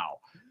it now.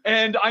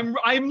 And I'm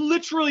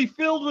literally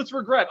filled with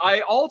regret.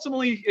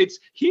 It's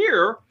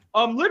here.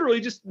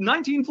 Literally just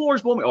 19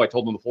 floors below me. Oh, I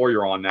told them the floor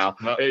you're on now.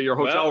 Your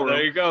hotel room.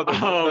 There you go.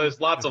 There's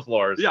lots of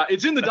floors. Yeah,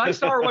 it's in the Dice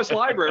Tower West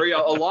Library. A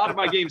lot of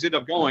my games end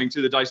up going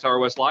to the Dice Tower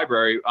West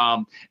Library.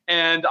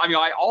 And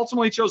I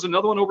ultimately chose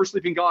another one over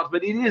Sleeping Gods,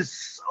 but it is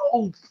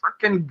so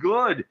freaking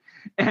good.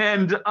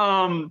 And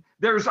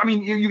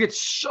you get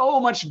so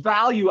much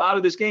value out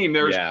of this game.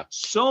 There's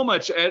so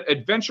much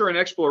adventure and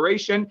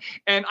exploration.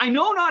 And I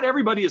know not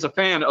everybody is a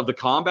fan of the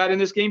combat in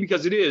this game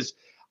because it is,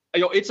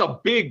 it's a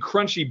big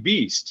crunchy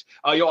beast.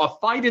 A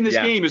fight in this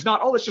game is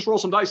not, let's just roll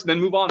some dice and then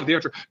move on to the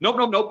answer. Nope.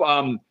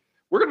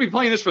 We're going to be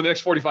playing this for the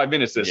next 45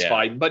 minutes, this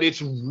fight, but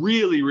it's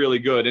really, really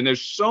good. And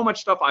there's so much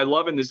stuff I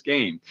love in this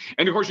game.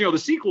 And of course, the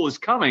sequel is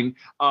coming.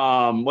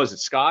 Was it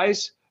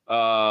Skies?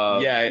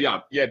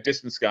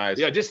 Distant Skies.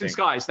 Yeah, Distant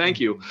Skies.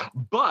 Thank you.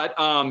 But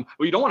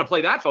you don't want to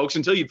play that, folks,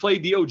 until you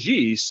played the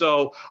OG.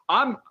 So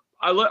I'm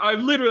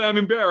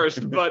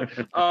embarrassed, but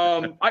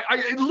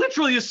I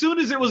literally, as soon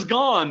as it was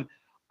gone,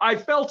 I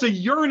felt a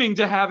yearning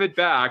to have it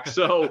back.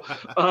 So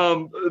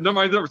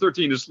my number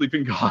 13 is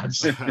Sleeping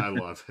Gods. I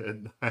love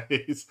it.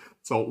 Nice.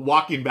 So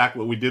walking back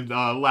what we did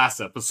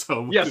last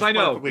episode. Yes, I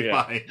know.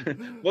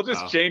 Fine. We'll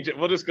just change it.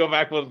 We'll just go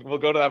back. We'll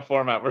go to that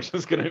format. We're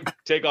just going to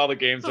take all the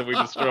games that we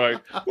destroyed.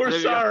 We're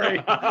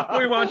sorry.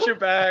 We want you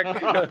back.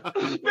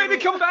 Maybe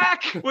come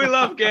back. We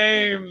love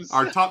games.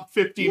 Our top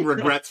 15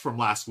 regrets from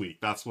last week.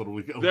 That's what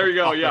we go. There you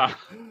go. Yeah.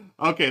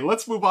 Okay,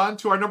 let's move on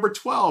to our number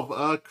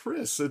 12.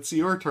 Chris, it's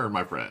your turn,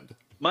 my friend.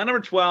 My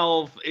number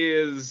 12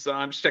 is,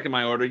 I'm just checking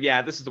my order.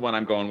 Yeah, this is the one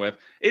I'm going with.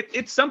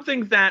 It's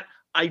something that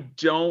I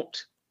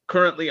don't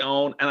currently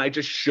own and I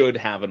just should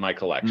have in my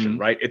collection,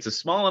 right? It's a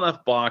small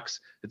enough box.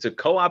 It's a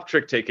co-op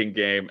trick-taking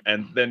game,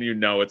 and then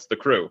it's The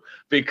Crew.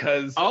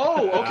 Because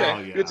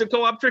it's a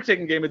co-op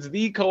trick-taking game. It's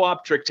the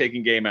co-op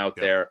trick-taking game out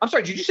there. I'm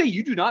sorry, did you say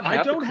you do not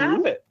have I don't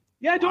have it.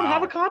 Yeah, I don't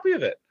have a copy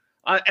of it.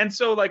 And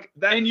so that.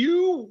 And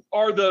you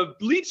are the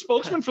lead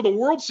spokesman for the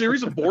World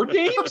Series of board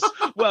games?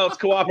 Well, it's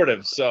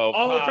cooperative, so.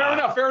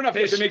 Fair enough.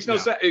 It makes no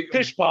sense.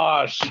 Pish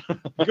posh.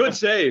 Good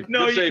save.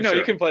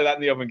 You can play that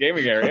in the open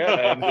gaming area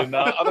and in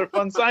other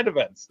fun side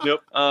events. Yep.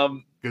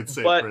 Good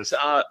save, Chris.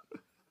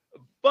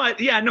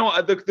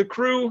 The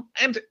Crew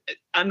and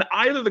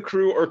either The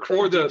Crew or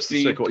Crew the Deep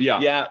Sea. sequel.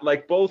 Yeah.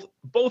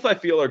 Both I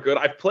feel are good.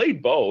 I've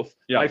played both.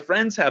 Yeah. My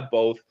friends have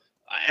both.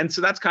 And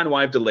so that's kind of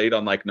why I've delayed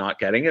on not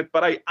getting it.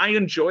 But I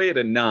enjoy it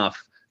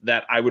enough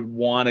that I would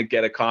want to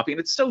get a copy.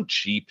 And it's so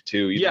cheap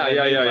too.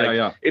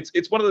 Yeah.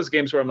 It's one of those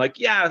games where I'm like,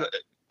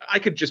 I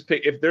could just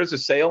pick if there's a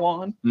sale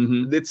on.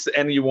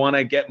 And you want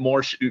to get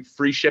more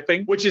free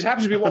shipping, which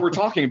happens to be what we're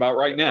talking about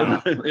right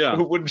now. Yeah,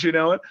 wouldn't you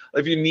know it?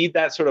 If you need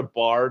that sort of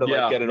bar to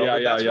get it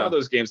over, that's one of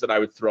those games that I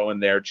would throw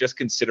in there, just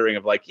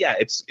considering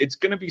it's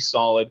going to be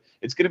solid.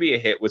 It's going to be a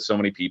hit with so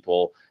many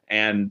people.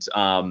 And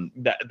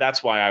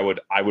that's why I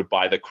would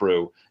buy The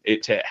Crew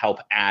to help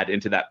add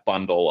into that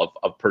bundle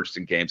of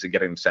purchasing games and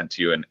getting them sent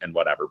to you and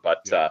whatever.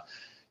 But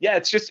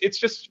it's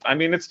just. I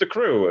mean, it's The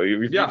Crew.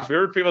 You've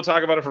heard people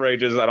talk about it for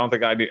ages. I don't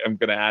think I'm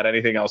going to add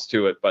anything else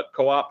to it. But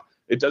co-op,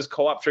 it does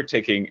co-op trick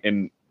taking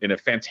in a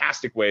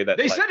fantastic way that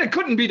they said it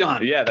couldn't be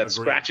done. Yeah, that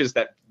scratches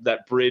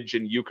that bridge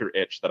and euchre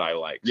itch that I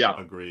like. Yeah,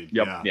 agreed.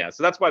 Yep. Yeah.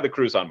 So that's why The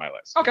Crew's on my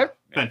list. Okay,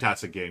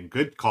 fantastic game.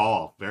 Good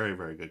call. Very,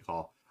 very good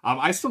call.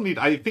 I think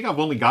I've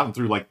only gotten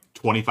through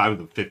 25 of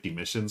the 50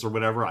 missions or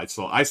whatever. I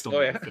still need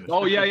to finish.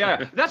 Oh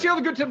yeah. That's the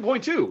other good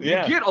point too.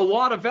 Yeah. You get a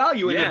lot of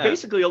value in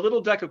basically a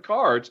little deck of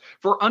cards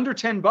for under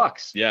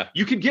 $10. Yeah.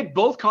 You can get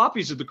both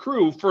copies of The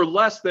Crew for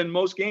less than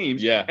most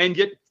games. Yeah. And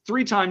get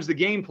 3 times the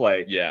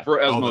gameplay. Yeah. For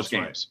most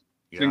games.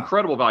 It's an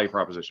incredible value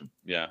proposition.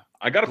 Yeah,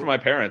 I got it from my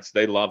parents.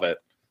 They love it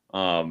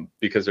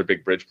because they're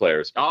big bridge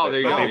players. Oh,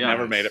 there you go. They've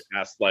never made it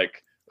past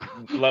like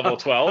level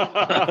 12.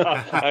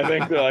 I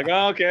think they're like,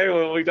 oh, okay,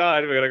 well, we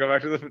died. We got to go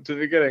back to the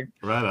beginning.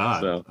 Right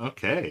on. So,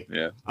 okay.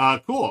 Yeah.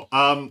 Cool.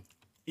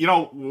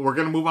 We're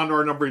going to move on to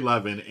our number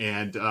 11.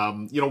 And,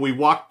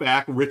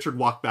 Richard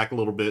walked back a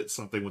little bit,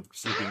 something with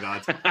Sleeping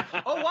Gods.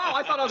 Oh, wow.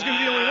 I thought I was going to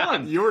be the only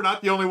one. You're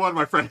not the only one,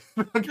 my friend.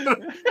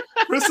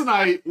 Chris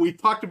and we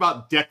talked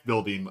about deck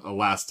building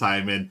last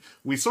time, and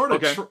we sort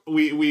of,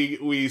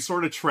 we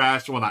sort of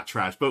trashed, well, not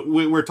trashed, but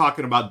we're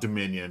talking about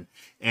Dominion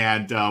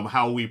and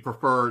how we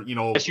prefer,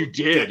 Yes, you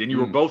did, and you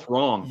were both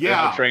wrong.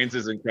 Yeah. Trains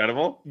is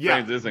incredible. Yeah.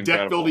 Trains is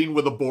incredible. Deck building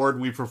with a board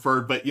we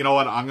preferred, but you know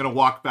what? I'm going to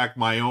walk back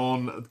my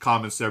own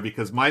comments there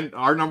because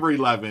our number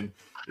 11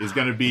 is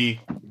going to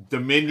be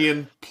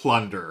Dominion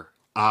Plunder.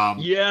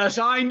 Yes,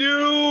 I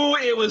knew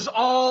it was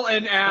all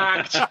an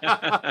act.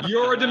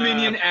 You're a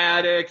Dominion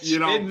addict.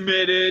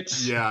 Admit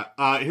it. Yeah.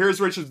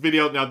 Here's Richard's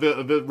video. Now,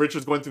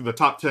 Richard's going through the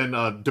top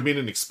 10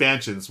 Dominion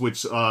expansions,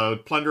 which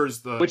Plunder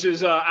is which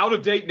is out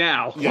of date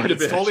now. Yeah,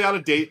 it's totally out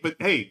of date. But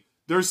hey,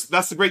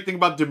 that's the great thing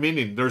about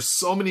Dominion. There's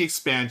so many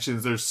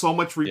expansions. There's so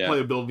much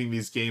replayability in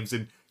these games,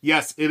 and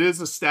yes, it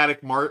is a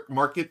static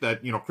market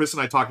that Chris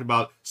and I talked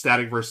about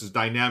static versus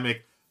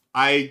dynamic.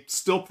 I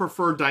still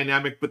prefer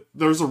dynamic, but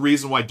there's a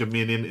reason why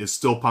Dominion is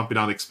still pumping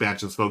out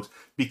expansions, folks,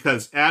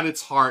 because at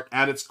its heart,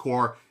 at its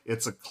core,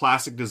 it's a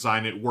classic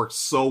design. It works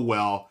so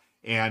well.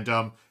 And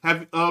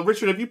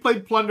Richard, have you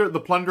played Plunder? The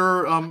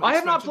Plunder? I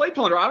have not played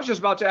Plunder. I was just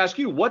about to ask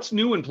you, what's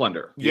new in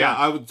Plunder?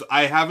 Yeah.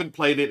 I haven't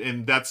played it,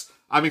 and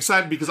I'm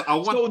excited because I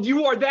want. So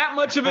you are that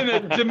much of a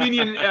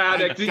Dominion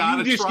addict that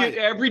you just get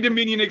every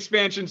Dominion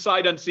expansion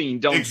sight unseen,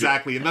 don't you?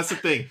 Exactly, and that's the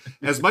thing.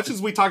 As much as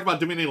we talked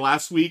about Dominion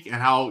last week and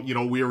how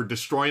we were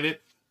destroying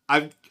it,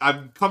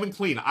 I'm coming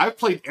clean. I've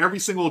played every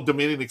single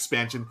Dominion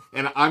expansion,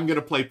 and I'm going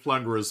to play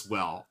Plunder as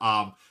well.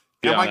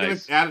 Am I going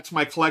to add it to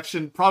my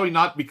collection? Probably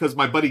not, because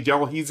my buddy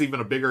Gerald, he's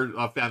even a bigger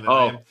fan than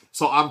I am.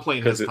 So I'm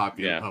playing his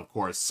copy, of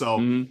course.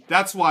 So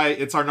that's why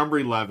it's our number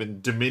 11,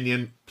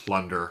 Dominion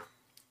Plunder.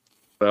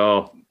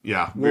 Oh,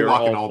 yeah, we're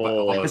walking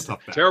all this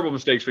stuff back. Terrible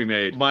mistakes we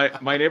made.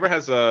 My neighbor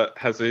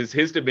has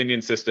his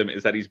Dominion system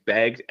is that he's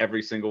bagged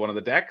every single one of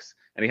the decks,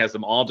 and he has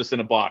them all just in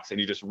a box, and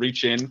you just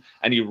reach in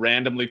and you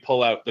randomly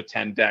pull out the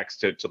 10 decks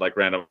to like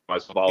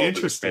randomize with all.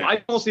 Interesting.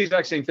 I almost the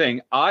exact same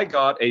thing. I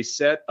got a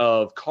set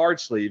of card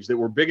sleeves that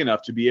were big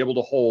enough to be able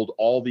to hold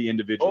all the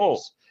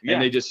individuals. And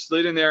they just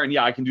slid in there, and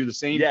I can do the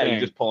same thing. You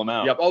just pull them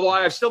out. Yep. Although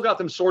I've still got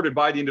them sorted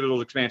by the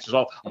individual expansions.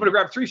 I'm going to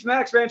grab 3 from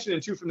that expansion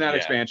and 2 from that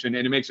expansion,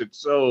 and it makes it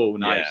so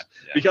nice.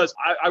 Yeah. Because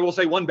I will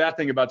say one bad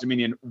thing about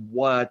Dominion: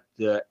 what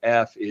the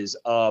F is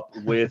up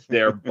with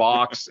their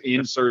box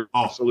insert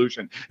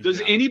solution?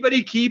 Does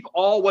anybody keep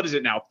all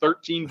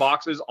 13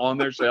 boxes on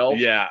their shelf?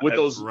 With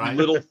those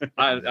little.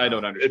 I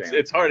don't understand.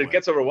 It's hard. It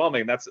gets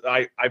overwhelming.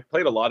 I've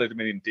played a lot of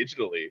Dominion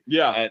digitally.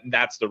 Yeah, and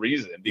that's the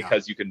reason,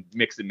 because you can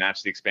mix and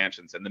match the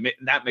expansions, and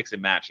that mix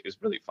and match is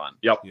really fun.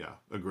 Yep. Yeah,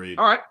 agreed.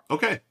 All right.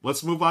 Okay,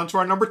 let's move on to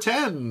our number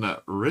 10.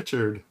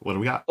 Richard, what do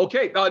we got?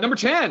 Okay, number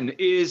 10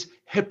 is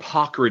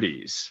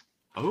Hippocrates.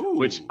 Oh.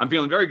 Which I'm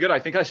feeling very good. I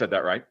think I said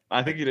that right.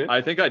 I think you did.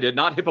 I think I did.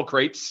 Not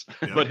Hippocrates,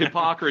 but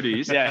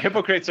Hippocrates. Yeah,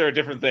 Hippocrates are a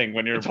different thing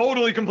when you're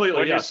completely.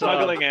 When you're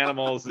smuggling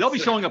animals. They'll be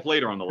showing up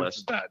later on the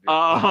list.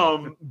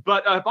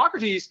 But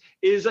Hippocrates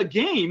is a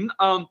game.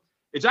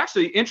 It's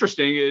actually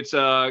interesting. It's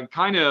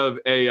kind of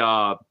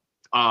a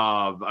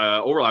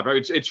overlap.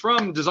 It's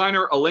from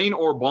designer Alain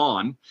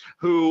Orban,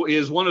 who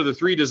is one of the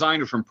 3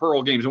 designers from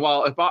Pearl Games. And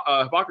while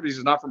Hippocrates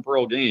is not from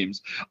Pearl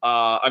Games,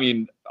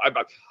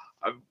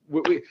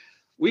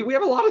 we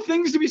have a lot of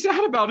things to be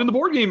sad about in the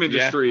board game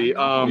industry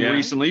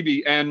recently.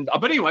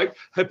 But anyway,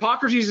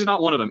 Hippocrates is not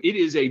one of them. It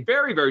is a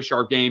very, very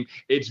sharp game.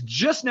 It's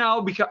just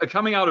now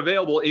coming out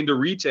available into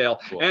retail.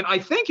 Cool. And I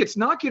think it's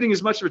not getting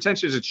as much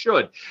attention as it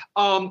should.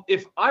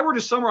 If I were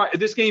to summarize,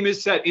 this game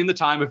is set in the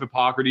time of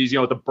Hippocrates,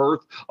 at the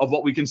birth of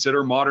what we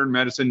consider modern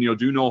medicine,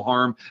 do no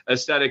harm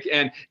aesthetic.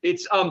 And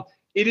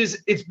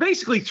it's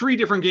basically 3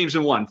 different games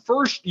in one.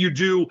 First, you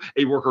do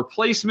a worker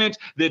placement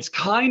that's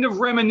kind of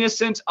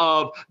reminiscent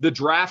of the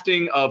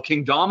drafting of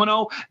King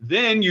Domino.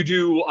 Then you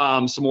do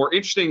some more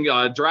interesting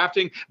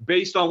drafting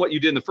based on what you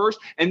did in the first.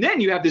 And then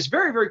you have this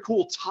very, very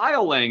cool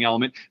tile laying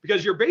element,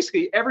 because you're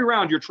basically every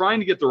round you're trying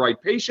to get the right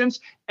patients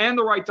and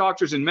the right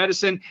doctors in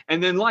medicine,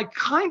 and then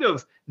kind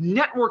of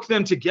network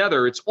them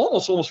together. It's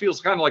almost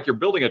feels kind of like you're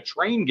building a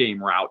train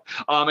game route,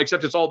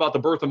 except it's all about the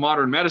birth of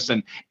modern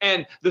medicine.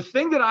 And the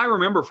thing that I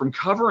remember from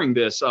covering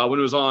this when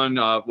it was on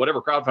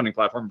whatever crowdfunding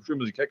platform,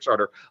 presumably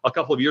Kickstarter, a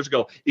couple of years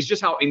ago, is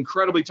just how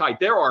incredibly tight.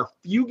 There are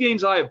few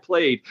games I have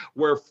played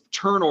where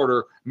turn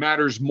order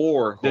matters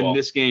more than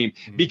this game,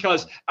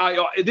 because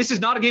this is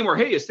not a game where,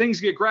 hey, as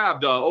things get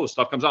grabbed,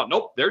 stuff comes out.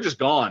 Nope, they're just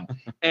gone.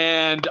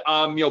 And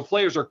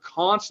players are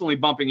constantly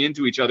bumping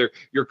into each other.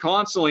 You're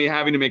constantly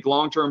having to make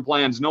long-term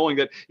plans, knowing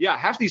that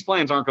half these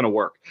plans aren't going to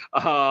work.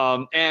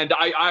 And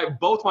I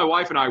both my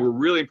wife and I were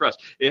really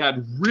impressed. It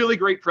had really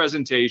great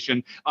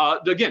presentation.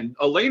 Again,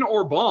 Alain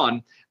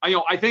Orban,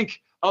 I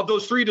think of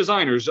those three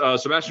designers,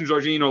 Sebastian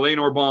Georgine, Alain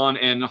Orban,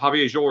 and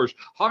Javier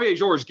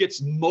Georges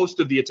gets most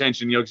of the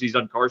attention, because he's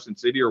done Carson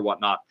City or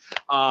whatnot.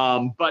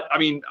 But I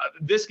mean,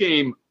 this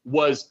game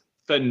was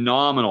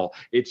phenomenal.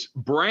 It's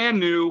brand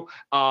new,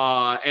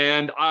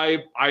 and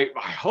I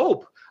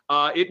hope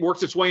it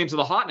works its way into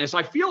the hotness.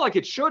 I feel like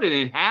it should, and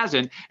it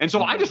hasn't. And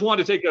so I just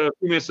wanted to take a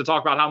few minutes to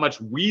talk about how much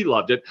we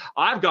loved it.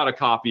 I've got a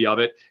copy of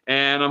it,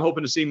 and I'm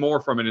hoping to see more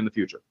from it in the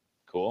future.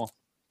 Cool.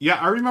 Yeah,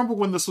 I remember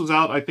when this was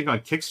out, I think on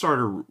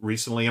Kickstarter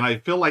recently, and I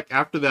feel like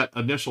after that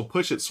initial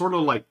push, it sort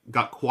of like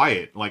got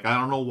quiet. Like, I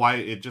don't know why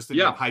it just didn't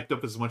get hyped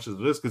up as much as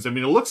it is, because I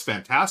mean, it looks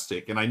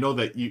fantastic, and I know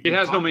that it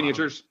has no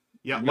miniatures.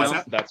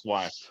 Yeah, that's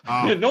why.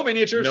 No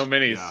miniatures. No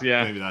minis.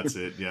 Yeah. Maybe that's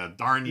it. Yeah,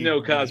 darn you.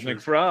 No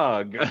Cosmic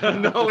Frog.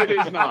 No, it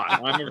is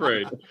not. I'm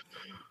afraid.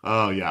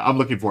 Oh yeah, I'm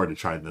looking forward to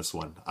trying this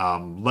one.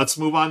 Let's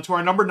move on to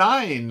our number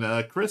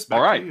 9, Chris.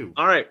 Back to you.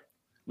 All right.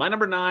 My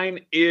number 9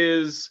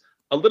 is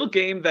a little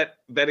game that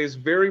is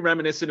very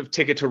reminiscent of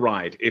Ticket to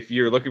Ride. If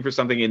you're looking for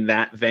something in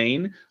that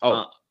vein,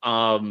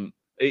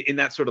 in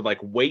that sort of like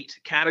weight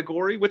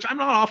category, which I'm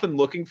not often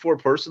looking for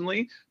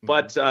personally,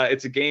 but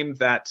it's a game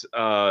that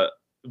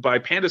by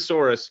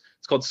Pandasaurus.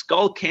 It's called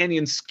Skull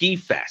Canyon Ski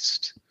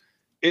Fest.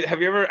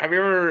 Have you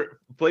ever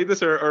played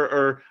this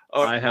or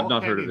I have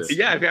not heard of this.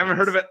 Yeah, if you haven't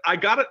heard of it, I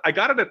got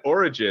it at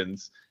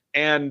Origins.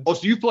 And so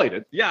you've played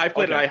it? Yeah, I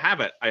played it. I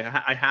have it.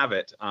 I have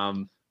it.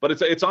 But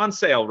it's on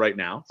sale right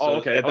now.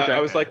 So I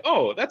was like,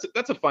 oh,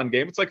 that's a fun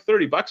game. It's like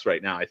 $30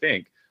 right now, I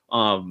think.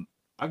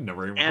 I've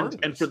never even heard of this.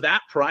 And for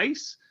that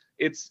price,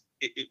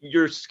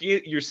 you're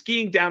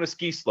skiing down a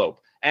ski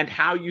slope. And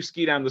how you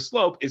ski down the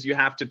slope is you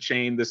have to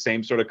chain the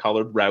same sort of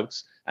colored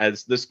routes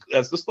as the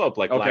slope,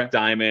 like Black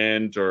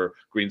Diamond or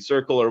Green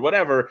Circle or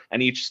whatever.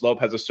 And each slope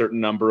has a certain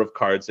number of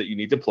cards that you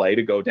need to play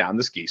to go down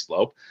the ski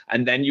slope.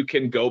 And then you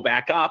can go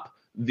back up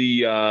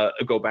the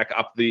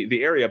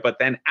area. But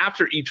then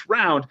after each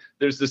round,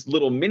 there's this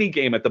little mini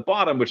game at the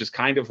bottom, which is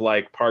kind of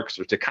like Parks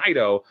or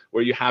Tokaido,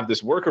 where you have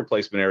this worker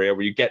placement area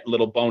where you get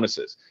little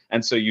bonuses.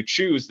 And so you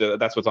choose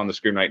that's what's on the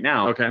screen right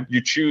now. Okay.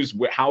 You choose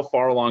how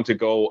far along to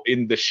go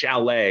in the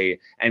chalet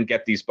and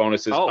get these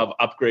bonuses of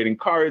upgrading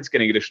cards,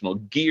 getting additional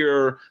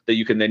gear that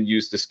you can then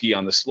use to ski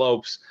on the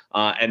slopes.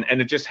 And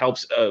it just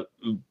helps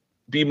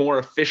be more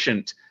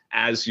efficient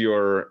as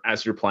you're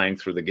playing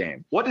through the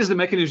game. What is the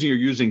mechanism you're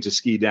using to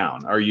ski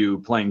down? Are you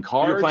playing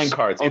cards? You're playing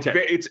cards.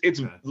 Okay. It's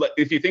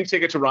if you think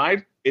Ticket to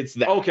Ride, it's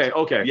that.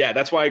 Okay. Yeah,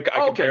 that's why I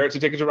compare it to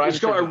Ticket to Ride. It's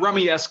got a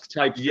rummy-esque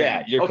type thing.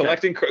 Yeah, you're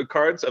collecting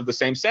cards of the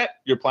same set.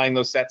 You're playing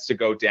those sets to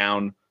go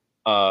down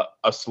a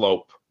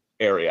slope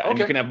area. And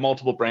you can have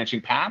multiple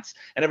branching paths.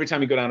 And every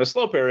time you go down a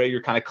slope area,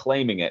 you're kind of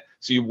claiming it.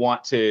 So you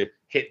want to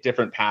hit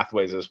different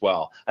pathways as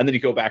well. And then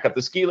you go back up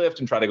the ski lift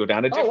and try to go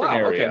down a different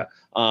area.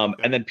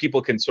 And then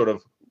people can sort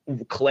of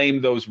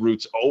claim those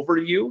routes over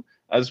you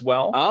as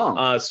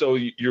well. So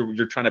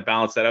you're trying to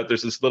balance that out.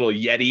 There's this little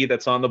Yeti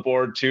that's on the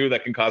board too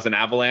that can cause an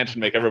avalanche and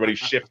make everybody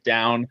shift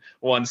down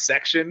one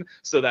section,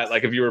 so that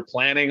like if you were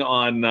planning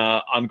on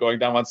going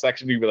down one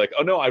section, you'd be like,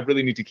 oh no, I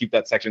really need to keep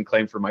that section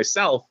claimed for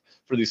myself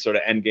for these sort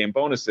of end game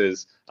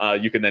bonuses.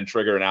 You can then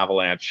trigger an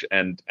avalanche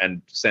and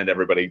send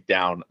everybody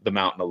down the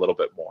mountain a little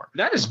bit more.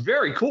 That is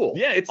very cool.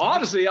 Yeah, it's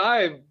honestly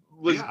I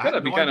was gonna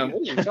be kind of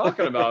what are you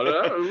talking about?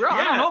 I don't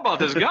know about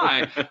this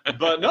guy,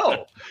 but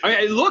no. I mean,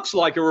 it looks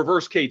like a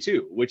reverse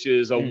K2, which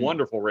is a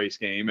wonderful race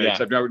game,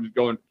 except now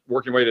we're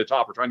working way to the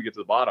top. We're trying to get to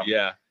the bottom.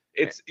 Yeah,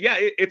 it's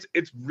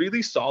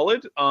really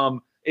solid.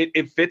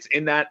 It fits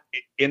in that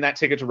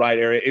Ticket to Ride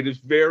area. It is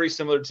very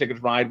similar to Ticket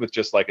to Ride with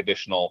just like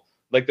additional,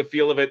 like the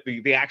feel of it.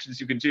 The actions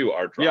you can do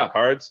are draw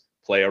cards,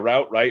 play a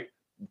route, right?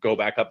 Go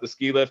back up the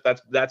ski lift.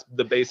 That's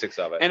the basics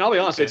of it. And I'll be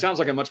honest, it sounds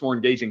like a much more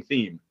engaging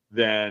theme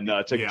than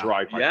Ticket to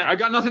Ride. Yeah, I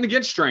got nothing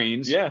against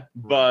trains. Yeah,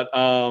 but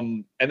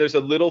and there's a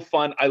little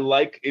fun. I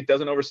like it.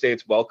 Doesn't overstay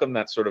its welcome.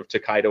 That sort of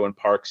Tokaido and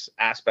Parks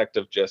aspect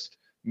of just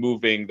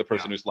moving the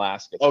person who's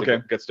last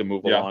gets to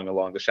move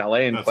along the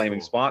chalet and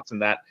claiming spots,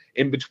 and that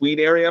in between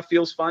area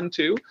feels fun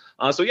too.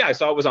 So yeah, I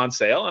saw it was on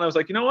sale, and I was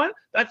like, you know what,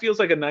 that feels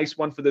like a nice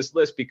one for this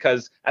list,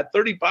 because at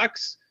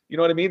 $30. You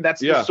know what I mean?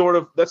 That's the sort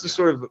of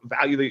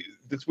value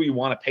that's what you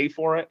want to pay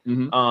for it.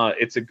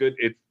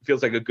 It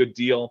feels like a good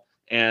deal.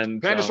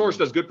 And Pandasaurus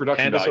does good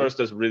production value. Pandasaurus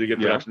does really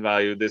good production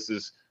value. This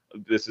is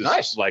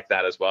nice. Like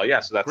that as well. Yeah.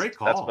 So that's great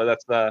call.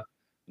 That's the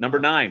number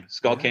 9,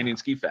 Skull Canyon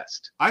Ski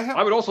Fest.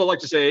 I would also like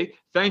to say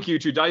thank you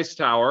to Dice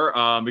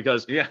Tower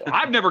because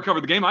I've never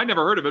covered the game. I'd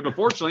never heard of it, but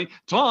fortunately,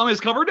 Tom has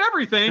covered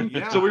everything.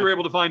 So we were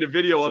able to find a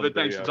video of it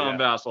thanks to Tom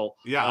Vassell.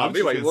 Yeah, I've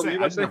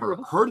never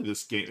heard of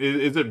this game.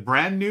 Is it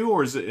brand new,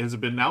 or has it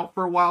been out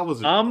for a while?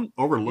 Was it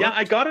overlooked? Yeah,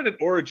 I got it at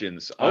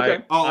Origins.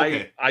 Okay.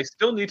 I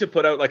still need to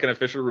put out like an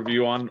official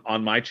review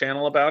on my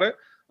channel about it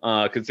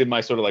because it's in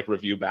my sort of like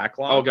review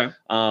backlog. Okay.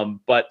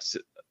 But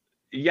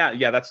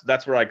yeah,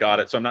 that's where I got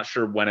it. So I'm not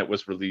sure when it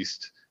was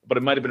released but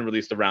it might have been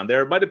released around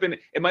there. It might have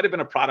been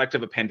a product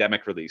of a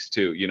pandemic release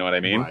too. You know what I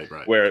mean?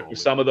 Right, Where totally.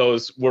 some of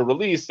those were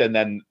released and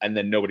then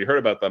nobody heard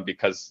about them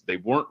because they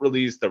weren't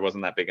released. There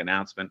wasn't that big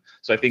announcement.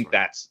 So I think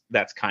that's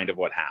kind of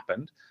what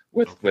happened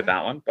with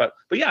that one. But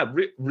yeah,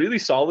 really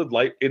solid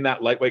in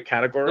that lightweight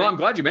category. Well, I'm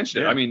glad you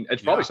mentioned it. I mean,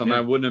 it's probably something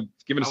I wouldn't have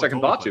given a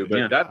second thought to,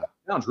 but that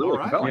sounds really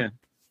compelling. Yeah.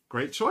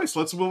 Great choice.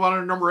 Let's move on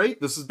to number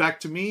 8. This is back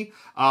to me.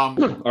 All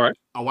right.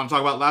 I want to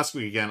talk about last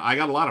week again. I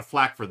got a lot of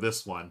flack for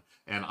this one,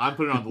 and I'm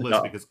putting it on the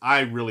list because I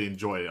really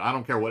enjoyed it. I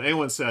don't care what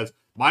anyone says.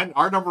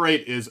 Our number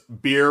 8 is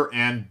Beer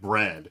and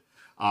Bread.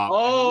 I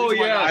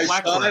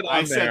saw it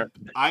on there.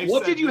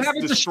 What did you have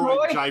it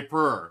destroy?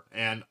 Jaipur,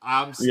 and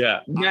I'm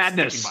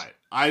madness. sticking by it.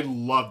 I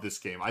love this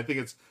game. I think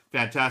it's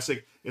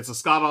fantastic. It's a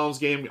Scott Alms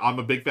game. I'm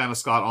a big fan of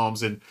Scott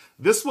Alms. And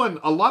this one,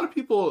 a lot of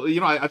people,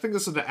 I think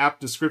this is an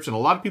apt description. A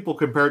lot of people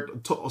compare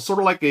it to sort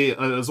of like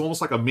it's almost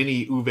like a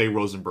mini Uwe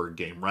Rosenberg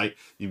game, right?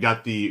 You've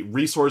got the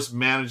resource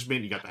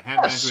management, you got the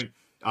hand management,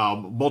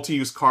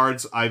 multi-use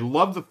cards. I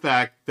love the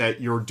fact that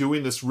you're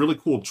doing this really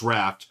cool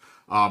draft.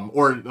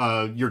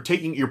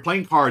 You're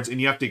playing cards and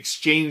you have to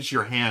exchange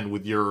your hand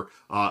with your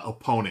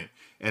opponent.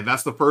 And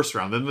that's the first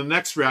round. Then the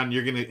next round,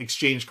 you're going to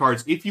exchange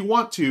cards if you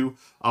want to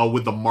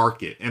with the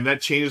market. And that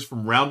changes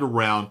from round to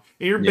round.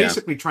 And you're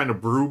basically trying to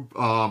brew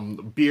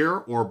beer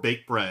or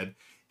bake bread.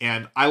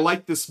 And I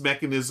like this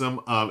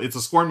mechanism. It's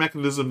a scoring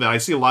mechanism that I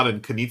see a lot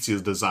in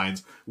Knizia's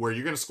designs, where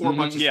you're going to score a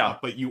bunch of stuff,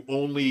 but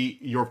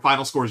your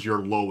final score is your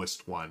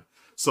lowest one.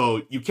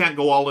 So you can't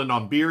go all in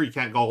on beer. You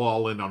can't go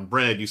all in on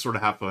bread. You sort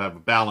of have to have a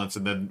balance.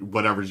 And then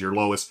whatever's your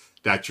lowest,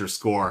 that's your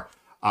score.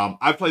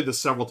 I've played this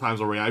several times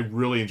already. I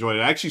really enjoyed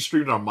it. I actually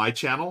streamed it on my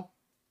channel,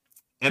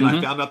 and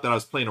I found out that I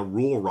was playing a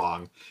rule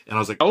wrong. And I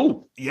was like,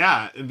 oh,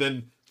 yeah. And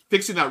then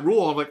fixing that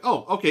rule, I'm like,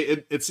 oh,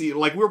 okay. It's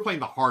like we were playing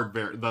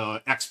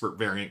the expert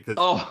variant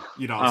because,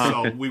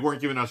 so we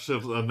weren't giving us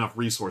enough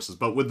resources.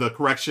 But with the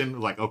correction,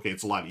 like, okay,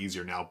 it's a lot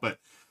easier now. But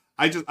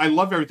I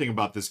love everything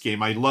about this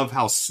game. I love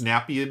how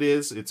snappy it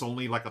is. It's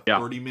only like a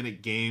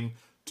 30-minute game,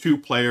 2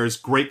 players,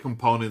 great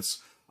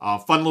components.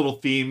 Fun little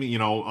theme,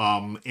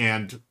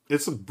 and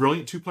it's a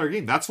brilliant 2-player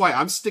game. That's why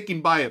I'm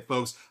sticking by it,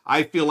 folks.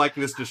 I feel like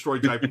this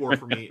destroyed Jaipur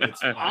for me.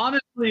 It's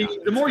honestly,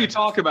 the more you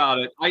talk about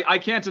it, I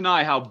can't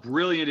deny how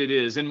brilliant it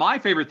is. And my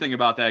favorite thing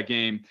about that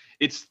game,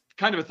 it's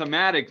kind of a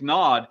thematic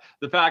nod,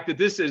 the fact that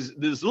this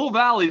little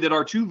valley that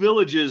our 2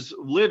 villages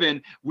live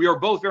in, we are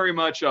both very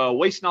much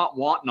waste not,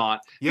 want not,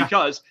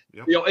 because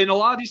in a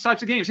lot of these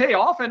types of games, hey,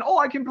 often,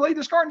 I can play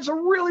this card. It's a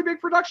really big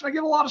production. I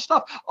get a lot of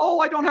stuff.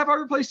 I don't have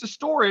every place to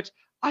store it.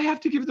 I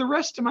have to give the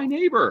rest to my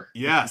neighbor.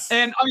 Yes.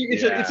 And I mean,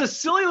 it's a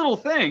silly little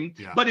thing,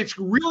 but it's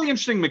really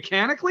interesting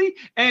mechanically,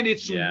 and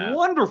it's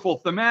wonderful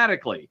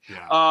thematically.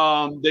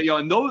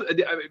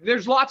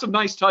 There's lots of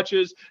nice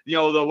touches.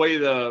 The way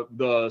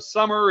the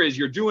summer is,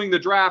 you're doing the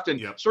draft,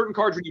 and certain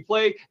cards when you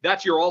play,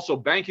 you're also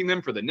banking them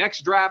for the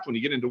next draft when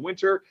you get into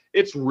winter.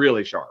 It's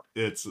really sharp.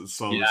 It's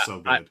so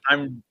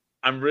good.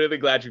 I'm really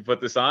glad you put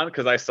this on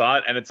because I saw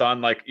it and it's on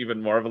like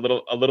even more of a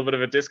little bit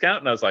of a discount,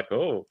 and I was like,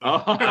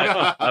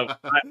 I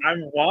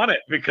want it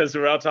because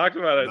we're all talking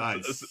about it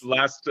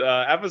last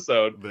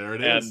episode. There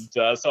it is.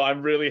 And so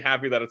I'm really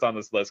happy that it's on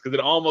this list because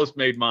it almost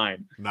made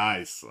mine.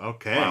 Nice.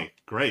 Okay,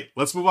 Great.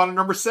 Let's move on to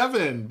number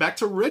 7. Back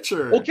to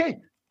Richard. Okay,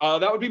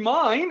 that would be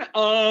mine.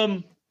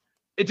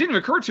 It didn't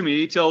occur to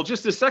me till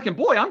just this second.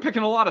 Boy, I'm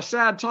picking a lot of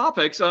sad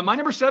topics. My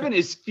number 7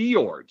 is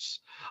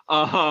Fjords.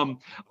 And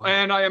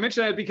I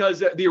mention that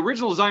because the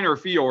original designer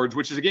of Fjords,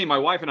 which is a game my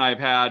wife and I have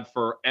had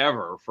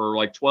forever, for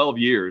like 12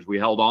 years, we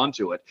held on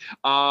to it.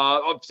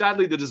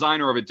 Sadly, the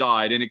designer of it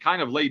died, and it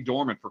kind of lay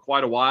dormant for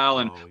quite a while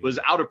and was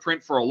out of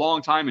print for a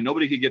long time, and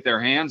nobody could get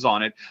their hands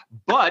on it.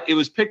 But it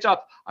was picked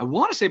up, I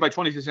want to say, by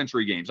 25th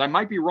Century Games. I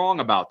might be wrong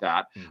about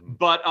that.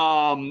 But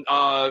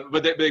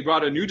they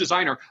brought a new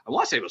designer. I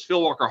want to say it was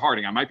Phil Walker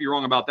Harding. I might be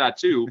wrong about that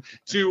too.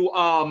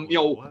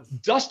 To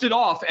dust it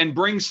off and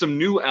bring some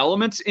new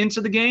elements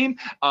into the game.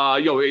 Now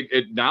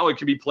it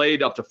can be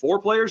played up to 4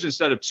 players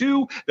instead of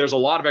 2. There's a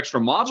lot of extra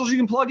modules you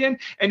can plug in.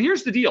 And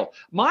here's the deal.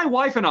 My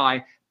wife and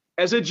I,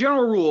 as a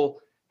general rule,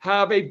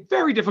 have a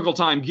very difficult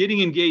time getting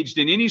engaged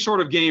in any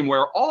sort of game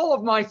where all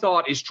of my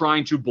thought is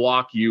trying to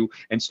block you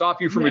and stop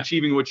you from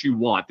achieving what you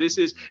want. This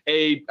is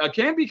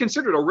can be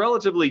considered a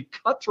relatively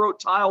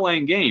cutthroat tile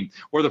laying game,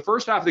 where the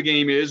first half of the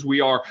game is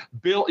we are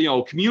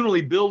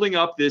communally building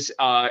up this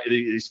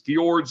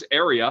fjords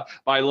area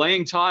by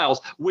laying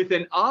tiles with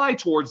an eye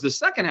towards the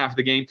second half of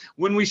the game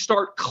when we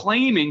start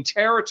claiming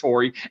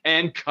territory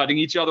and cutting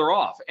each other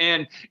off.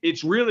 And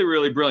it's really,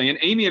 really brilliant.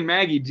 Amy and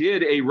Maggie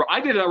I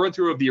did a run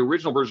through of the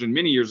original version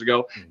many years years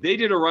ago. They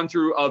did a run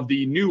through of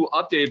the new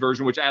updated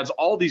version, which adds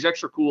all these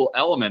extra cool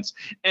elements.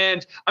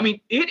 And I mean,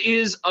 it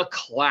is a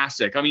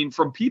classic. I mean,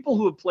 from people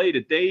who have played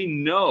it, they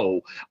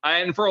know.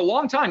 And for a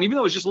long time, even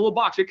though it was just a little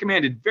box, it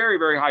commanded very,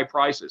 very high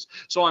prices.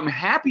 So I'm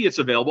happy it's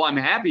available. I'm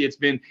happy it's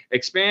been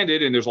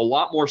expanded and there's a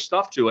lot more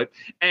stuff to it.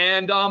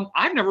 And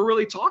I've never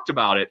really talked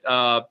about it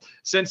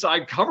since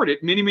I covered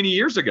it many, many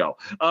years ago.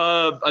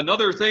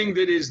 Another thing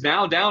that is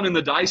now down in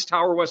the Dice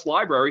Tower West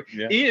Library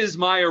is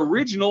my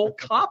original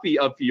copy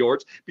of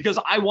Fjords, because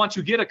I want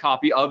to get a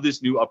copy of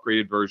this new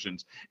upgraded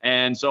versions.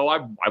 And so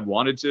I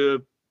wanted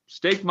to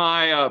stake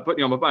my,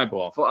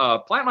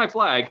 plant my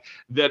flag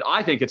that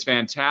I think it's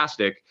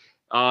fantastic.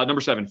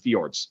 Number 7,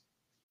 Fjords.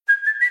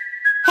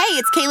 Hey,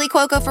 it's Kaylee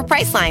Cuoco for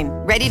Priceline.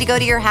 Ready to go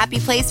to your happy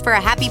place for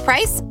a happy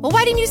price? Well,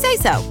 why didn't you say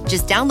so?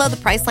 Just download the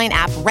Priceline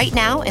app right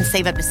now and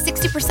save up to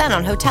 60%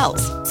 on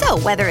hotels. So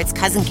whether it's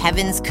Cousin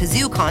Kevin's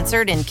Kazoo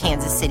Concert in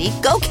Kansas City,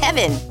 go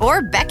Kevin,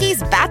 or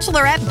Becky's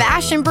Bachelorette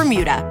Bash in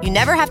Bermuda, you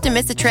never have to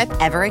miss a trip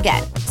ever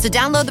again. So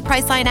download the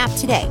Priceline app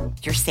today.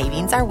 Your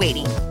savings are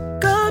waiting.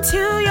 Go to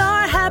your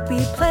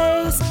happy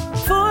place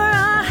for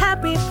a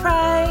happy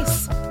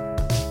price.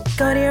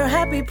 Go to your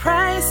happy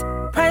price,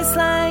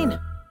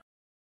 Priceline.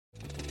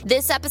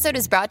 This episode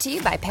is brought to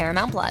you by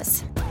Paramount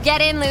Plus.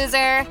 Get in,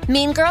 loser!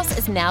 Mean Girls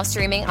is now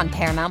streaming on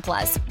Paramount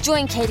Plus.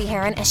 Join Katie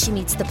Heron as she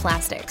meets the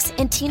plastics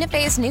in Tina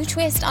Fey's new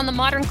twist on the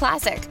modern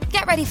classic.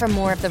 Get ready for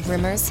more of the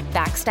rumors,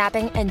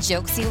 backstabbing, and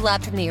jokes you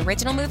loved from the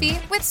original movie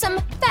with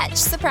some fetch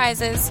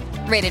surprises.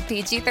 Rated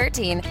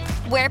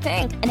PG-13. Wear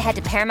pink and head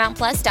to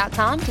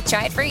ParamountPlus.com to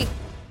try it free.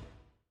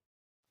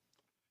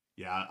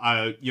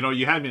 Yeah,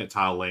 you had me at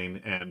Tile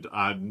Lane, and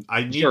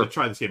I need to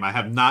try this game. I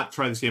have not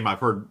tried this game. I've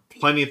heard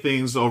plenty of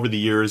things over the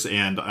years,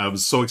 and I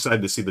was so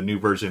excited to see the new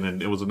version,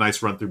 and it was a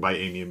nice run through by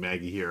Amy and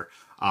Maggie here.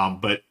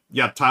 But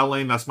yeah, Tile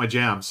Lane, that's my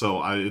jam,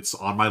 so it's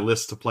on my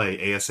list to play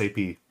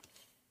ASAP.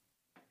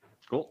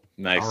 Cool.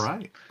 Nice. All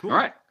right. Cool. All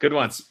right. Good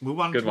one. Let's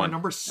move on to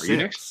number 6. Are you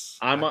next?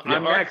 I'm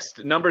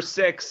next. Number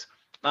 6.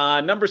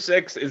 Number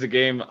 6 is a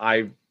game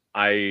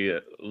I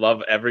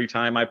love every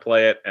time I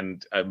play it,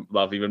 and I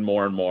love even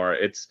more and more.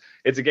 It's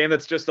a game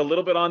that's just a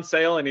little bit on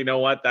sale, and you know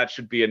what? That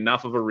should be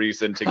enough of a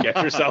reason to get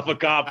yourself a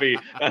copy.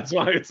 That's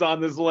why it's on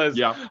this list.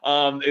 Yeah.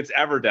 It's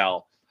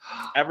Everdell.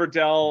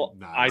 Everdell,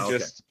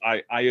 Nice.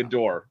 I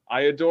adore.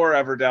 I adore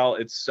Everdell.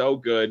 It's so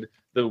good.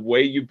 The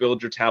way you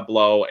build your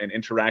tableau and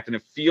interact, and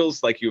it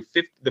feels like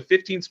the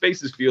 15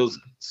 spaces feels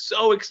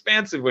so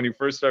expansive when you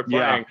first start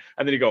playing,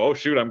 and then you go, oh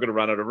shoot, I'm going to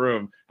run out of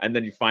room, and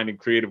then you find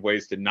creative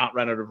ways to not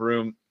run out of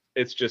room.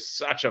 It's just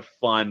such a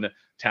fun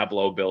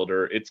tableau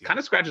builder. It's kind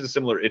of scratches a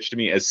similar itch to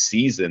me as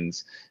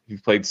Seasons. If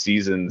you've played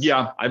Seasons,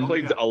 I've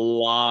played a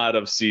lot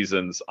of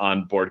Seasons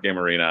on Board Game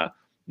Arena,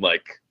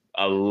 like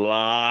a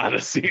lot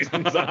of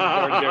Seasons on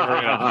Board Game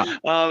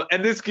Arena.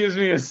 And this gives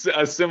me a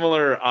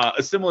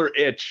similar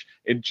itch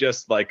in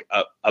just like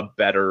a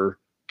better,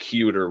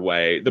 cuter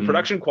way. The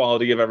production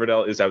quality of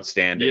Everdell is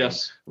outstanding.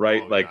 Yes.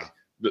 Right?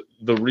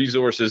 The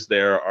resources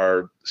there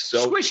are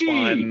so Squishy.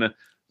 fun.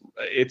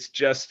 It's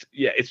just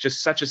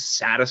such a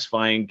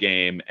satisfying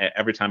game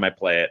every time I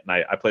play it. And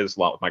I play this a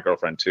lot with my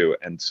girlfriend too.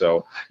 And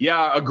so,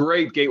 a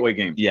great gateway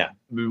game. Yeah.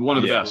 One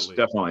of the best,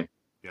 definitely.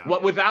 Yeah.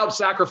 Well, without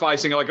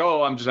sacrificing, like,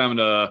 oh, I'm just having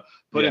to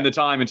put in the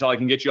time until I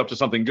can get you up to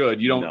something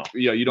good. You don't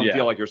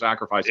feel like you're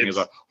sacrificing as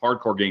a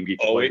hardcore game geek.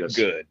 It's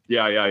good.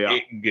 Yeah.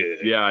 It good.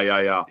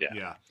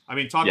 Yeah. I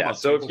mean, talk about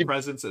so table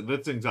presence. This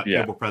thing's got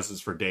table presence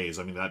for days.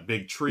 I mean, that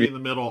big tree in the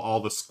middle,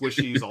 all the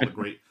squishies, all the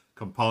great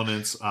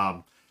components.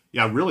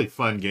 Really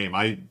fun game.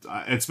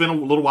 It's been a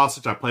little while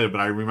since I played it,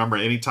 but I remember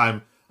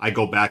anytime I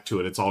go back to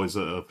it, it's always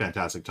a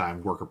fantastic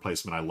time. Worker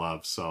placement I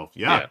love. So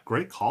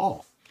great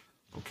call.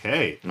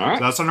 Okay, all right.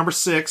 So that's our number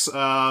 6.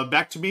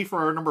 Back to me for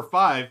our number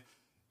 5.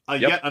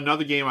 Yet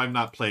another game I've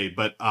not played,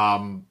 but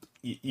I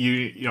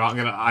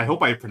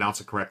hope I pronounce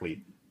it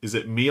correctly. Is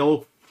it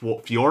Mille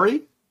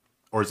Fiori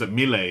or is it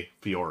Mille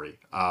Fiori?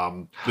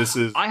 This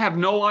is. I have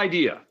no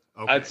idea.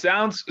 Okay. It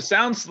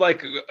sounds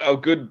like a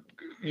good.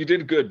 You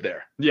did good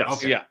there. Yes.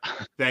 Okay. Yeah.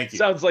 Thank you.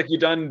 Sounds like you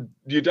done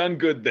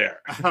good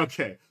there.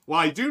 Okay. Well,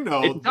 I do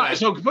know.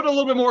 So put a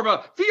little bit more of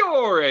a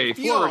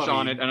flourish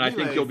on it, and I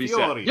think you'll be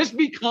set. Just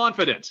be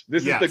confident.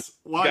 This is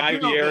the Guy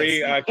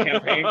Fieri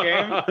campaign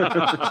game.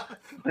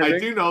 I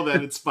do know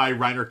that it's by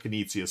Reiner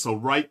Knizia. So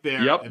right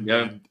there. Yep.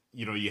 And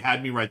you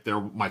had me right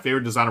there. My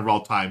favorite designer of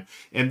all time.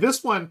 And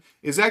this one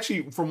is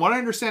actually, from what I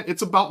understand,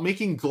 it's about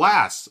making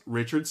glass,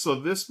 Richard. So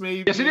this may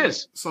it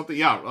is something.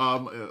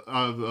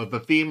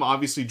 The theme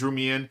obviously drew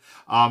me in.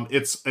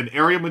 It's an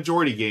area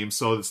majority game,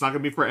 so it's not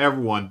going to be for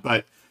everyone.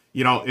 But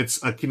it's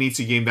a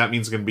Knizia game. That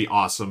means it's going to be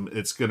awesome.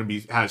 It's going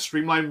to has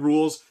streamlined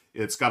rules.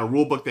 It's got a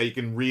rule book that you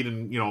can read,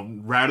 and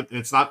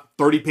it's not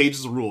 30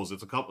 pages of rules.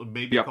 It's a couple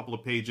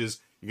of pages.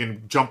 You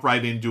can jump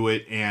right into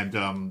it,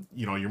 and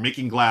you're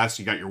making glass.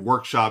 You got your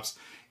workshops,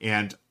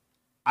 and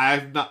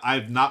I've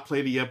not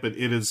played it yet, but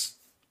it is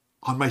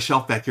on my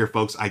shelf back here,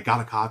 folks. I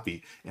got a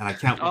copy, and I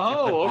can't wait to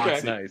unbox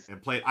it nice.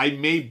 and play it. I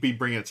may be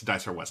bringing it to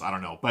Dice Hard West. I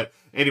don't know. But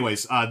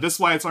anyways, this is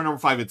why it's our number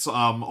 5. It's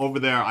over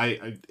there.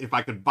 I if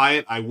I could buy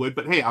it, I would.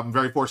 But hey, I'm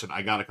very fortunate.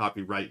 I got a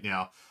copy right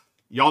now.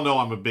 Y'all know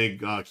I'm a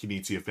big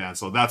Kinesia fan,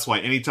 so that's why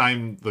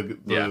anytime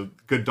the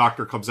good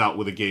doctor comes out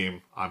with a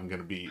game, I'm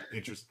going to be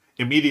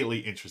immediately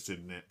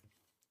interested in it.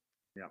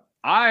 Yeah,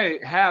 I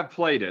have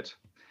played it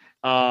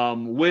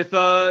with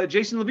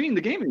Jason Levine,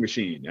 the gaming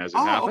machine, as it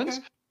happens.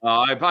 Okay.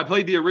 I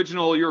played the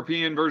original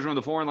European version of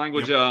the foreign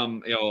language.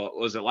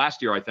 Was it last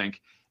year, I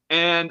think?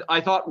 And I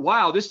thought,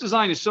 wow, this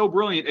design is so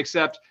brilliant.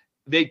 Except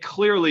they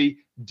clearly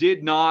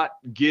did not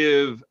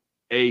give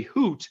a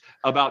hoot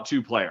about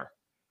 2-player.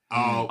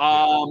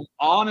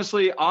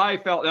 Honestly, I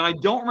felt, and I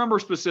don't remember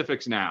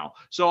specifics now,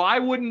 so I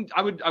wouldn't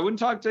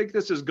take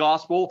this as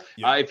gospel.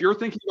 If you're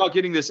thinking about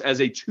getting this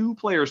as a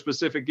 2-player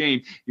specific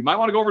game, you might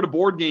want to go over to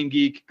Board Game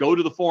Geek, go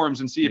to the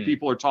forums, and see if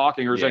people are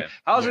talking or saying,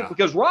 how's it?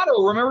 Because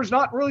Rahdo remembers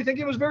not really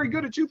thinking it was very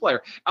good at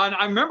 2-player, and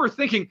I remember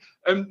thinking,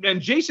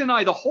 and Jason and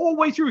I the whole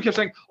way through we kept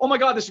saying, oh my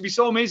God, this would be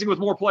so amazing with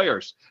more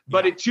players,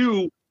 but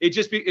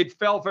it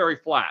fell very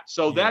flat.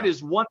 So that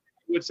is one thing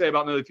I would say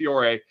about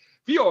Millefiore.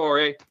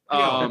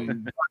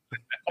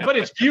 But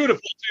it's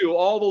beautiful too.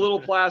 All the little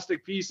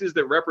plastic pieces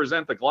that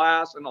represent the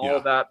glass and all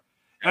of that.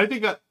 And I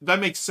think that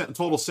makes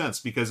total sense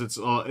because it's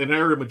an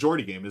area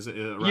majority game, is it?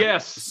 Right?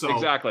 Yes, so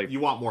exactly. You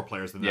want more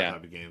players than that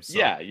type of game. So.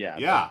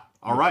 Yeah.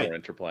 All right. More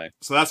interplay.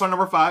 So that's our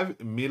number 5,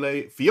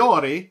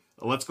 Millefiore.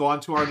 Let's go on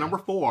to our number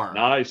 4.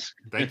 Nice.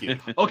 Thank you.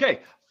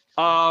 Okay.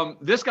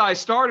 This guy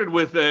started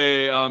with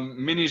a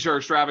miniature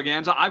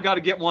extravaganza. I've got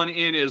to get one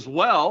in as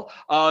well.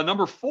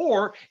 Number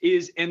 4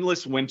 is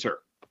Endless Winter.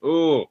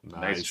 Ooh,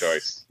 nice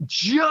choice.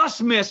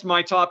 Just missed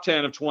my top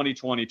 10 of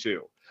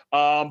 2022.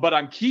 But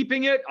I'm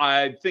keeping it.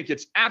 I think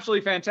it's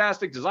absolutely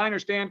fantastic. Designer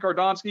Stan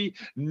Kardonsky,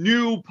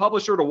 new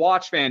publisher to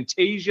watch,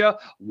 Fantasia.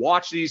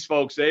 Watch these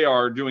folks. They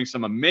are doing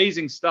some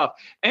amazing stuff.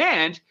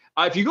 And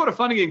if you go to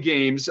Funnigan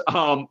Games,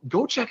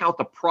 go check out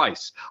the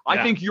price.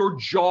 I think your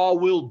jaw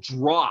will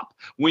drop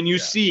when you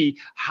see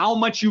how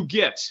much you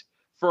get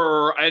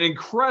for an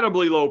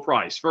incredibly low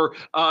price. For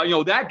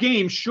that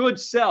game should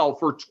sell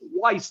for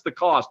twice the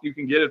cost you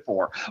can get it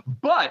for.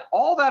 But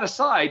all that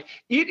aside,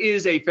 it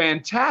is a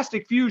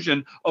fantastic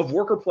fusion of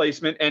worker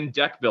placement and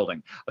deck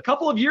building. A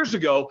couple of years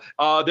ago,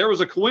 there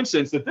was a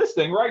coincidence that this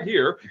thing right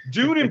here,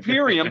 Dune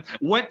Imperium,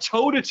 went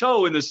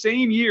toe-to-toe in the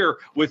same year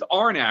with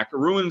Arnak,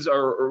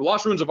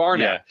 Lost Ruins of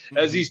Arnak,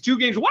 as these two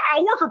games.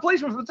 Wow, worker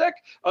placement for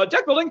the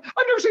deck building.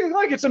 I've never seen anything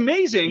like it. It's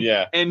amazing.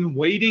 Yeah. And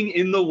waiting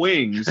in the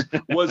wings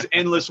was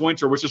Endless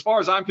Winter, which, as far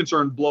as I'm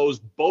concerned, blows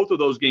both of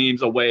those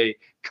games away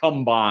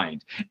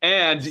combined.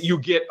 And you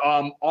get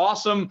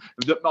awesome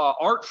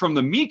art from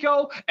the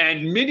Miko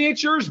and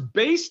miniatures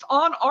based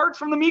on art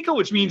from the Miko,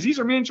 which means these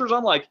are miniatures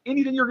unlike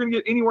anything you're going to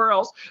get anywhere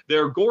else.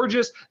 They're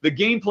gorgeous. The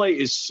gameplay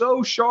is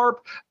so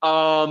sharp.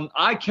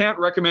 I can't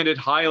recommend it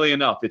highly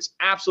enough. It's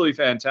absolutely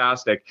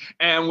fantastic.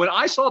 And when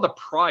I saw the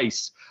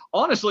price,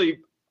 honestly,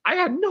 I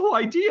had no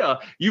idea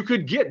you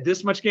could get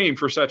this much game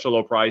for such a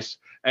low price.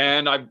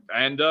 And I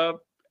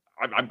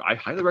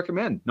highly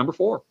recommend number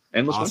 4,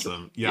 Endless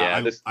Winter.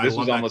 Yeah, this I was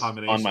love almost that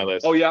combination. on my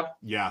list. Oh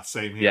yeah,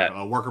 same here.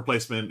 Yeah. Worker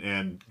placement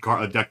and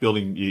deck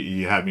building.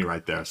 You had me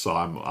right there, so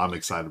I'm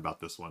excited about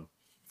this one.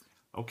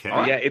 Okay.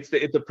 Yeah, it's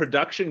the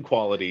production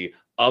quality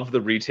of the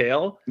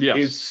retail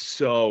is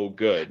so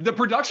good. The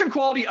production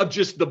quality of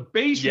just the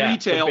base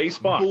retail the base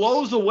box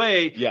blows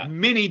away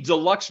many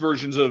deluxe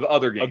versions of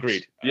other games.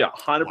 Agreed. Yeah,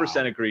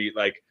 100% agree.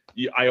 Like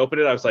I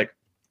opened it, I was like,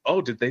 oh,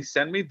 did they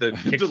send me the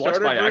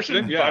Kickstarter by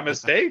version accident? by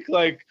mistake?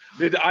 Like,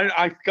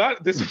 I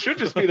got this should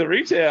just be the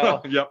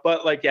retail.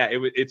 But like,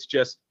 it's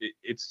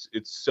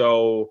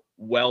so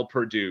well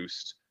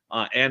produced,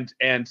 and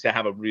to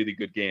have a really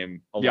good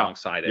game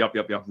alongside it.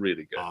 Yep.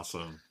 Really good.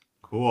 Awesome.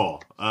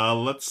 Cool.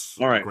 All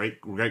right.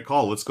 Great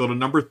call. Let's go to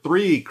number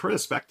 3.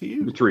 Chris, back to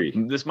you.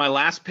 3. This is my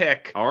last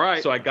pick. All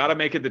right. So I got to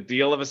make it the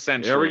deal of a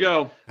century. There we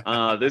go.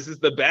 This is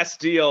the best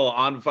deal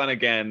on Fun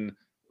Again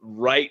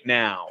right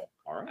now.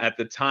 At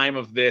the time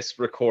of this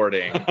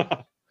recording,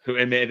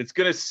 and it's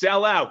going to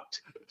sell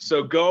out.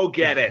 So go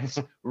get it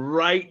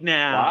right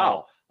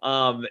now.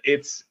 Wow.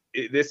 This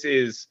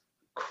is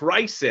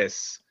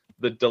Crisis,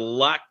 the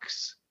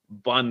deluxe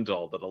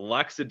bundle. The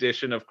deluxe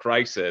edition of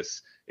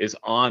Crisis is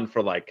on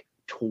for like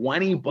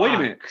 $20. Wait a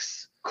minute.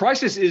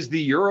 Crisis is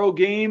the Euro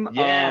game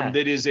that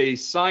is a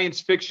science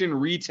fiction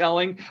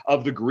retelling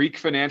of the Greek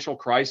financial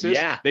crisis.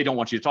 Yeah. They don't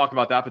want you to talk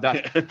about that,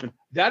 but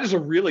that is a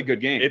really good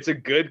game. It's a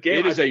good game.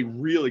 It is a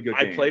really good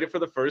game. I played it for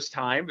the first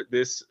time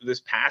this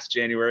past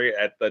January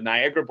at the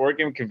Niagara Board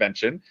Game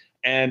Convention,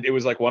 and it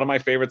was like one of my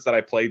favorites that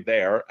I played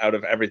there out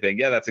of everything.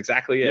 Yeah, that's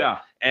exactly it. Yeah.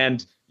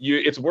 And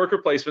it's worker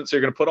placement, so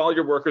you're going to put all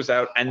your workers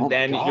out, and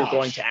then you're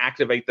going to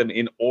activate them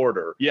in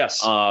order. Yes.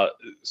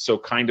 So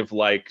kind of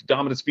like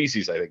Dominant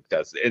Species, I think,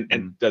 does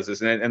and does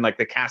this, and like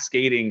the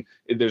cascading.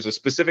 There's a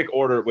specific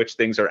order at which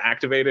things are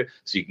activated,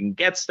 so you can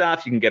get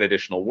stuff, you can get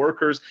additional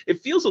workers.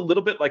 It feels a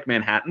little bit like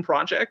Manhattan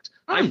Project,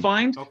 I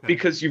find,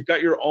 because you've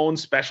got your own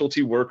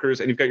specialty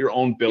workers and you've got your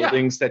own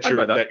buildings that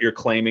you're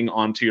claiming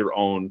onto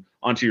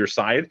your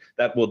side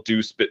that will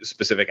do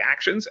specific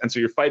actions, and so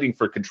you're fighting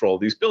for control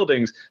of these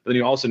buildings. But then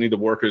you also need the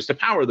workers to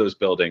power those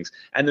buildings.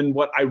 And then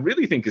what I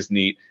really think is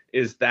neat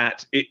is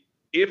that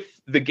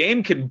if the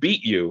game can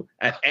beat you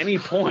at any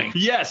point,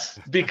 yes,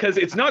 because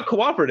it's not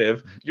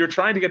cooperative, you're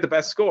trying to get the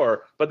best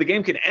score, but the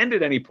game can end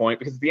at any point,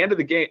 because at the end of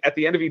the game, at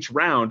the end of each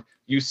round,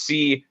 you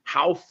see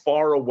how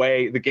far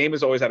away the game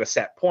is always at a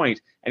set point,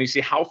 and you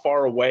see how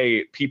far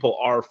away people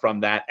are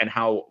from that and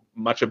how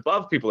much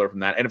above people are from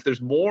that. And if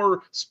there's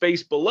more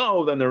space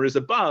below than there is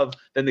above,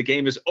 then the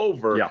game is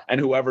over, and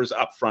whoever's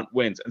up front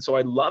wins. And so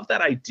I love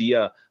that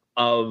idea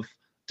of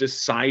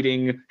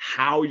deciding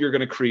how you're going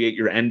to create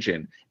your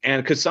engine.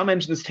 And because some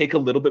engines take a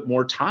little bit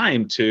more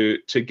time to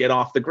get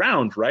off the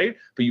ground, right?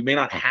 But you may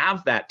not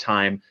have that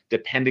time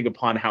depending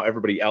upon how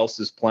everybody else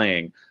is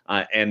playing.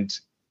 And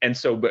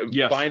so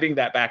finding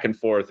that back and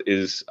forth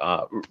is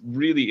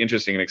really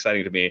interesting and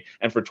exciting to me.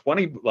 And for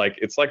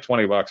it's like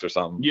 $20 or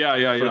something.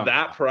 For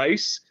that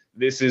price,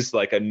 this is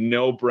like a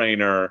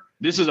no-brainer.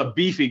 This is a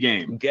beefy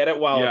game. Get it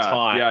while it's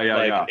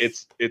hot.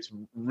 It's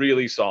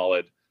really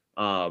solid.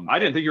 I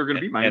didn't think you were going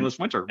to beat my Endless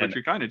Winter, but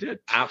you kind of did.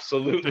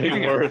 Absolutely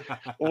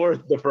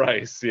worth the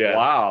price. Yeah.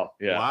 Wow.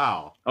 Yeah.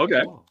 Wow.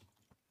 Okay. Cool.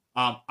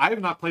 I have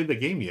not played the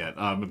game yet,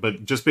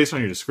 but just based on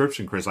your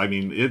description, Chris, I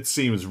mean, it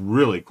seems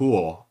really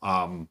cool.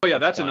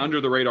 That's an under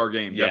the radar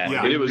game.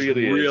 Yeah, it was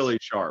really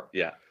sharp.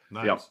 Yeah.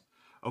 Nice. Yep.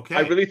 Okay.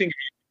 I really think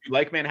if you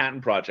like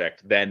Manhattan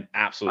Project, then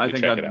absolutely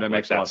check it out. That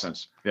makes a lot of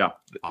sense. Yeah.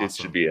 Awesome. It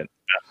should be an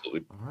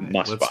absolutely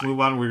must Let's buy.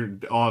 move on. We're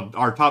on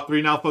our top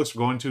 3 now, folks.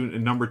 We're going to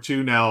number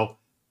 2 now.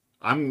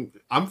 I'm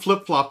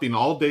flip-flopping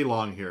all day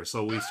long here.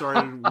 So we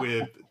started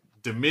with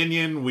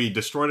Dominion. We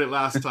destroyed it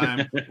last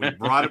time. We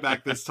brought it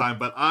back this time,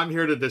 but I'm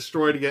here to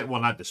destroy it again. Well,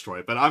 not destroy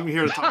it, but I'm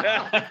here to talk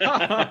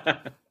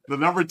about the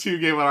number 2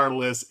 game on our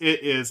list.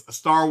 It is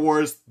Star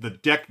Wars, the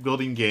deck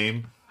building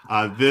game.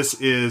 This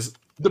is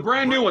the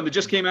brand new one that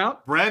just came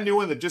out.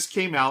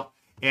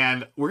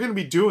 And we're going to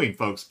be doing,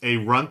 folks, a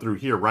run through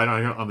here right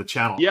on here on the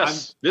channel.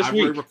 Yes, I've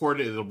already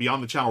recorded it. It'll be on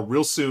the channel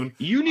real soon.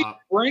 You need to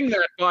bring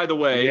that, by the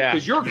way,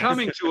 because you're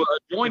coming to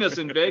join us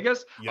in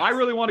Vegas. Yes. I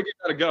really want to give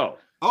that a go.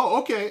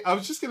 Oh, okay. I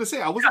was just going to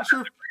say, I wasn't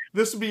sure if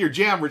this would be your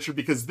jam, Richard,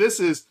 because this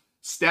is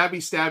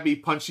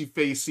stabby, punchy,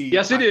 facey.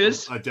 Yes, it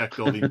is. Deck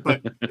building,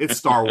 but it's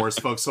Star Wars,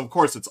 folks. So, of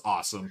course, it's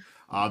awesome.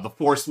 The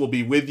Force will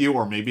be with you,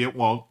 or maybe it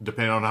won't,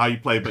 depending on how you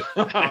play.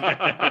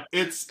 But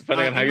it's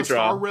depending on how you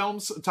Star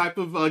Realms type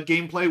of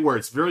gameplay where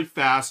it's very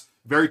fast,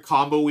 very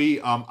combo-y.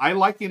 I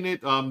liken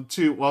it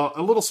to, well,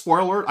 a little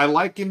spoiler, I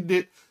likened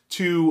it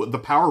to the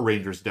Power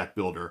Rangers deck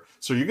builder.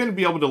 So you're going to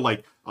be able to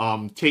like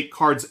take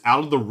cards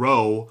out of the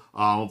row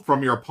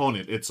from your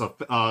opponent. It's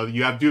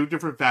you have 2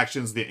 different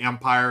factions, the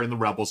Empire and the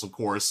Rebels, of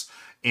course,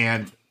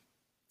 and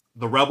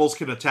the Rebels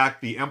can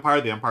attack the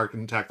Empire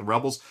can attack the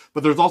Rebels,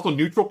 but there's also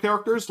neutral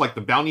characters like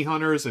the Bounty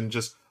Hunters and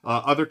just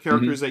other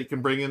characters that you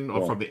can bring in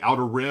from the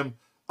Outer Rim.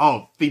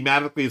 Oh,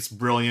 thematically, it's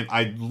brilliant.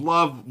 I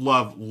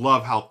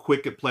love how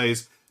quick it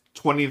plays.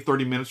 20 to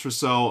 30 minutes or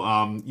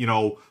so,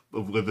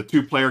 with a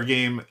 2-player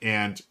game.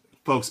 And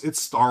folks, it's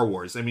Star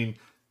Wars. I mean,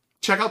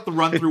 check out the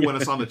run through when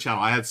it's on the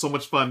channel. I had so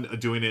much fun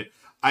doing it.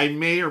 I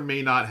may or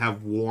may not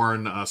have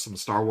worn some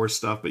Star Wars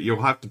stuff, but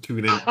you'll have to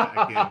tune in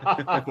back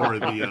in for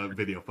the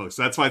video, folks.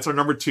 That's why it's our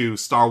number 2,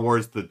 Star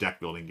Wars, the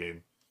deck building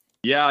game.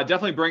 Yeah,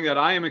 definitely bring that.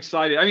 I am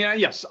excited. I mean,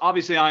 yes,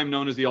 obviously I am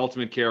known as the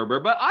ultimate Care Bear,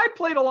 but I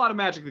played a lot of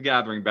Magic the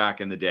Gathering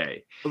back in the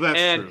day. Well, that's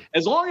and true.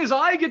 As long as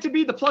I get to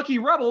be the plucky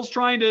rebels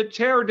trying to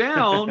tear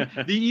down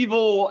the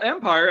evil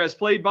empire as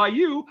played by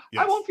you,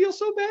 I won't feel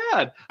so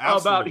bad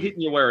about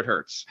hitting you where it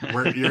hurts.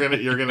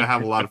 You're gonna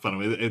have a lot of fun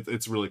with it.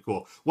 It's really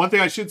cool. One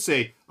thing I should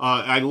say,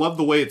 I love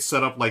the way it's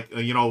set up. Like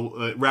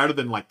rather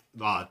than like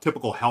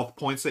typical health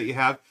points that you're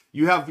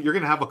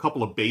going to have a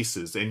couple of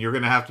bases, and you're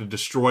going to have to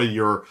destroy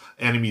your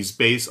enemy's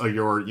base or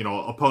your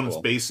opponent's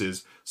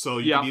bases. So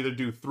you can either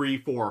do 3,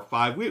 4, or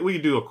 5. We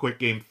can do a quick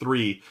game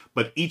 3,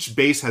 but each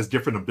base has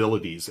different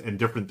abilities and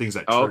different things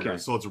that trigger.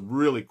 So it's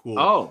really cool.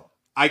 Oh,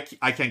 I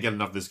can't get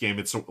enough of this game.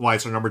 It's why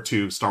it's our number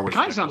 2 Star Wars. It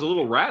kind of sounds a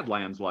little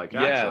Radlands like.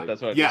 Yeah, actually.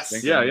 that's what I was yes.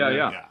 thinking.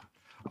 Yeah.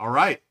 All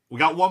right. We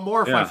got one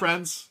more, my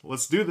friends.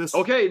 Let's do this.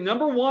 Okay,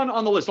 number 1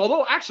 on the list.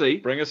 Although, actually,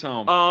 bring us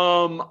home.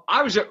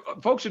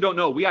 Folks who don't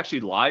know, we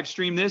actually live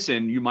stream this,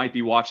 and you might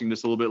be watching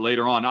this a little bit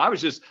later on. I was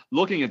just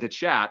looking at the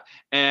chat,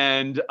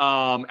 and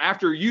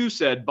after you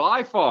said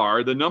by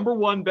far the number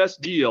 1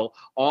 best deal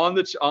on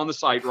the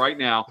site right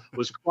now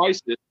was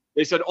Crisis.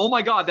 They said, "Oh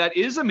my God, that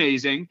is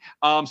amazing."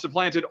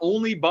 Supplanted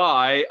only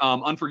by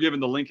Unforgiven,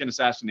 the Lincoln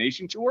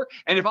Assassination Tour.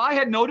 And if I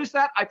had noticed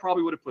that, I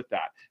probably would have put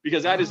that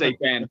because that is a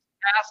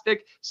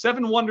fantastic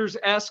 7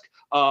 Wonders-esque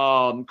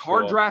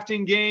card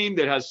drafting game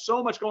that has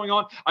so much going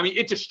on. I mean,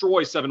 it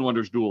destroys Seven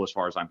Wonders Duel as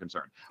far as I'm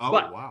concerned.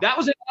 But that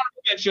was an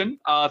honorable mention.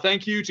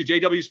 Thank you to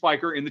JW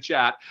Spiker in the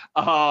chat.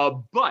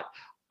 But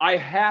I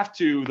have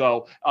to,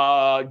 though,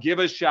 give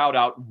a shout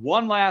out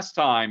one last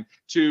time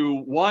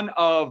to one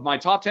of my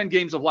top 10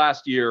 games of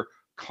last year,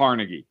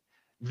 Carnegie.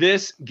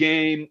 This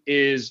game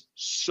is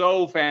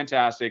so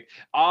fantastic.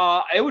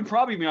 It would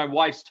probably be my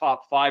wife's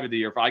top 5 of the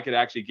year if I could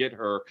actually get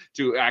her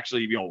to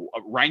actually,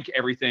 rank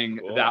everything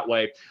that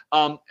way.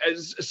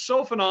 It's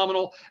so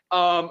phenomenal.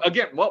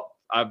 Again,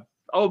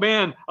 oh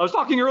man, I was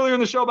talking earlier in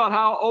the show about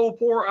how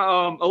poor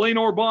Elaine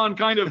Orban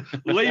kind of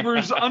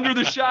labors under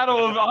the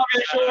shadow of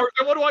Javier Shores.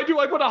 And what do?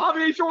 I put a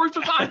Javier Shores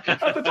design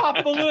at the top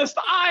of the list.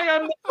 I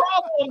am the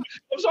problem.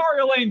 I'm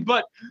sorry, Elaine,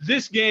 but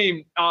this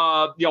game,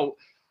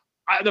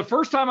 the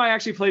first time I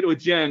actually played it with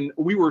Jen,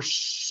 we were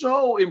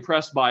so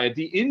impressed by it.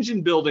 The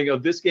engine building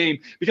of this game,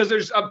 because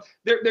there's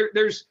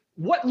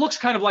what looks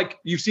kind of like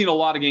you've seen a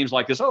lot of games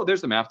like this. Oh,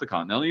 there's the map of the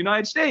continental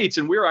United States,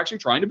 and we're actually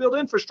trying to build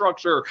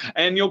infrastructure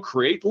and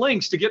create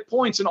links to get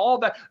points and all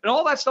that. And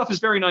all that stuff is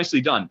very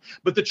nicely done.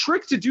 But the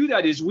trick to do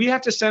that is we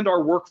have to send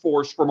our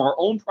workforce from our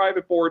own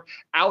private board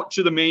out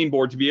to the main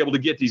board to be able to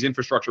get these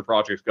infrastructure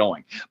projects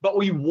going. But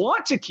we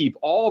want to keep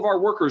all of our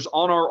workers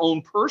on our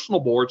own personal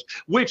boards,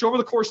 which over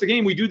the course of the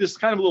game, we do this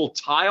kind of little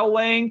tile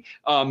laying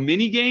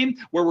mini game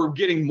where we're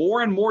getting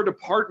more and more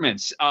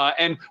departments,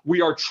 and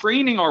we are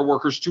training our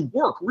workers to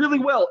work really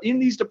well in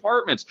these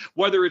departments,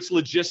 whether it's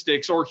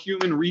logistics or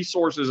human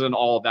resources and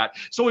all of that.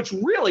 So it's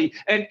really,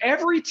 and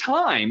every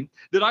time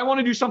that I want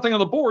to do something on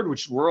the board,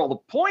 which is where all the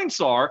points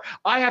are,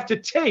 I have to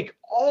take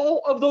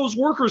all of those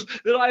workers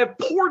that I have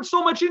poured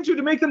so much into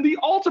to make them the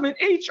ultimate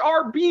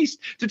HR beast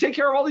to take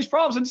care of all these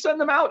problems and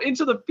send them out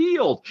into the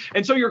field.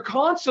 And so you're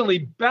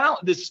constantly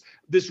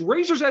this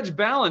razor's edge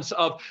balance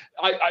of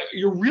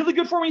you're really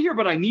good for me here,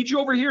 but I need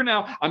you over here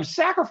now. I'm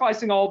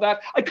sacrificing all of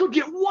that. I could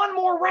get one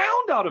more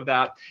round out of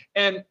that.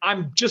 And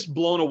I'm just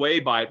blown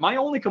away by it. My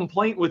only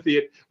complaint with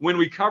it when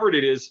we covered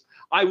it is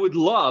I would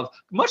love,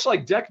 much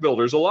like deck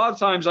builders, a lot of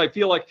times I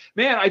feel like,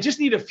 man, I just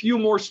need a few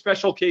more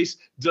special case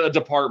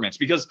departments,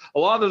 because a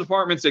lot of the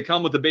departments that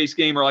come with the base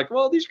game are like,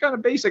 well, these are kind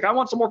of basic. I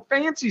want some more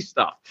fancy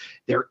stuff.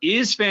 There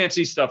is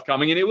fancy stuff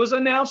coming, and it was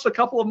announced a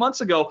couple of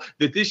months ago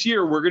that this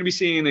year we're going to be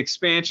seeing an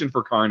expansion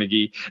for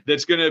Carnegie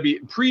that's going to be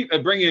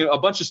bringing a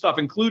bunch of stuff,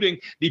 including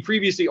the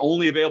previously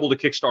only available to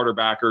Kickstarter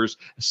backers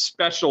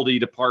specialty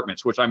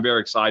departments, which I'm very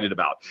excited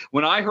about.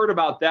 When I heard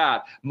about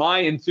that, my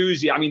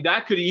enthusiasm,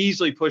 that could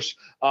easily push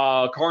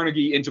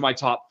Carnegie into my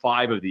top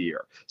 5 of the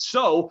year.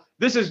 So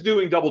this is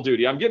doing double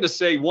duty. I'm getting to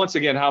say once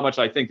again how much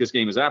I think this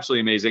game is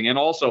absolutely amazing, and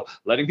also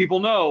letting people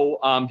know,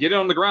 get it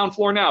on the ground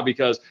floor now,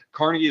 because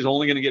Carnegie is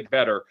only going to get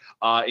better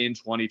in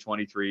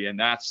 2023, and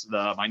that's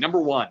my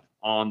number 1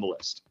 on the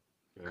list.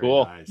 Very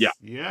nice.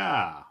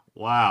 Yeah.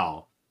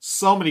 Wow.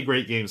 So many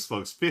great games,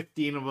 folks.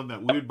 15 of them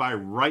that we would buy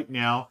right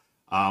now.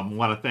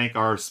 Want to thank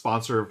our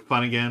sponsor,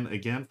 Fun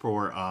again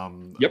for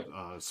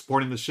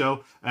supporting the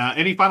show.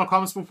 Any final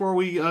comments before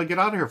we get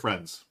out of here,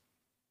 friends?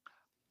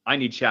 I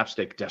need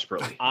chapstick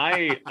desperately.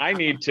 I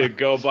need to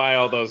go buy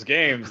all those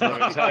games. Let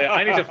me tell you,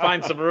 I need to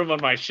find some room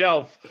on my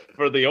shelf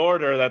for the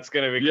order that's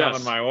going to be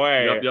coming my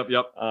way. Yep.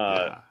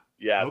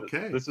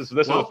 Okay. This is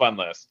a fun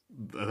list.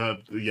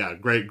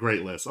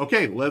 Great list.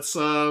 Okay, let's.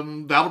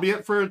 That'll be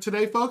it for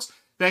today, folks.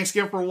 Thanks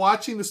again for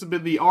watching. This has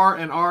been the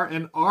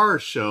R&R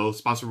show,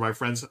 sponsored by my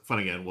friends Fun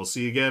Again. We'll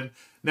see you again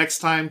next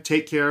time.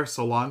 Take care.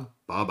 So long.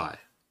 Bye-bye.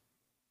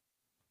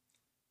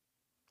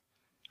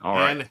 All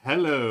right. And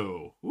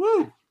hello.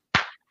 Woo.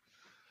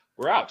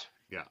 We're out.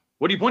 Yeah.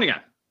 What are you pointing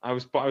at? I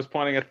was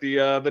pointing at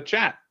the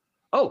chat.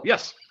 Oh,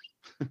 yes.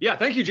 Yeah,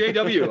 thank you,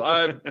 JW.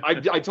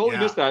 I totally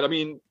missed that.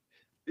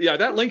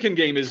 That Lincoln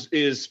game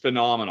is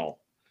phenomenal.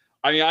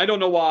 I don't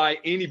know why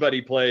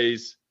anybody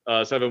plays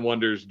Seven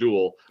Wonders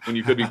Duel when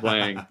you could be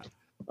playing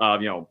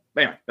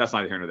man, that's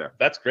neither here nor there.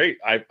 That's great.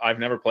 I've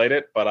never played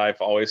it, but I've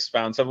always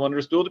found Seven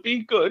Wonders Duel to be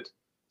good.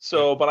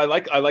 So, but I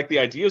like the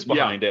ideas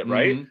behind it,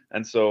 right? Mm-hmm.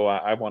 And so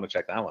I want to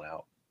check that one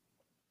out.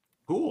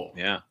 Cool.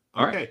 Yeah.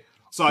 All Okay. right.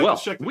 So I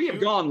just checked. We have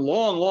gone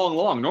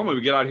long. Normally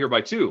we get out here by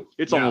 2.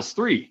 It's almost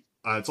 3.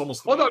 It's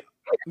almost. Hold on.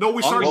 No,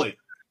 we started late.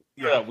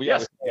 Yeah,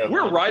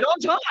 we're right on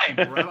time.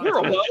 We're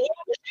a well-oiled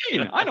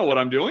machine. I know what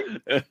I'm doing.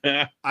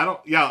 I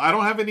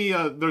don't have any.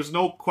 There's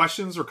no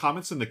questions or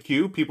comments in the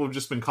queue. People have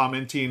just been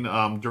commenting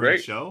during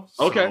the show.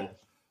 So, okay.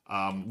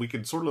 We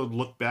can sort of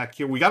look back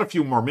here. We got a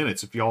few more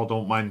minutes if y'all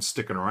don't mind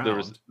sticking around.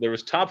 There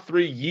was top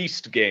 3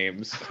 yeast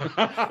games.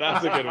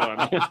 That's a good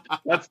one.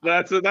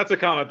 That's a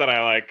comment that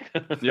I like.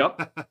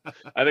 Yep.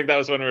 I think that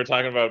was when we were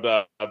talking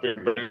about beer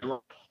and bread.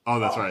 Oh,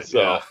 that's right.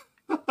 So.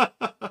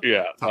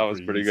 Yeah, that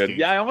was pretty good.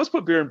 Yeah, I almost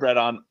put Beer and Bread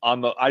on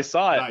the. I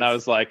saw it and I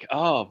was like,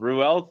 oh,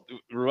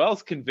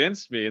 Ruel's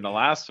convinced me in the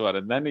last one,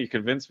 and then he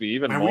convinced me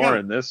even more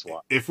in this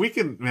one. If we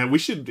can,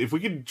 if we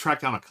can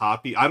track down a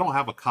copy. I don't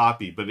have a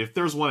copy, but if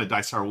there's one at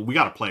Dice Tower, we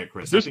got to play it,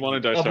 Chris. There's one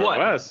at Dice Tower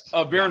West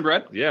of Beer and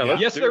Bread. Yeah.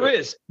 Yes, there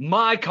is.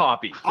 My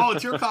copy. Oh,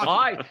 it's your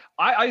copy.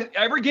 I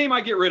every game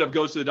I get rid of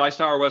goes to the Dice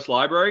Tower West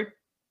library.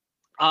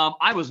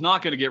 I was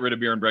not going to get rid of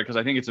Beer and Bread because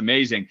I think it's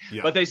amazing.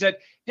 Yeah. But they said,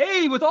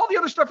 hey, with all the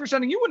other stuff you're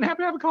sending, you wouldn't have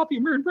to have a copy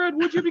of Beer and Bread,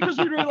 would you? Because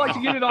we'd really like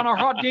to get it on our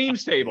Hot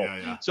Games table.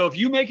 Yeah. So if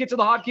you make it to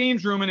the Hot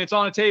Games room and it's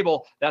on a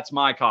table, that's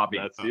my copy.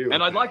 That's you.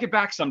 And I'd like it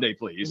back someday,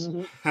 please.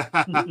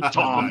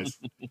 Tom. Nice.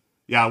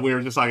 Yeah, we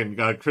were just talking,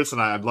 Chris and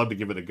I'd love to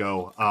give it a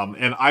go.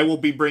 And I will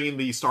be bringing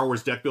the Star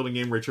Wars deck building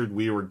game, Richard.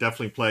 We were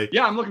definitely play.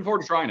 Yeah, I'm looking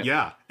forward to trying it.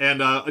 Yeah,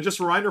 and just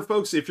a reminder,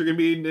 folks, if you're going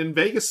to be in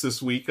Vegas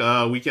this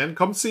weekend,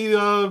 come see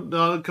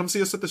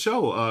us at the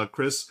show.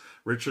 Chris,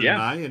 Richard,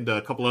 and I, and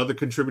a couple other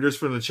contributors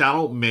from the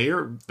channel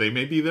they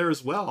may be there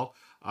as well.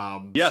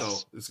 Yes,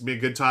 so it's gonna be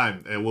a good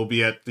time, and we'll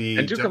be at the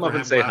and do come up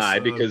and say hi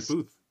because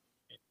booth.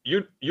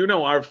 You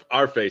know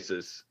our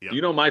faces. Yep.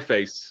 You know my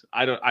face.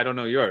 I don't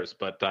know yours,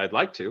 but I'd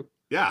like to.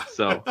 Yeah.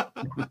 So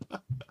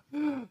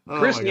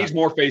Chris needs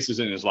more faces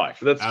in his life.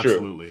 That's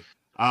absolutely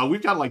true.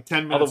 We've got like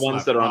 10 minutes. All the ones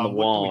left. that are on the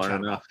wall are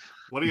enough.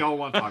 What do y'all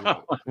want to talk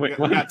about? we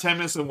got 10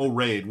 minutes and we'll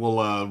raid.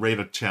 We'll raid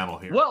a channel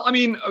here. Well, I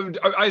mean,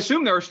 I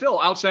assume there are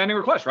still outstanding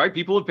requests, right?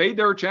 People have paid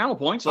their channel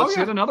points. Let's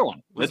hit another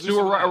one. Let's do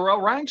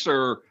a ranks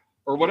or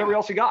whatever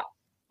else you got.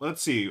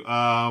 Let's see.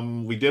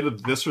 We did a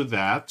this or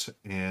that,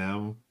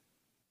 and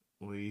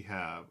we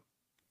haven't.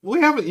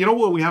 You know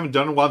what? We haven't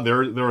done in a while.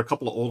 There are a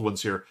couple of old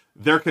ones here.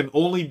 There can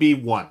only be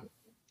one.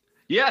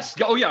 Yes.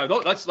 Oh yeah.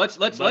 Let's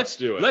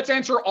do it. Let's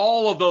answer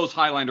all of those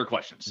Highlander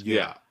questions.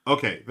 Yeah.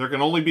 Okay. There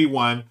can only be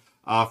one.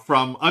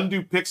 From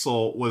Undue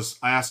Pixel was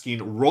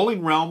asking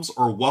Rolling Realms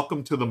or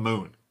Welcome to the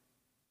Moon.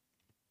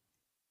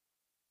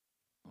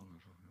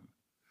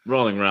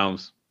 Rolling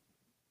Realms.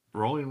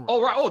 Rolling.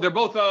 Oh right. Oh, they're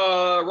both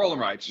rolling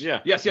rights.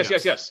 Yeah.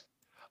 Yes.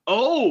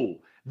 Oh,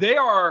 they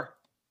are.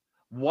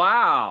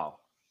 Wow.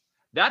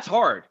 That's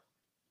hard.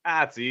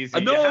 That's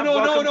easy.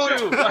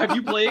 No. Have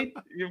you played?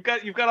 You've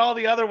got all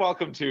the other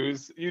welcome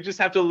tos. You just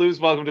have to lose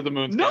Welcome to the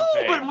Moon's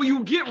campaign. But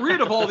you get rid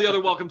of all the other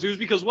welcome tos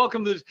because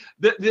welcome to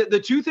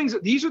the two things.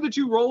 These are the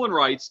two roll-in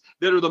rights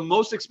that are the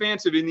most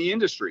expansive in the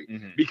industry.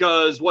 Mm-hmm.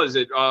 Because what is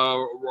it?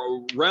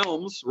 Rolling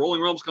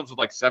Realms comes with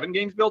like 7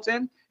 games built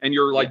in, and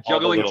you're like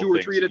juggling 2 or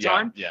 3 at a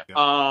time. Yeah.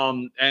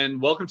 And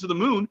Welcome to the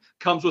Moon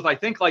comes with I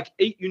think like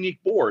 8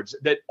 unique boards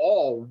that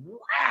all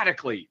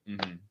radically.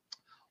 Mm-hmm.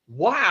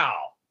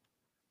 Wow.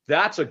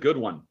 That's a good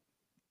one.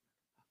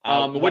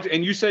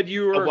 And you said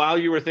you were while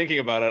you were thinking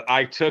about it,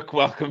 I took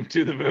Welcome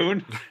to the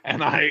Moon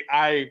and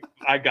I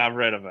got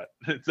rid of it.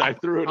 I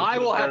threw it. I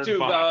will have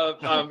to.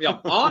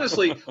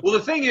 Honestly, well, the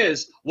thing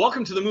is,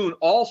 Welcome to the Moon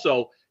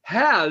also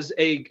has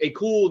a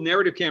cool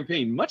narrative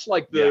campaign, much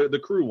like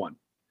the Crew one.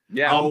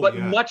 Yeah,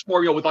 much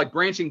more, with like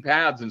branching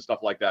paths and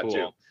stuff like that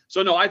too.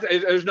 So no,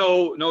 there's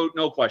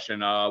no question.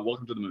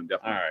 Welcome to the Moon,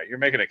 definitely. All right, you're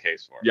making a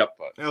case for it. Yep.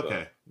 But,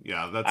 okay.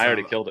 Yeah, that's. I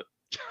already killed it.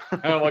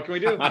 What can we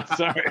do? I'm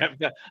sorry.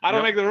 I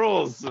don't make the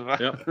rules.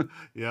 Yep.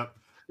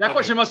 That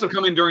question must have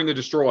come in during the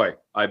destroy,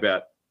 I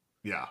bet.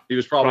 Yeah. He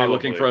was probably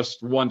looking for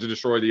us one to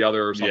destroy the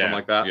other or something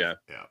like that.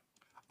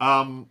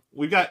 Yeah.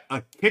 We got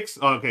a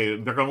okay,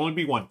 there can only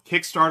be one.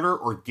 Kickstarter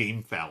or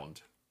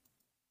GameFound?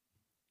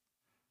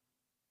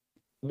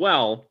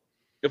 Well,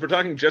 if we're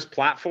talking just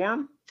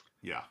platform,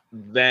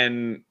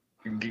 then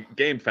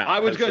GameFound. I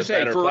was going to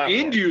say for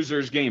end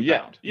users,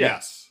 GameFound.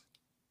 Yes.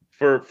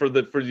 For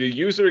the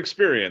user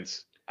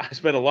experience, I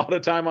spent a lot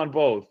of time on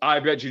both. I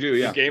bet you do.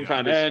 Yeah.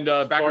 GameFound is and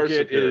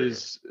BackerKit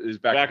is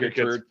BackerKit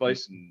third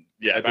place.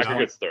 Yeah,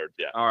 BackerKit's third.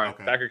 Yeah. All right.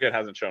 Okay. BackerKit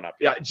hasn't shown up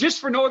yet. Yeah,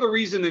 just for no other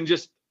reason than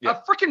just a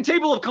freaking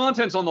table of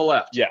contents on the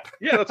left. Yeah.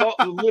 That's all.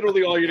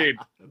 Literally all you need.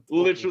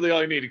 Literally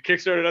all you need.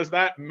 Kickstarter does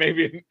that.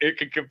 Maybe it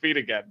can compete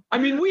again. I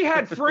mean, we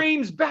had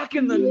frames back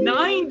in the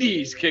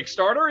 90s.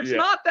 Kickstarter. It's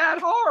not that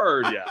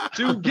hard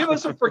to give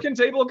us a freaking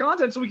table of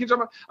contents so we can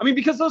jump. I mean,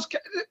 because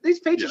these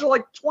pages are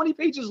like 20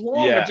 pages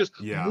long and just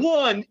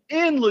one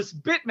endless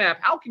bitmap.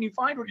 How can you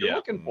find what you're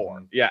looking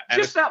for? Yeah.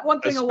 Just that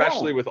one thing alone.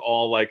 Especially with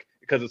all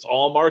because it's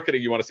all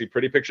marketing. You want to see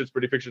pretty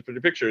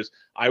pictures.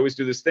 I always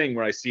do this thing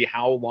where I see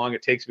how long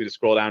it takes me to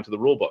scroll down to the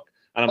rule book.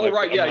 And I'm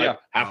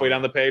halfway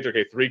down the page.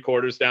 Okay,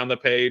 3/4 down the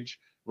page,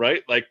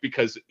 right? Like,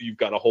 because you've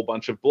got a whole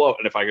bunch of bloat.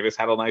 And if I could just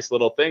have a nice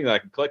little thing that I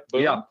can click,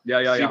 boom, see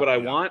what I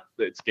want,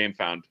 it's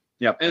GameFound.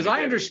 Yeah. As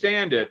I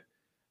understand it,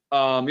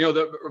 from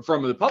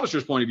the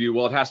publisher's point of view,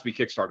 well, it has to be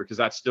Kickstarter because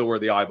that's still where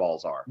the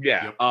eyeballs are.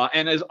 Yeah.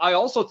 And as I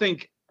also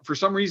think, for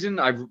some reason,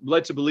 I've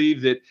led to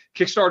believe that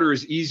Kickstarter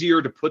is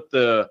easier to put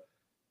the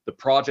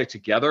project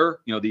together,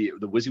 the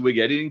WYSIWYG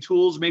editing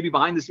tools maybe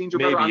behind the scenes are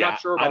better. I'm not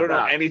sure about that. I don't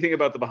know anything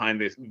about the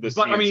behind the scenes.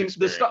 But I mean,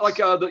 the stuff like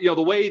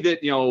the way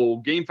that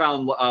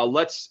GameFound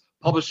lets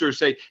publishers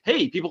say,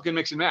 hey, people can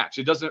mix and match.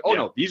 It doesn't. Oh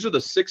no, these are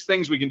the 6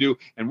 things we can do,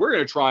 and we're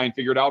going to try and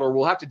figure it out, or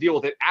we'll have to deal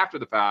with it after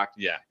the fact.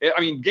 Yeah.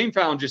 I mean,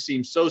 GameFound just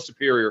seems so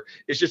superior.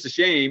 It's just a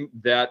shame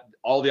that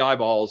all the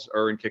eyeballs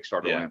are in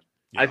Kickstarter land.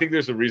 I think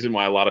there's a reason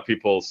why a lot of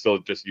people still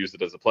just use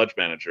it as a pledge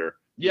manager.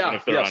 Yeah. Even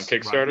if they're on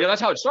Kickstarter. Right. Yeah, that's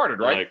how it started,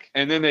 right?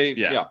 And then they.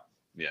 Yeah.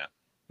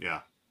 Yeah.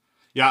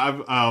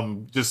 Yeah,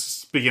 I've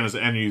just speaking as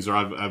an end user,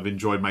 I've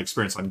enjoyed my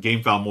experience on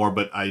GameFound more,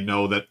 but I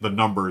know that the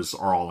numbers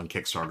are all in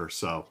Kickstarter.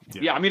 So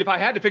Yeah, I mean, if I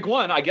had to pick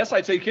one, I guess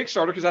I'd say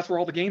Kickstarter because that's where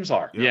all the games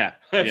are. Yeah.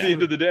 At the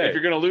end of the day, if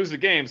you're going to lose the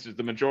games,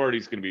 the majority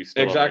is going to be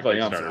still Exactly,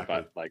 on yeah. Kickstarter. Exactly.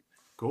 But like,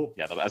 cool.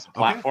 yeah, as a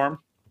platform.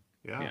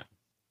 Yeah.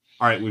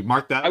 All right, we've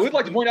marked that. I would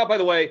like to point out, by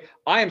the way,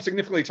 I am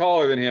significantly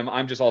taller than him.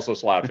 I'm just also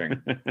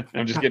slouching.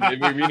 I'm just getting.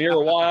 We've been here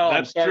a while. I'm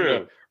That's starting true.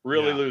 to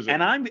really lose it.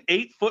 And I'm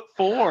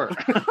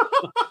 8'4".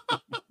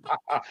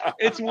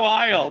 It's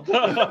wild.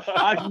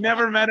 I've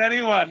never met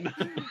anyone.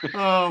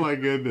 Oh my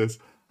goodness.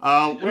 We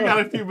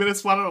got a few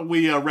minutes. Why don't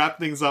we wrap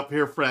things up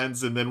here,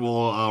 friends, and then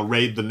we'll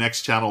raid the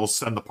next channel,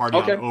 send the party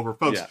on over.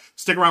 Folks,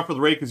 stick around for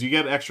the raid because you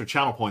get extra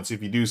channel points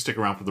if you do stick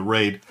around for the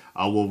raid.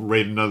 We'll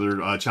raid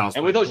another channel.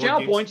 And with those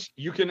channel points,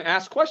 you can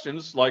ask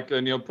questions like,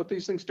 put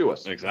these things to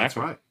us. Exactly. That's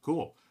right.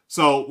 Cool.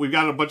 So we've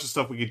got a bunch of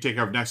stuff we can take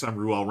care of next time,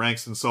 Ruel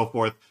ranks and so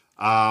forth.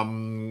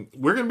 We're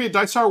going to be at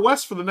Dice Tower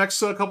West for the next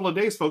couple of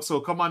days, folks. So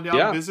come on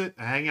down, visit,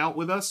 hang out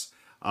with us.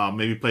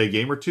 Maybe play a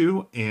game or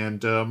two.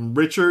 And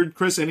Richard,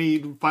 Chris,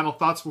 any final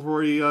thoughts before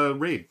we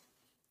raid?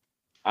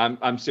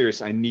 I'm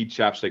serious. I need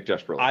chapstick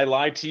desperately. I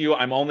lied to you.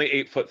 I'm only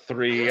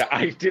 8'3".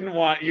 I didn't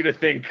want you to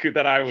think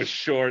that I was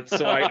short,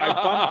 so I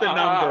bumped the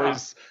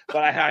numbers.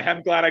 But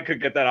I'm glad I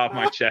could get that off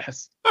my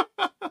chest.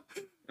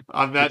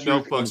 On that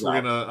note, folks,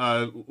 we're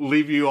gonna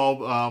leave you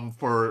all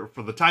for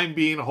the time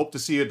being. I hope to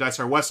see you at Dice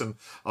Tower West, and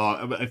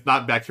if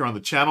not, back here on the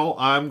channel.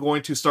 I'm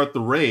going to start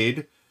the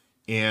raid.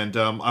 And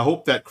I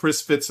hope that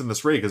Chris fits in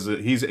this raid because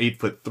he's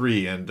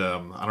 8'3", and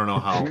I don't know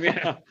how.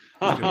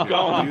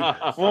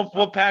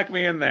 We'll pack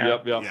me in there.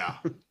 Yep. Yeah,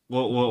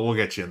 we'll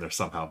get you in there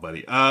somehow,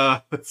 buddy.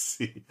 Let's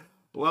see.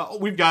 Well,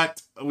 we've got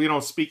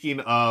speaking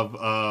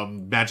of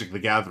Magic the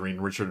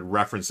Gathering, Richard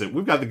referenced it.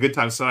 We've got the Good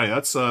Times tonight.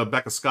 That's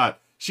Becca Scott.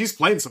 She's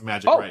playing some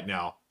Magic right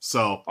now.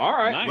 So all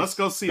right, let's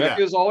go see Becca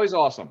that. is always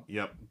awesome.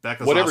 Yep,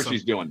 Becca's whatever awesome.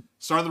 she's doing.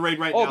 Starting the raid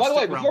right now. Oh, by the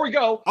way, Stick before we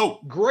go, around.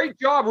 Great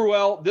job,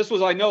 Ruel. This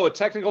was, I know, a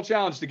technical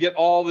challenge to get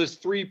all this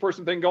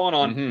 3-person thing going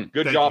on. Mm-hmm.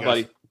 Good Thank job, you,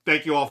 guys. buddy.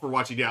 Thank you all for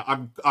watching. Yeah,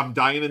 I'm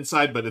dying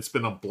inside, but it's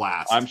been a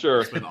blast. I'm sure.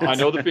 It's been awesome. I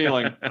know the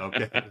feeling.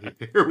 Okay,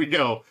 here we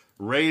go.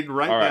 Raid All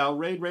right. now.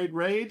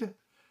 Raid.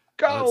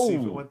 Go. Let's see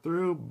if it went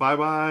through.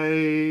 Bye.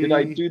 Did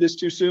I do this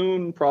too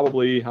soon?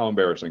 Probably. How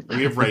embarrassing.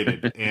 We have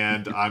raided,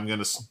 and I'm going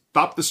to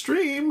stop the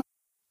stream.